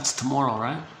 That's tomorrow,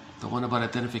 right? The one about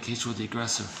identification with the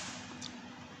aggressor.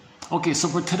 Okay, so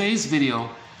for today's video,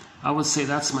 I would say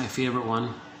that's my favorite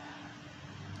one.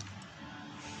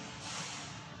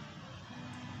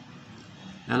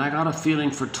 And I got a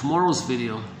feeling for tomorrow's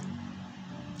video,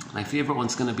 my favorite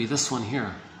one's going to be this one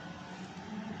here.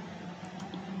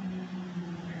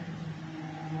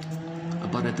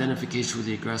 About identification with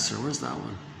the aggressor. Where's that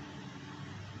one?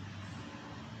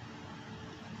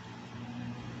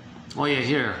 Oh yeah,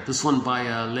 here. This one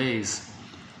by Lays.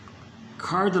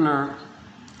 Gardner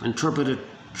interpreted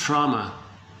trauma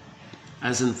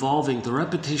as involving the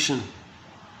repetition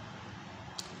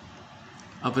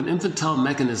of an infantile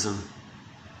mechanism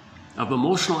of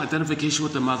emotional identification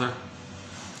with the mother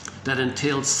that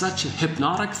entailed such a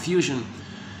hypnotic fusion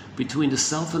between the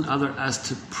self and other as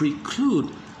to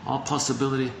preclude all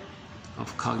possibility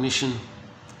of cognition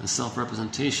and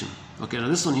self-representation. Okay, now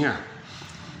this one here.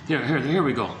 Here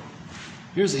we go.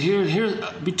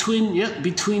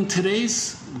 Between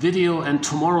today's video and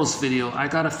tomorrow's video, I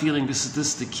got a feeling this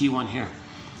is the key one here.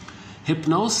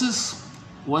 Hypnosis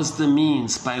was the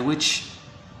means by which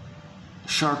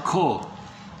Charcot.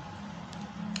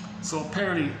 So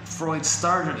apparently Freud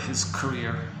started his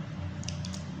career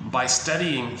by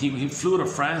studying. He flew to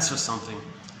France or something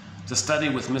to study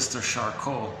with Mr.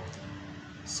 Charcot.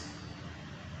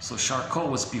 So Charcot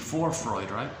was before Freud,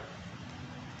 right?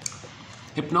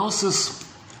 Hypnosis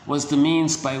was the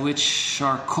means by which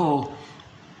Charcot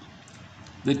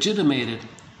legitimated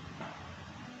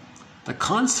the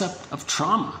concept of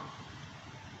trauma,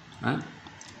 right?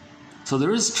 So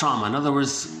there is trauma. In other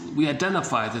words, we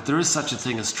identify that there is such a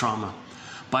thing as trauma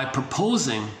by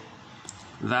proposing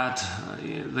that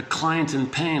the client in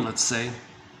pain, let's say,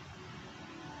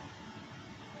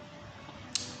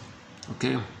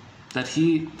 okay, that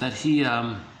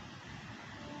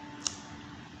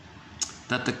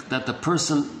the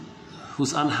person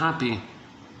who's unhappy,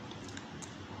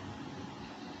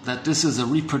 that this is a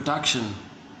reproduction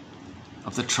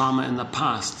of the trauma in the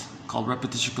past called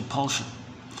repetition compulsion.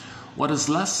 What is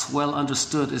less well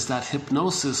understood is that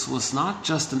hypnosis was not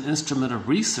just an instrument of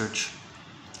research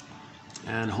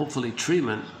and hopefully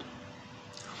treatment.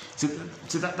 See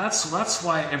that's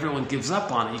why everyone gives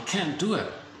up on it. You can't do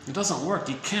it. It doesn't work.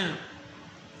 You can't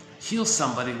heal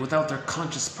somebody without their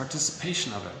conscious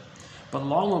participation of it. But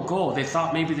long ago, they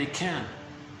thought maybe they can.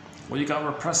 Well, you got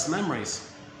repressed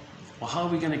memories. Well, how are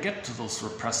we going to get to those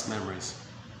repressed memories?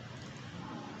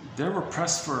 They're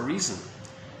repressed for a reason.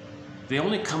 They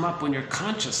only come up when you're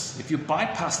conscious. If you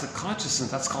bypass the consciousness,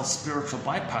 that's called spiritual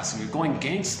bypassing. You're going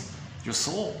against your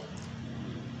soul.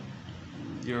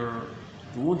 Your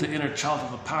wounded inner child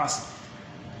of the past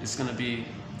is going to be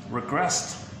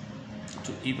regressed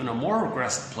to even a more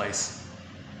regressed place.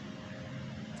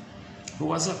 Who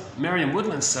was it? Marion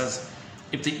Woodman says,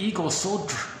 if the ego is so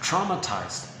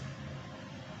traumatized,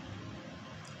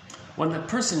 when the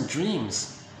person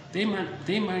dreams, they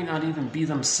might not even be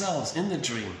themselves in the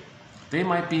dream. They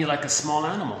might be like a small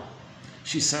animal.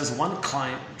 She says one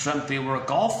client dreamt they were a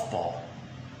golf ball.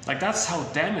 Like that's how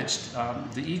damaged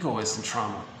the ego is in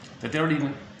trauma. That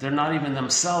they're not even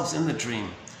themselves in the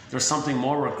dream. There's something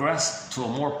more regressed to a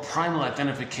more primal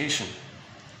identification.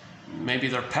 Maybe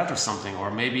their pet or something,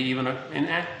 or maybe even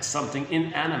something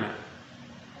inanimate.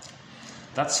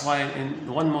 That's why in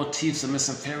one motifs of myths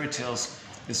and fairy tales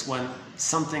is when a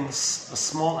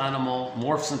small animal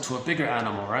morphs into a bigger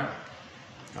animal, right?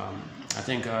 I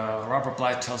think Robert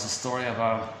Bly tells a story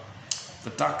of the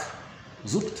duck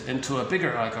zooped into a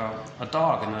bigger, like a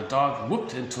dog, and the dog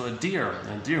whooped into a deer,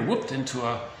 and deer whooped into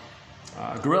a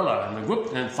gorilla, and the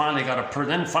whooped, and finally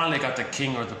got the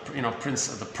king or the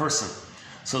prince of the person.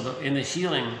 So in the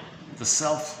healing, the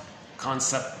self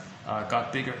concept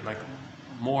got bigger, like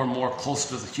more and more close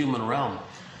to the human realm.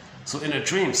 So in a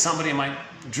dream, somebody might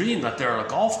dream that they're a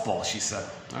golf ball, she said.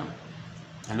 Right?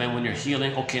 And then when you're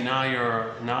healing, okay, now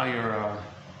you're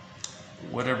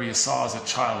whatever you saw as a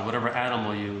child, whatever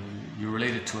animal you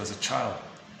related to as a child,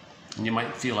 and you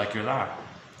might feel like you're that.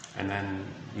 And then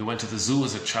you went to the zoo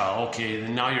as a child, okay,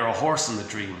 and now you're a horse in the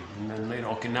dream, and then later,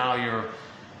 okay, now you're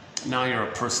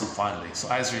a person finally. So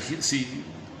as you see,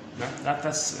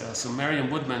 that's so Marion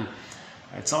Woodman.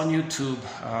 It's on YouTube.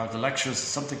 The lectures,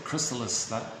 something chrysalis,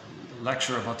 that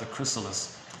lecture about the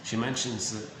chrysalis. She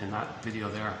mentions it in that video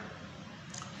there.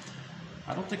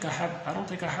 I don't think I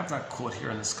have that quote here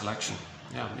in this collection.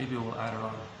 Yeah, maybe we'll add it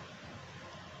on.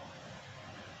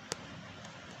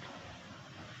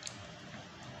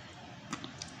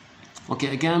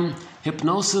 Okay, again,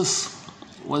 hypnosis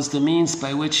was the means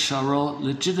by which Charot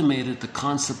legitimated the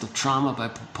concept of trauma by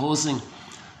proposing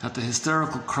that the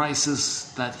hysterical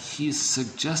crisis that he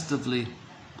suggestively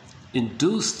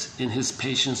induced in his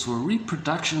patients were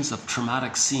reproductions of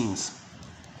traumatic scenes.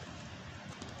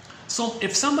 So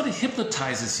if somebody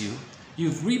hypnotizes you,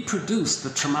 you've reproduced the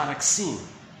traumatic scene.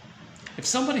 If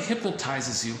somebody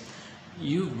hypnotizes you,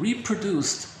 you've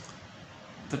reproduced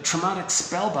the traumatic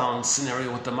spellbound scenario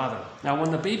with the mother. Now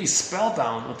when the baby's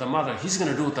spellbound with the mother, he's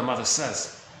going to do what the mother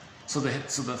says. So the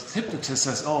hypnotist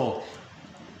says, oh,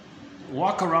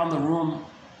 walk around the room,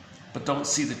 but don't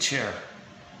see the chair.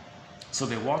 So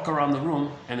they walk around the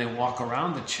room and they walk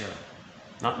around the chair,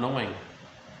 not knowing,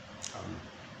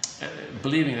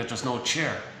 believing that there's no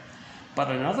chair. But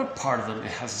another part of them,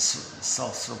 it has a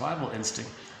self-survival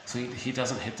instinct, so he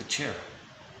doesn't hit the chair.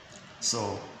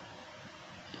 So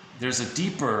there's a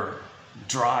deeper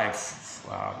drive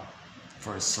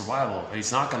for his survival.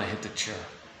 He's not going to hit the chair.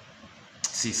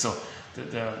 See, so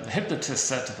the hypnotist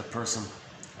said to the person,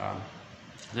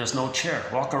 there's no chair,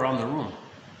 walk around the room.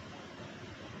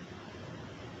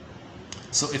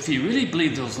 So if he really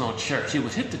believed there was no chair, he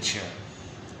would hit the chair.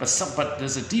 But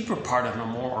there's a deeper part of him, a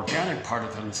more organic part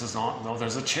of him that says, no,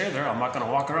 there's a chair there, I'm not going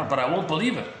to walk around, but I won't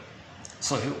believe it.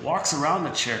 So he walks around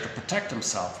the chair to protect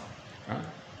himself. Right?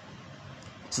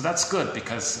 So that's good,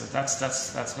 because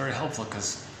that's very helpful,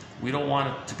 because we don't want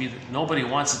it to be, nobody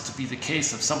wants it to be the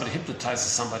case if somebody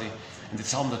hypnotizes somebody and they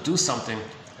tell them to do something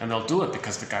and they'll do it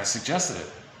because the guy suggested it.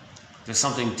 There's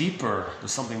something deeper,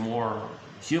 there's something more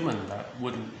human that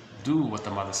wouldn't do what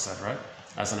the mother said, right?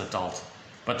 As an adult.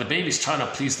 But the baby's trying to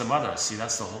please the mother. See,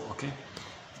 that's the whole, okay?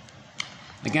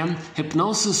 Again,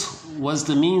 hypnosis was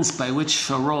the means by which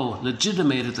Charot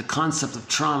legitimated the concept of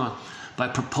trauma by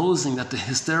proposing that the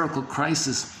hysterical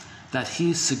crisis that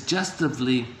he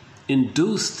suggestively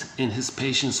induced in his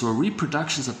patients were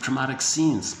reproductions of traumatic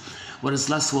scenes. What is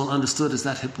less well understood is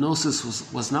that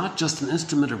hypnosis was not just an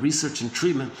instrument of research and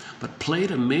treatment, but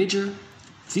played a major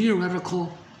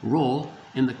theoretical role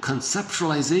in the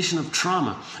conceptualization of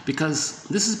trauma, because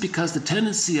the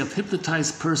tendency of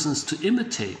hypnotized persons to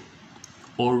imitate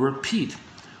or repeat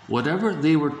whatever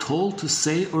they were told to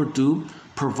say or do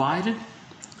provided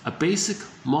a basic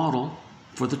model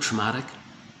for the traumatic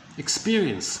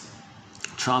experience.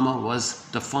 Trauma was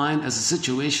defined as a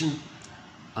situation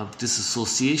of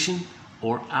disassociation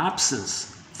or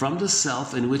absence from the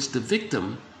self in which the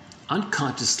victim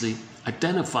unconsciously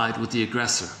identified with the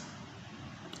aggressor.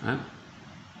 Right?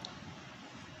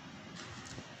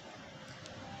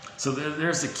 So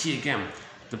there's the key again.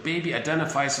 The baby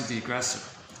identifies with the aggressor.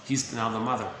 He's now the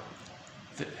mother.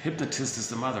 The hypnotist is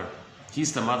the mother.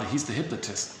 He's the mother. He's the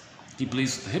hypnotist. He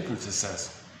believes what the hypnotist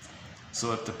says.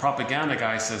 So if the propaganda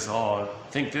guy says, oh,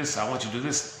 think this, I want you to do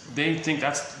this, they think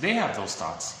they have those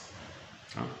thoughts.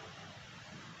 Huh?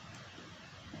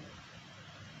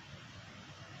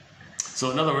 So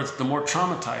in other words, the more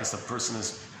traumatized a person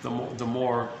is, the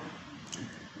more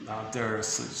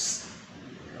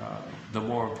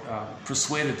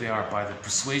persuaded they are by the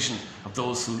persuasion of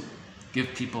those who give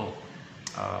people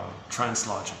trance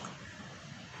logic.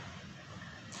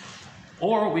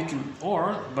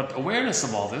 But awareness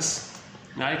of all this,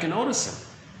 now you can notice him.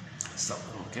 So,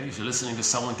 okay, if you're listening to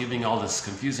someone giving all this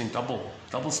confusing double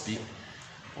speak,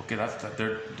 okay,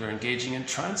 they're engaging in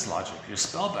trance logic. You're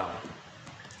spellbound.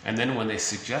 And then when they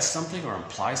suggest something or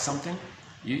imply something,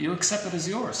 you accept it as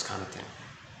yours, kind of thing.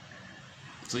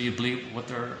 So you believe what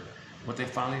they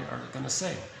finally are going to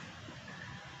say.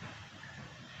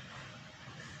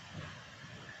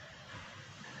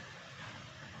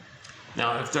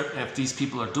 Now, if these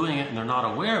people are doing it and they're not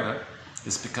aware of it,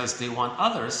 it's because they want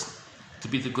others to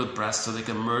be the good breast so they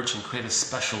can merge and create a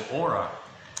special aura.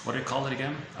 What do you call it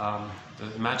again?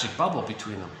 The magic bubble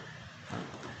between them. Right?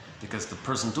 Because the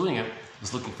person doing it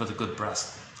is looking for the good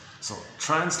breast. So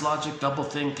trance logic,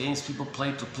 doublethink, games people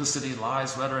play, duplicity,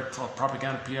 lies, rhetoric,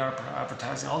 propaganda, PR,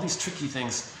 advertising, all these tricky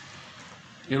things.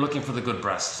 You're looking for the good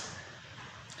breast.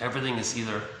 Everything is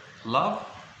either love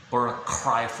or a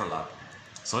cry for love.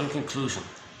 So in conclusion,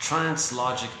 trance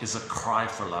logic is a cry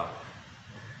for love.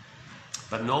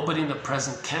 But nobody in the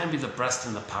present can be the breast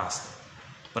in the past.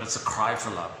 But it's a cry for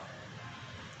love.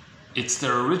 It's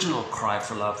their original cry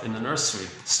for love in the nursery,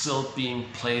 still being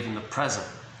played in the present.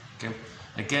 Okay?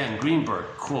 Again, Greenberg,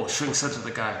 quote, Schwing said to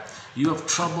the guy, you have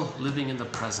trouble living in the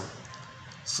present.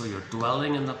 So you're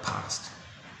dwelling in the past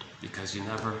because you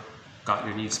never got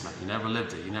your needs met. You never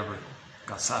lived it. You never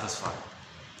got satisfied.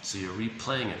 So you're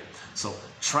replaying it. So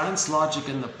trance logic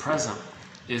in the present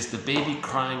is the baby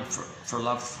crying for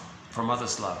love, for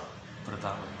mother's love. Put it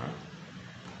that way,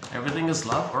 right? Everything is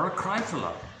love or a cry for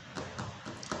love.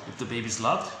 If the baby's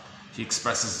loved, he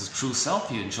expresses his true self,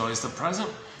 he enjoys the present,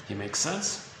 he makes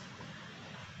sense.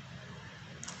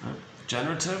 Right?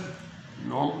 Generative,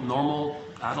 normal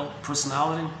adult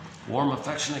personality, warm,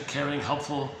 affectionate, caring,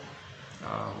 helpful,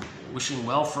 wishing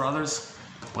well for others.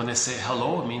 When they say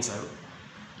hello, it means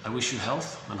I wish you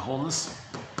health and wholeness.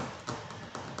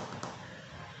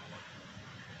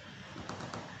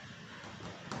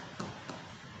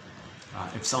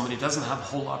 If somebody doesn't have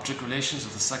whole object relations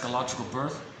with a psychological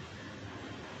birth,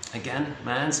 again,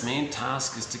 man's main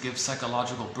task is to give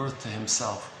psychological birth to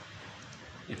himself.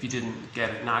 If he didn't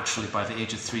get it naturally by the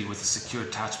age of 3 with a secure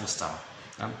attachment style,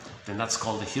 then that's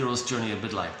called the hero's journey of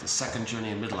midlife, the second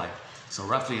journey of midlife. So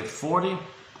roughly at 40,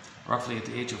 roughly at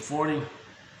the age of 40,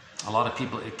 a lot of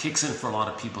people, it kicks in for a lot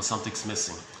of people, something's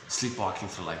missing. Sleepwalking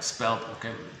through life,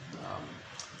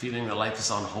 feeling that life is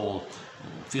on hold,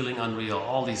 feeling unreal,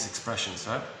 all these expressions,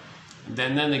 right?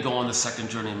 And then they go on the second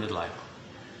journey of midlife.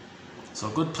 So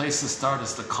a good place to start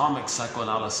is the comic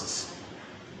psychoanalysis,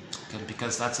 okay,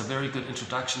 because that's a very good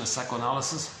introduction to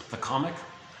psychoanalysis, the comic.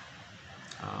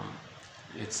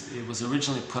 It was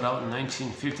originally put out in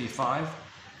 1955,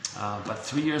 but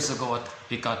 3 years ago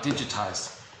it got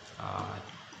digitized.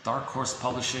 Dark Horse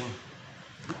Publishing.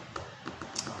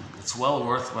 It's well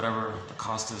worth whatever the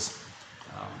cost is.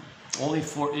 Only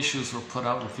 4 issues were put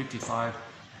out in 55.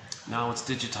 Now it's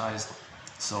digitized,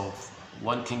 so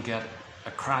one can get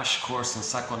a crash course in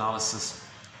psychoanalysis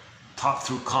taught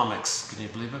through comics. Can you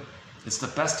believe it? It's the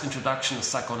best introduction to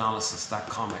psychoanalysis, that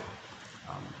comic.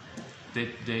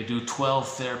 They do 12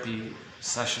 therapy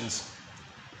sessions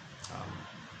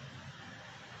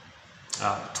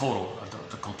total,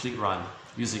 the complete run,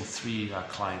 using 3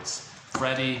 clients.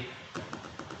 Freddie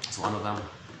is one of them.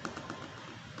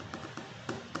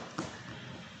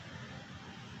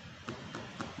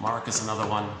 Mark is another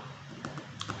one.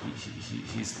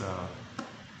 He's the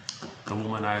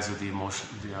womanizer, the emotion,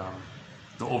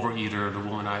 the overeater, the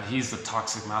womanizer. He's the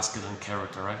toxic masculine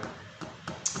character, right?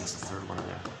 That's the third one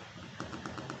there.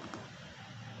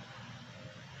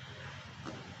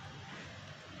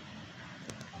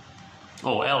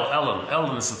 Oh, Ellen.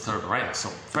 Ellen is the third, right? So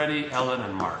Freddie, Ellen,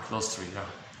 and Mark. Those 3, yeah.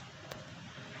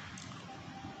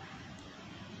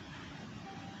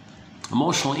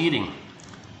 Emotional eating.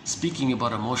 Speaking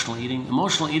about emotional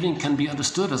eating can be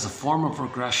understood as a form of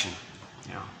regression.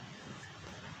 Yeah.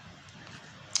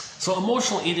 So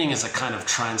emotional eating is a kind of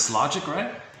trance logic,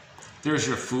 right? There's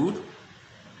your food.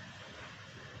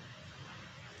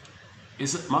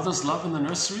 Is it mother's love in the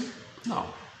nursery? No,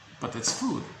 but it's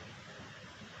food.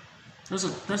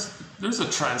 There's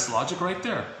a trance logic right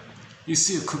there. You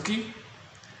see a cookie,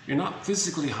 you're not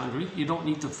physically hungry, you don't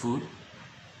need the food,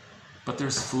 but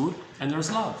there's food and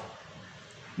there's love.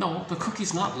 No, the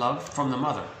cookie's not love from the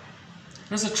mother.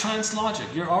 There's a trance logic.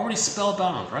 You're already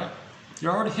spellbound, right?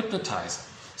 You're already hypnotized.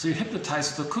 So you're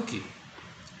hypnotized with a cookie.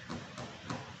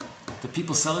 The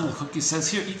people selling the cookies says,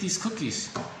 here, eat these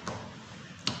cookies.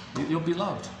 You'll be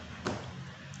loved.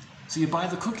 So you buy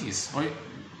the cookies,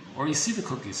 or you see the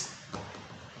cookies.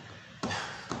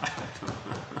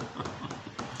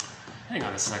 Hang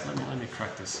on a sec, let me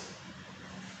correct this.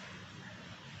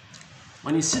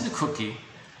 When you see the cookie,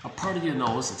 a part of you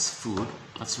knows it's food,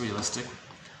 that's realistic.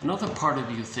 Another part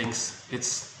of you thinks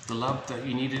it's the love that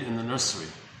you needed in the nursery.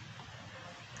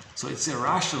 So it's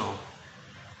irrational.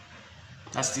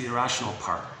 That's the irrational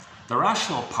part. The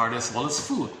rational part is, well, it's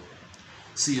food.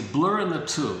 So you blur in the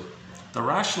two. The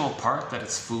rational part, that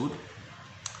it's food.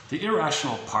 The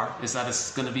irrational part is that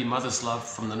it's going to be mother's love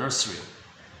from the nursery.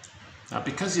 Now,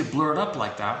 because you blur it up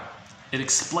like that, it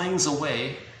explains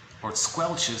away, or it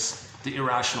squelches, the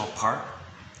irrational part.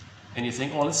 And you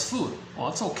think, oh, it's food. Well,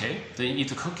 it's okay. Then you eat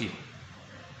the cookie.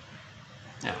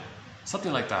 Yeah,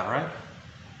 something like that, right?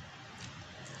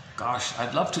 Gosh, I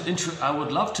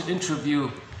would love to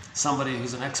interview somebody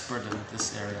who's an expert in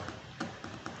this area.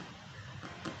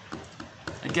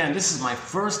 Again, this is my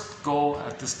first go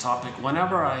at this topic.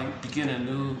 Whenever I begin a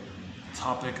new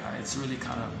topic, it's really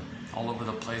kind of all over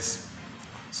the place.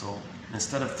 So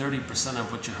instead of 30% of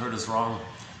what you heard is wrong,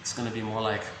 it's going to be more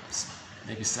like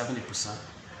maybe 70%.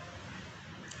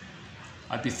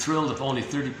 I'd be thrilled if only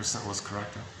 30% was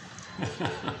correct.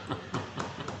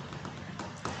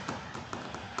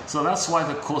 So that's why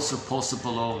the quotes are posted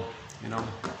below. You know,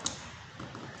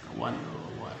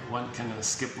 one can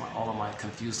skip all of my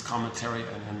confused commentary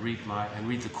and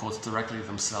read the quotes directly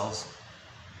themselves.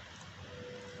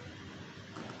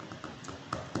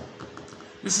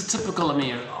 This is typical of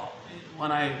me.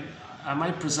 When I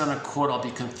might present a quote, I'll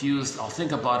be confused, I'll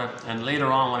think about it, and later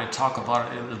on when I talk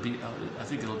about it, I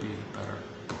think it'll be better.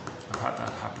 I've had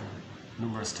that happen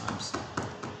numerous times.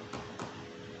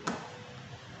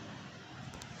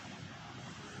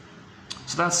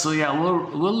 So yeah, we'll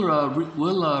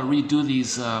redo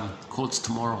these quotes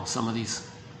tomorrow. Some of these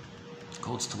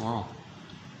quotes tomorrow.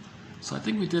 So I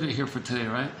think we did it here for today,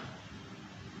 right?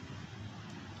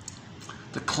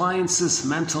 The client's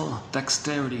mental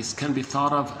dexterities can be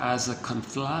thought of as a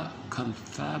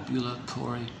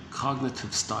confabulatory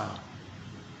cognitive style,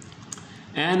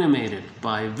 animated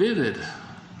by vivid,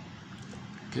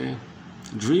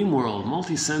 dream world,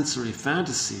 multisensory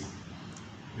fantasy,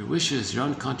 your wishes, your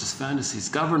unconscious fantasies,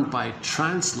 governed by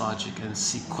trance logic and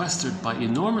sequestered by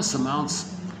enormous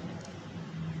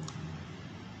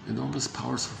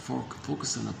powers for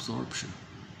focus and absorption.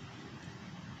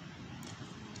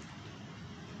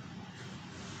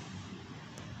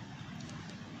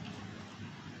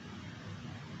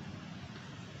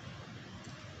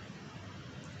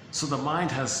 So the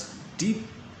mind has deep,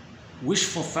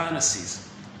 wishful fantasies.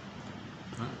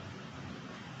 Right?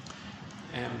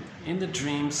 And in the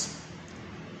dreams,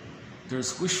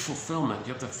 there's wish fulfillment.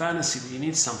 You have the fantasy that you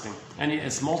need something. And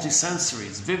it's multisensory,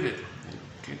 it's vivid.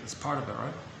 Okay, that's part of it,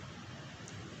 right?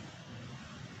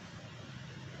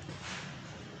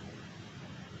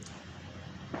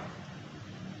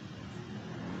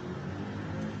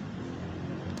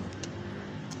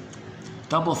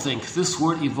 Doublethink. This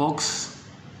word evokes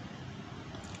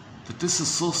the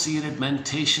dissociated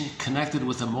mentation connected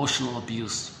with emotional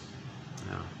abuse.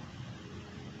 Yeah.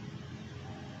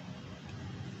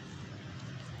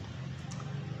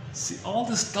 See, all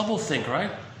this doublethink,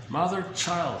 right? Mother,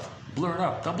 child, blur it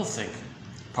up, doublethink.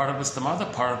 Part of it's the mother,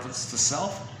 part of it's the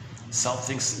self. Self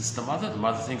thinks it's the mother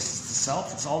thinks it's the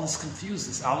self. It's all this confused.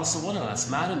 It's Alice in Wonderland. That's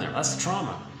mad in there. That's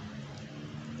trauma.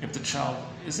 If the child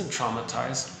isn't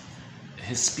traumatized,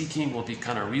 his speaking will be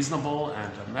kind of reasonable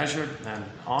and measured and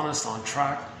honest, on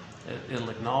track.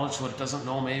 It'll acknowledge what it doesn't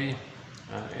know, maybe,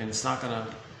 and it's not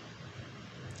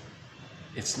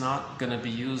gonna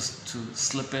be used to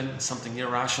slip in something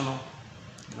irrational,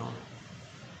 you know.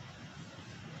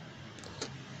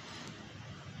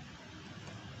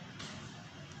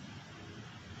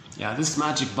 Yeah, this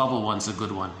magic bubble one's a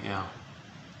good one. Yeah.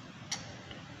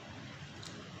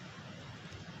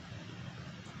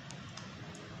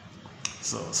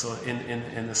 So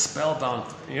in the Spellbound,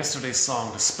 yesterday's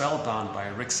song, The Spellbound by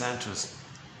Rick Sanchez,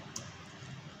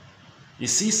 you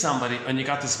see somebody and you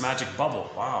got this magic bubble.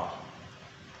 Wow.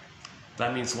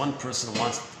 That means one person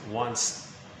wants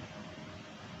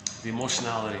the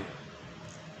emotionality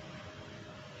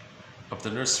of the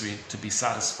nursery to be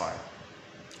satisfied,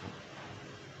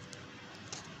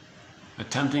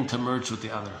 attempting to merge with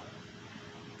the other.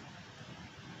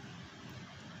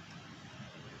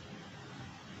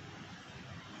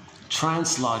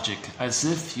 Trance logic, as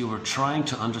if you were trying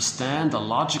to understand the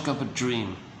logic of a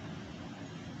dream.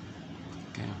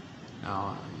 Okay.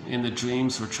 Now, in the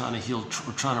dreams, we're trying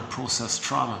to process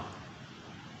trauma.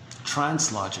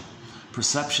 Trance logic.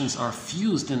 Perceptions are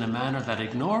fused in a manner that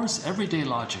ignores everyday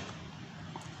logic.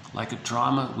 Like a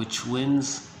drama which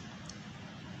wins.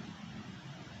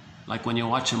 Like when you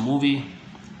watch a movie,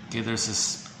 okay, there's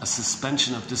a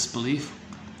suspension of disbelief.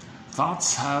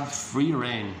 Thoughts have free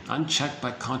rein, unchecked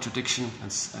by contradiction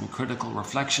and critical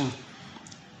reflection.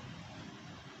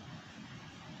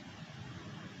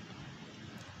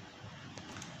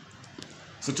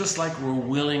 So just like we're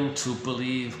willing to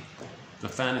believe the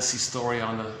fantasy story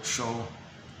on the show,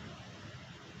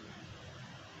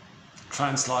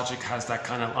 trance logic has that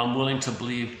kind of, I'm willing to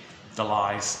believe the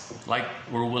lies, like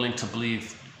we're willing to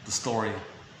believe the story.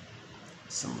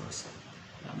 Similar.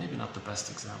 Yeah, maybe not the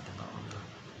best example, that one.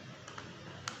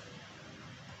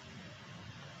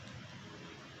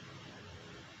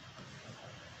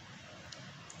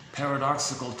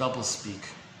 Paradoxical doublespeak,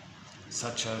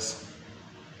 such as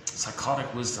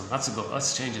psychotic wisdom. That's a good,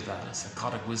 let's change it that.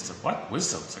 Psychotic wisdom. What?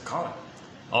 Wisdom? Psychotic.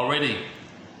 Already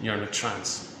you're in a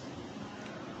trance.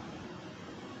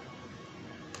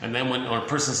 And then when a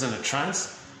person's in a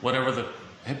trance, whatever the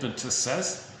hypnotist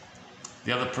says,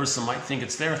 the other person might think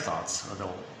it's their thoughts,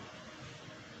 or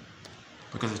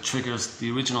because it triggers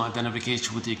the original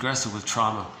identification with the aggressor with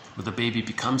trauma, where the baby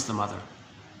becomes the mother.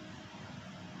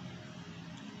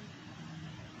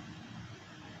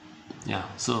 Yeah,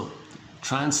 so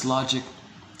trance logic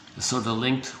is sort of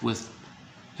linked with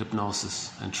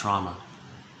hypnosis and trauma.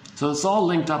 So it's all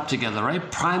linked up together,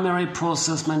 right? Primary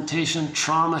process mentation,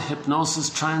 trauma, hypnosis,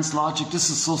 trance logic,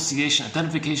 dissociation,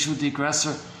 identification with the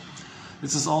aggressor.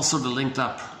 This is all sort of linked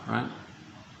up, right?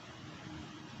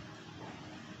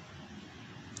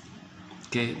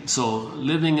 Okay, so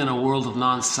living in a world of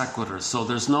non sequiturs. So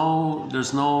there's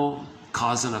no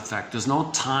cause and effect. There's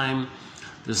no time.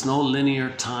 There's no linear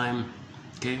time.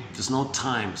 Okay, there's no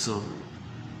time. So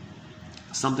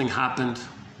something happened.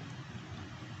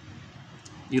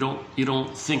 You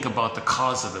don't think about the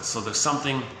cause of it. So there's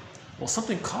something. Well,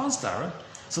 something caused that, right?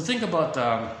 So think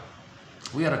about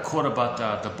we had a quote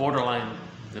about the borderline,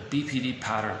 the BPD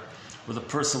pattern, where the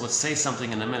person would say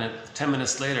something in a minute, 10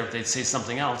 minutes later they'd say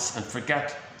something else and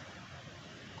forget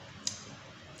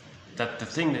that the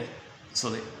thing that,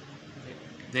 so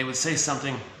they would say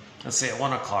something, let's say at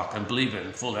 1 o'clock, and believe it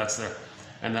in full, that's there.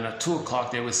 And then at 2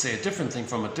 o'clock they would say a different thing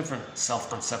from a different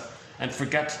self-concept and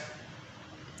forget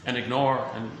and ignore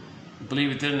and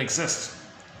believe it didn't exist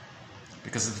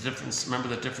because of the difference, remember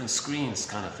the different screens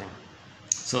kind of thing.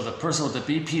 So the person with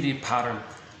the BPD pattern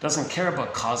doesn't care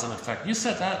about cause and effect. You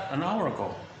said that an hour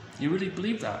ago. You really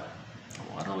believe that?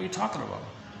 Well, I don't know what you're talking about.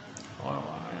 Well,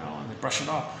 you know, and they brush it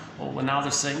off. Well, now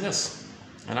they're saying this,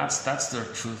 and that's their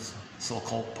truth.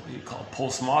 So-called, you call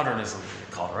postmodernism.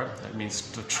 You call it, right? That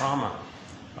means the trauma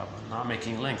of not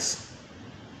making links.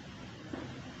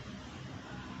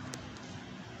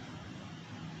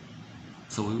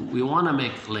 So we want to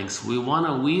make links. We want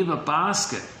to weave a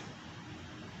basket.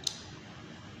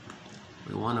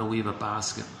 We want to weave a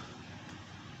basket.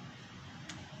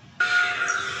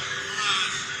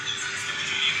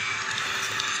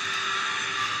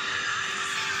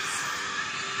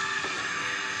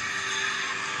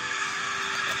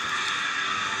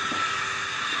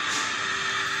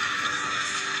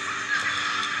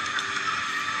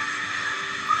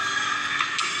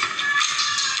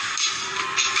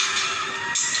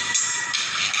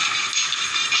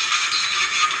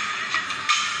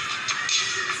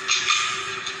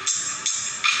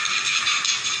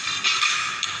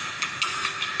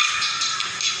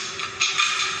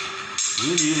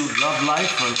 Really, you love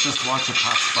life or just watch it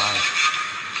pass by?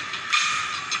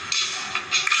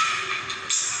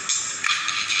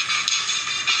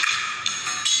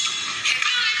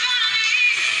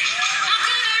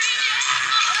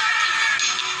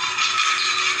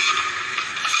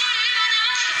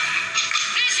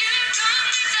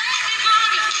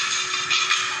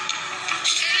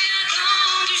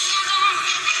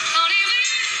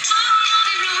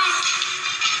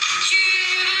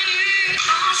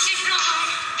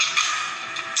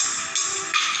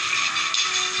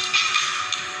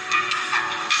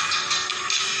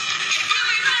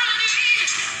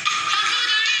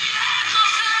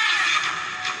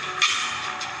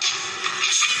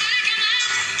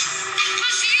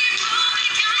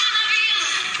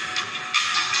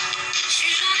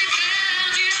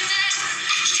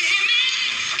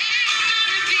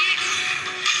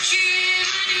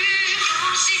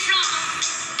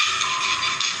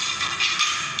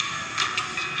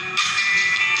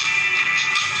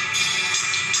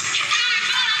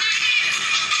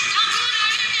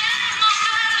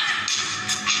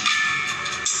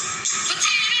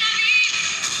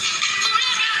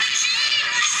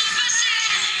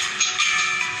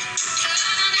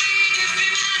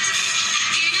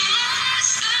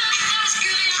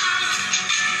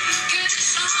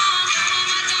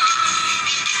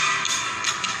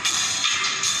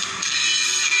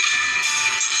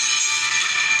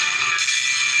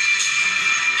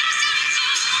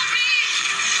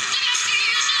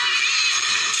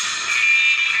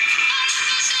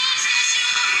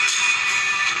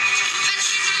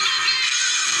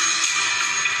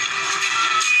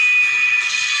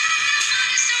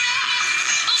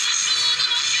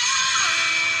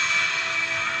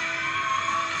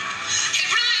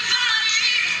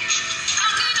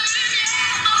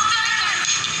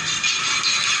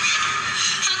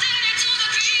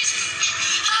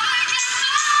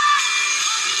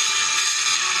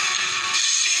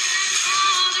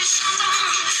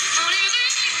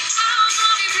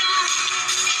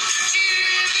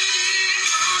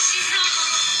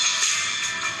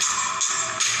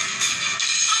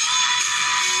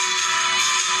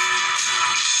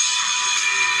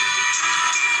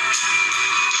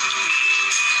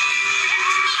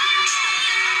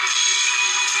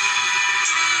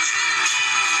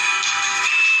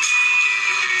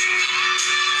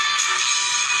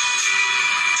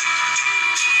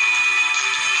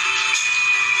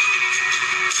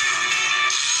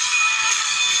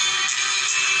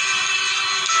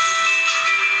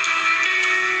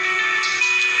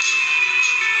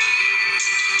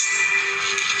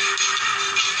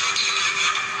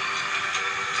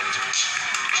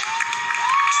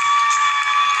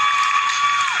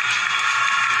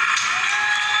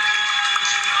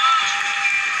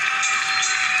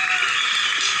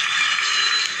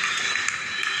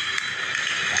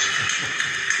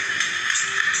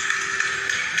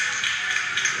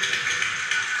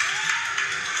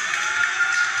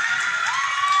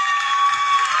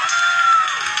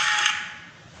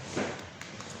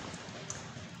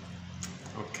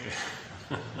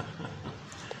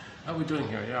 we doing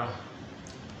here? Yeah.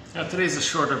 Yeah, today's a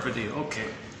shorter video. Okay,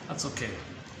 that's okay.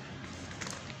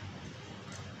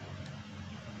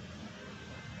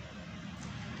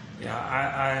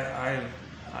 Yeah,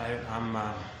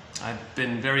 I've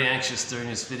been very anxious during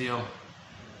this video.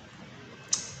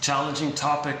 Challenging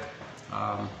topic.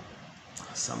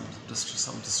 Some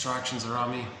distractions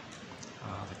around me.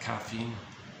 The caffeine.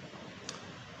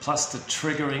 Plus the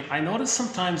triggering. I notice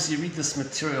sometimes you read this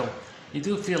material, you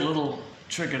do feel a little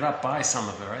triggered up by some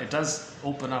of it, right? It does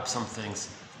open up some things.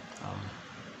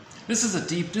 This is a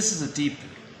deep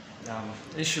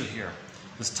issue here,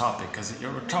 this topic, because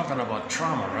we're talking about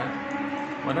trauma,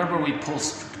 right? Whenever we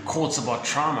post quotes about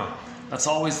trauma, that's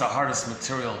always the hardest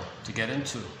material to get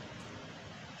into.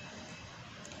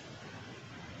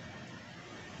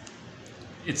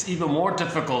 It's even more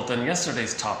difficult than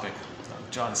yesterday's topic,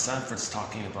 John Sanford's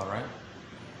talking about, right?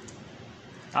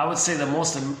 I would say the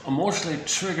most emotionally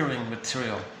triggering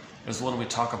material is when we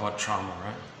talk about trauma,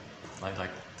 right?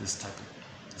 Like this type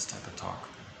of talk.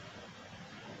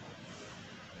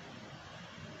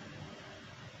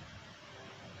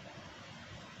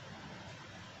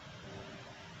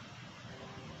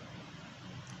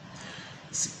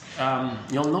 See,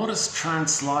 you'll notice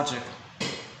trance logic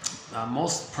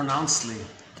most pronouncedly,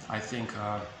 I think,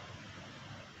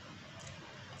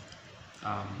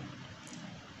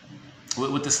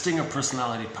 with the stinger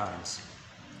personality patterns.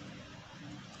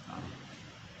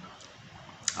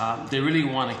 They really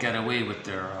want to get away with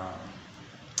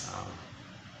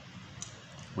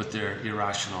their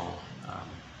irrational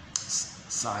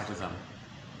side of them.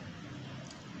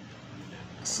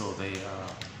 So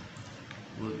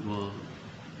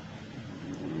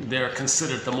they're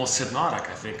considered the most hypnotic,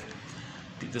 I think.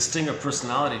 The stinger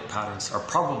personality patterns are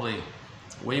probably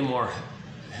way more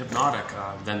hypnotic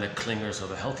than the clingers or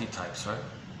the healthy types, right?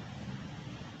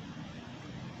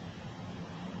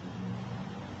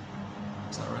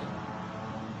 Is that right?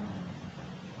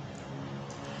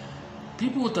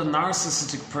 People with the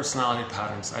narcissistic personality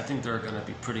patterns, I think they're going to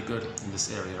be pretty good in this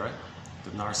area, right? The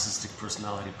narcissistic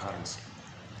personality patterns.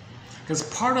 Because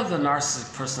part of the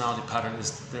narcissistic personality pattern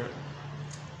is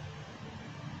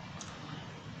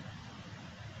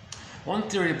one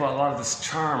theory about a lot of this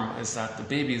charm is that the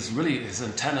baby is really, his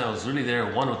antenna is really there,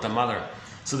 one with the mother,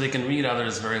 so they can read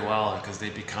others very well because they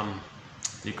become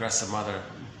the aggressive mother.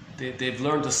 They've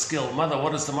learned the skill. Mother,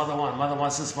 what does the mother want? Mother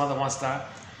wants this, mother wants that.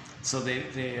 So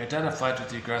they identified with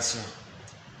the aggressor.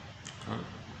 And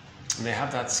they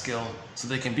have that skill, so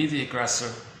they can be the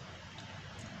aggressor,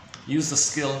 use the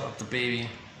skill of the baby,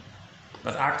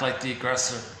 but act like the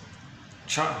aggressor,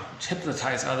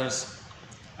 hypnotize others,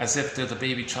 as if they're the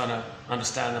baby trying to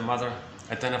understand the mother,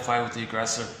 identify with the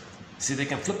aggressor. See, they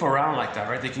can flip around like that,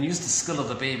 right? They can use the skill of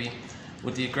the baby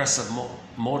with the aggressive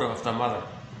motive of the mother.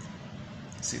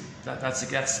 See,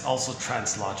 that's also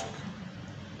trance logic.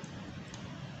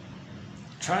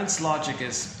 Trance logic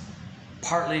is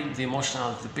partly the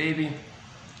emotionality of the baby,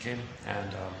 okay,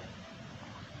 and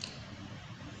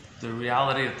the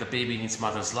reality that the baby needs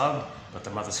mother's love, but the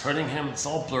mother's hurting him. It's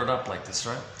all blurred up like this,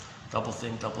 right? Double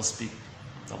think, double speak,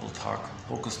 double talk,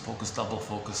 hocus pocus, double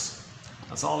focus.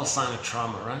 That's all a sign of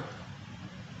trauma, right?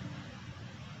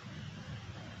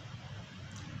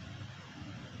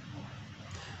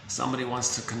 Somebody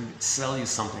wants to sell you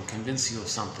something, convince you of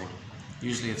something.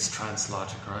 Usually it's trance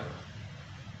logic, right?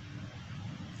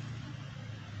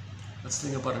 Let's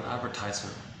think about an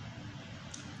advertisement.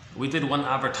 We did one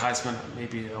advertisement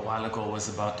maybe a while ago, was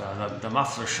about the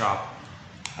muffler shop.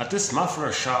 At this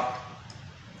muffler shop,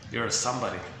 you're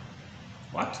somebody.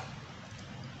 What?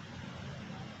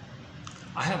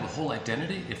 I have a whole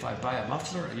identity if I buy a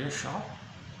muffler at your shop?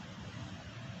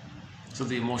 So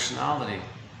the emotionality,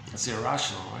 it's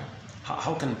irrational, right?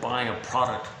 How can buying a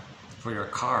product for your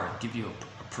car give you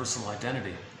a personal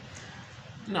identity?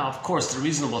 Now, of course, the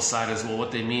reasonable side is, well,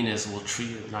 what they mean is we'll treat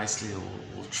you nicely,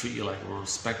 we'll treat you like, we'll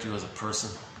respect you as a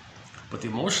person. But the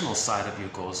emotional side of you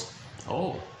goes,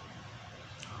 oh,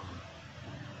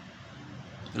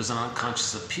 there's an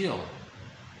unconscious appeal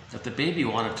that the baby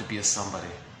wanted to be a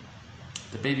somebody.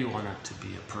 The baby wanted to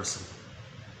be a person.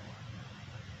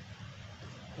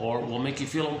 Or will make you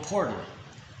feel important.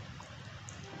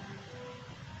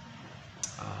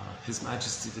 His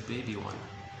Majesty the baby one.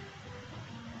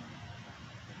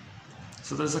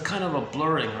 So there's a kind of a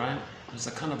blurring, right? There's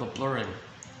a kind of a blurring.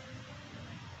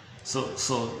 So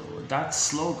that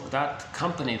slogan, that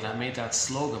company that made that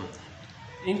slogan,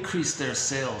 increased their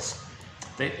sales.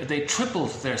 They tripled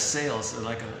their sales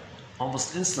like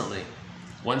almost instantly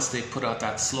once they put out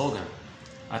that slogan.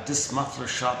 At this muffler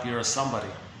shop, you're a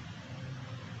somebody.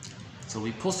 So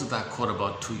we posted that quote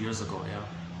about 2 years ago, yeah.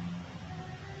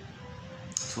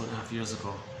 2.5 years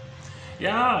ago.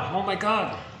 Yeah, oh my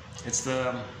God. It's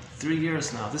the 3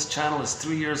 years now. This channel is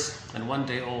 3 years and 1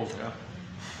 day old, yeah.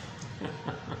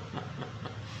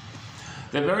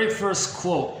 The very first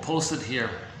quote posted here,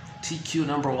 TQ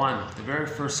number 1, the very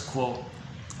first quote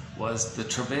was, "The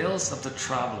travails of the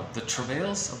traveler, the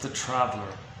travails of the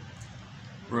traveler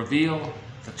reveal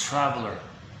the traveler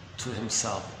to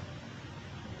himself."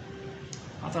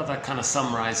 I thought that kind of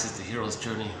summarizes the hero's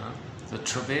journey, huh? The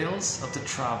travails of the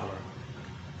traveler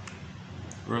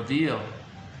reveal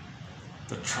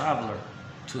the traveler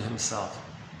to himself.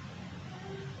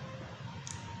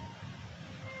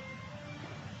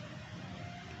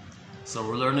 So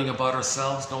we're learning about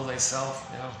ourselves, know thyself,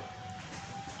 yeah,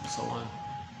 so on.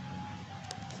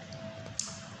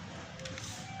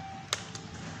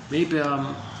 Maybe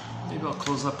I'll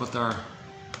close up with our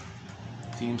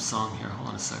theme song here. Hold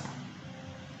on a second.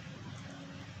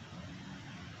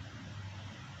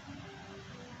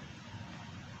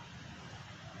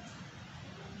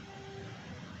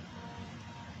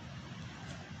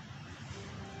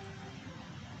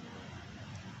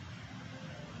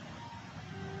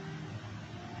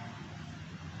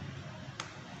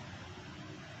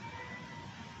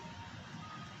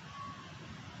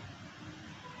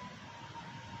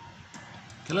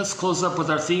 Okay, let's close up with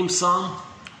our theme song.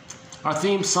 Our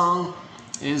theme song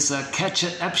is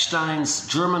Chefetz Epstein's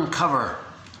German cover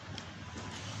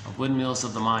of Windmills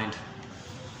of the Mind.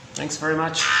 Thanks very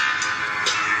much.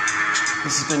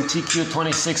 This has been TQ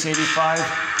 2685.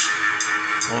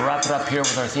 We'll wrap it up here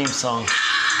with our theme song.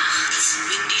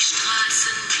 Wenn die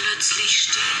Straßen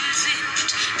plötzlich still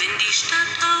sind, wenn die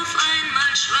Stadt auf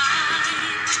einmal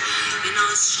schweigt, wenn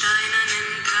aus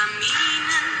steinernen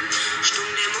Kaminen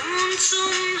stumm der Mond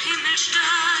zum Himmel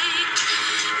steigt,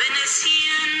 wenn es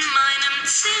hier in meinem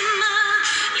Zimmer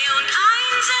leer und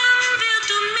einsam wird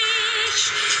um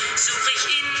mich, such ich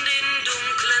in den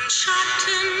dunklen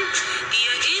Schatten die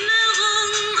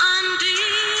Erinnerung an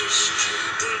dich,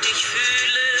 und ich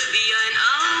fühle, wie ein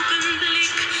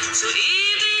Augenblick zur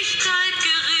Ewigkeit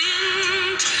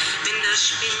gerinnt, wenn das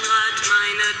Spinnrad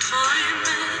meiner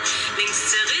Träume längst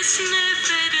zerrissene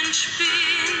Fäden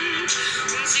spinnt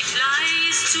und sich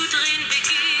leis zu drehen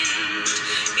beginnt,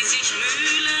 wie sich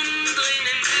Mühlen drehen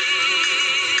im Wind.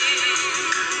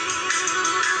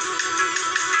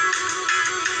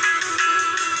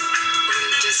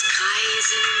 Und es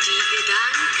kreisen die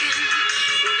Gedanken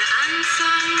ohne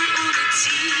Anfang, ohne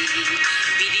Ziel,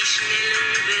 wie die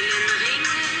schnellen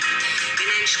Wellenringe, wenn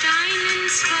ein Stein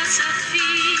ins Wasser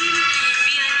fiel,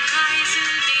 wie ein Kreisel,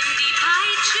 den die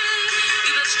Peitsche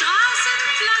übers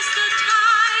Straßenpflaster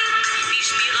treibt, wie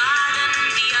Spiralen,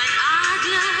 die ein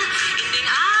Adler in den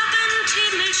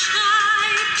Abendhimmel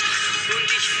schreibt, und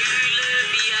ich fühle,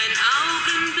 wie ein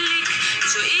Augenblick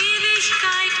zur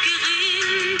Ewigkeit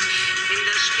gerinnt, wenn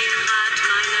das Spinnrad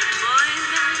meiner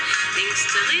Träume längst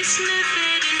zerrissene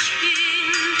Fäden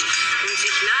spinnt und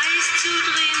sich leis zu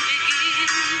drehen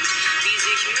beginnt, wie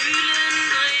sich Mühlen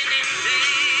drehen im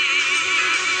Wind.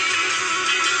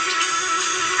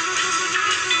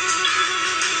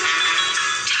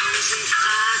 1000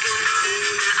 Fragen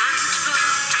ohne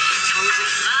Antwort, 1000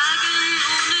 Fragen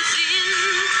ohne Sinn.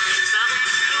 Warum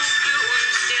flog für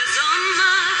uns der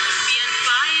Sommer wie ein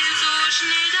Pfeil so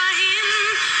schnell dahin?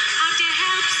 Hat der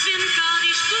Herbstwind gar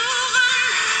die Spuren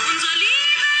unserer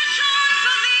Liebe schon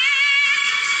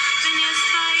verweht? Wenn erst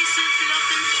weiße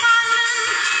Flocken fallen,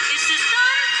 ist es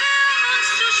dann für uns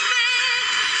zu spät.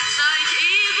 Seit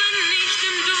eben nicht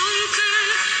im Dunkel,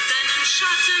 deinen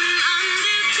Schatten an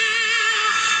der Tür.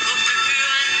 Hoffte für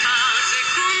ein paar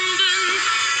Sekunden,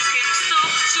 du kämst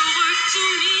doch zurück zu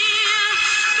mir.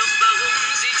 Doch warum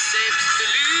sich selbst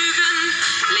belügen?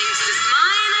 Längst ist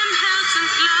meinem Herzen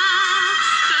klar,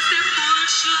 dass der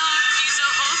Pulsschlag dieser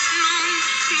Hoffnung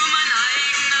nur mein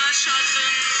eigener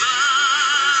Schatten war.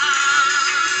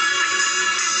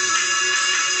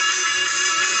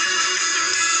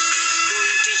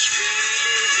 Und ich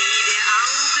fühle, wie der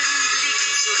Augenblick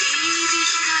zur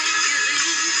Ewigkeit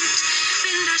gerinnt,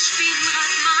 wenn das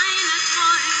Spinnrad meiner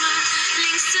Träume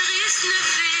längst zerrissene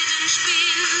Fäden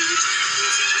spinnt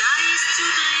und sich leis zu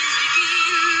drehen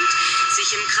beginnt,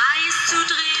 sich im Kreis zu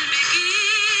drehen beginnt,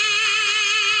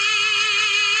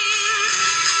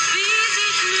 wie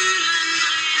sich Mühlen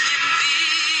drehen im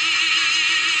Wind,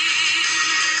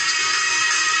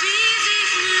 wie sich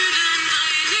Mühlen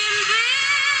drehen im Wind.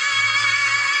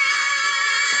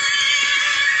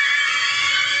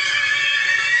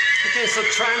 Okay, so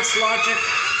trance logic.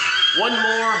 One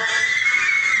more.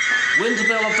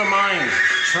 Windmill of the Mind.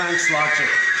 Trance logic.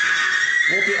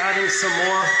 We'll be adding some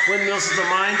more Windmills of the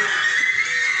Mind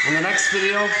in the next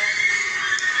video.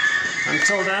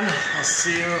 Until then, I'll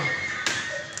see you.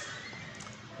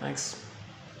 Thanks.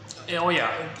 Oh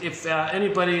yeah, if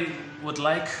anybody would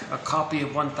like a copy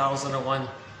of 1001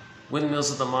 Windmills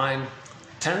of the Mind,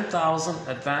 10,000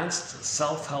 advanced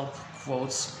self-help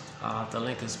quotes, the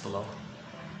link is below.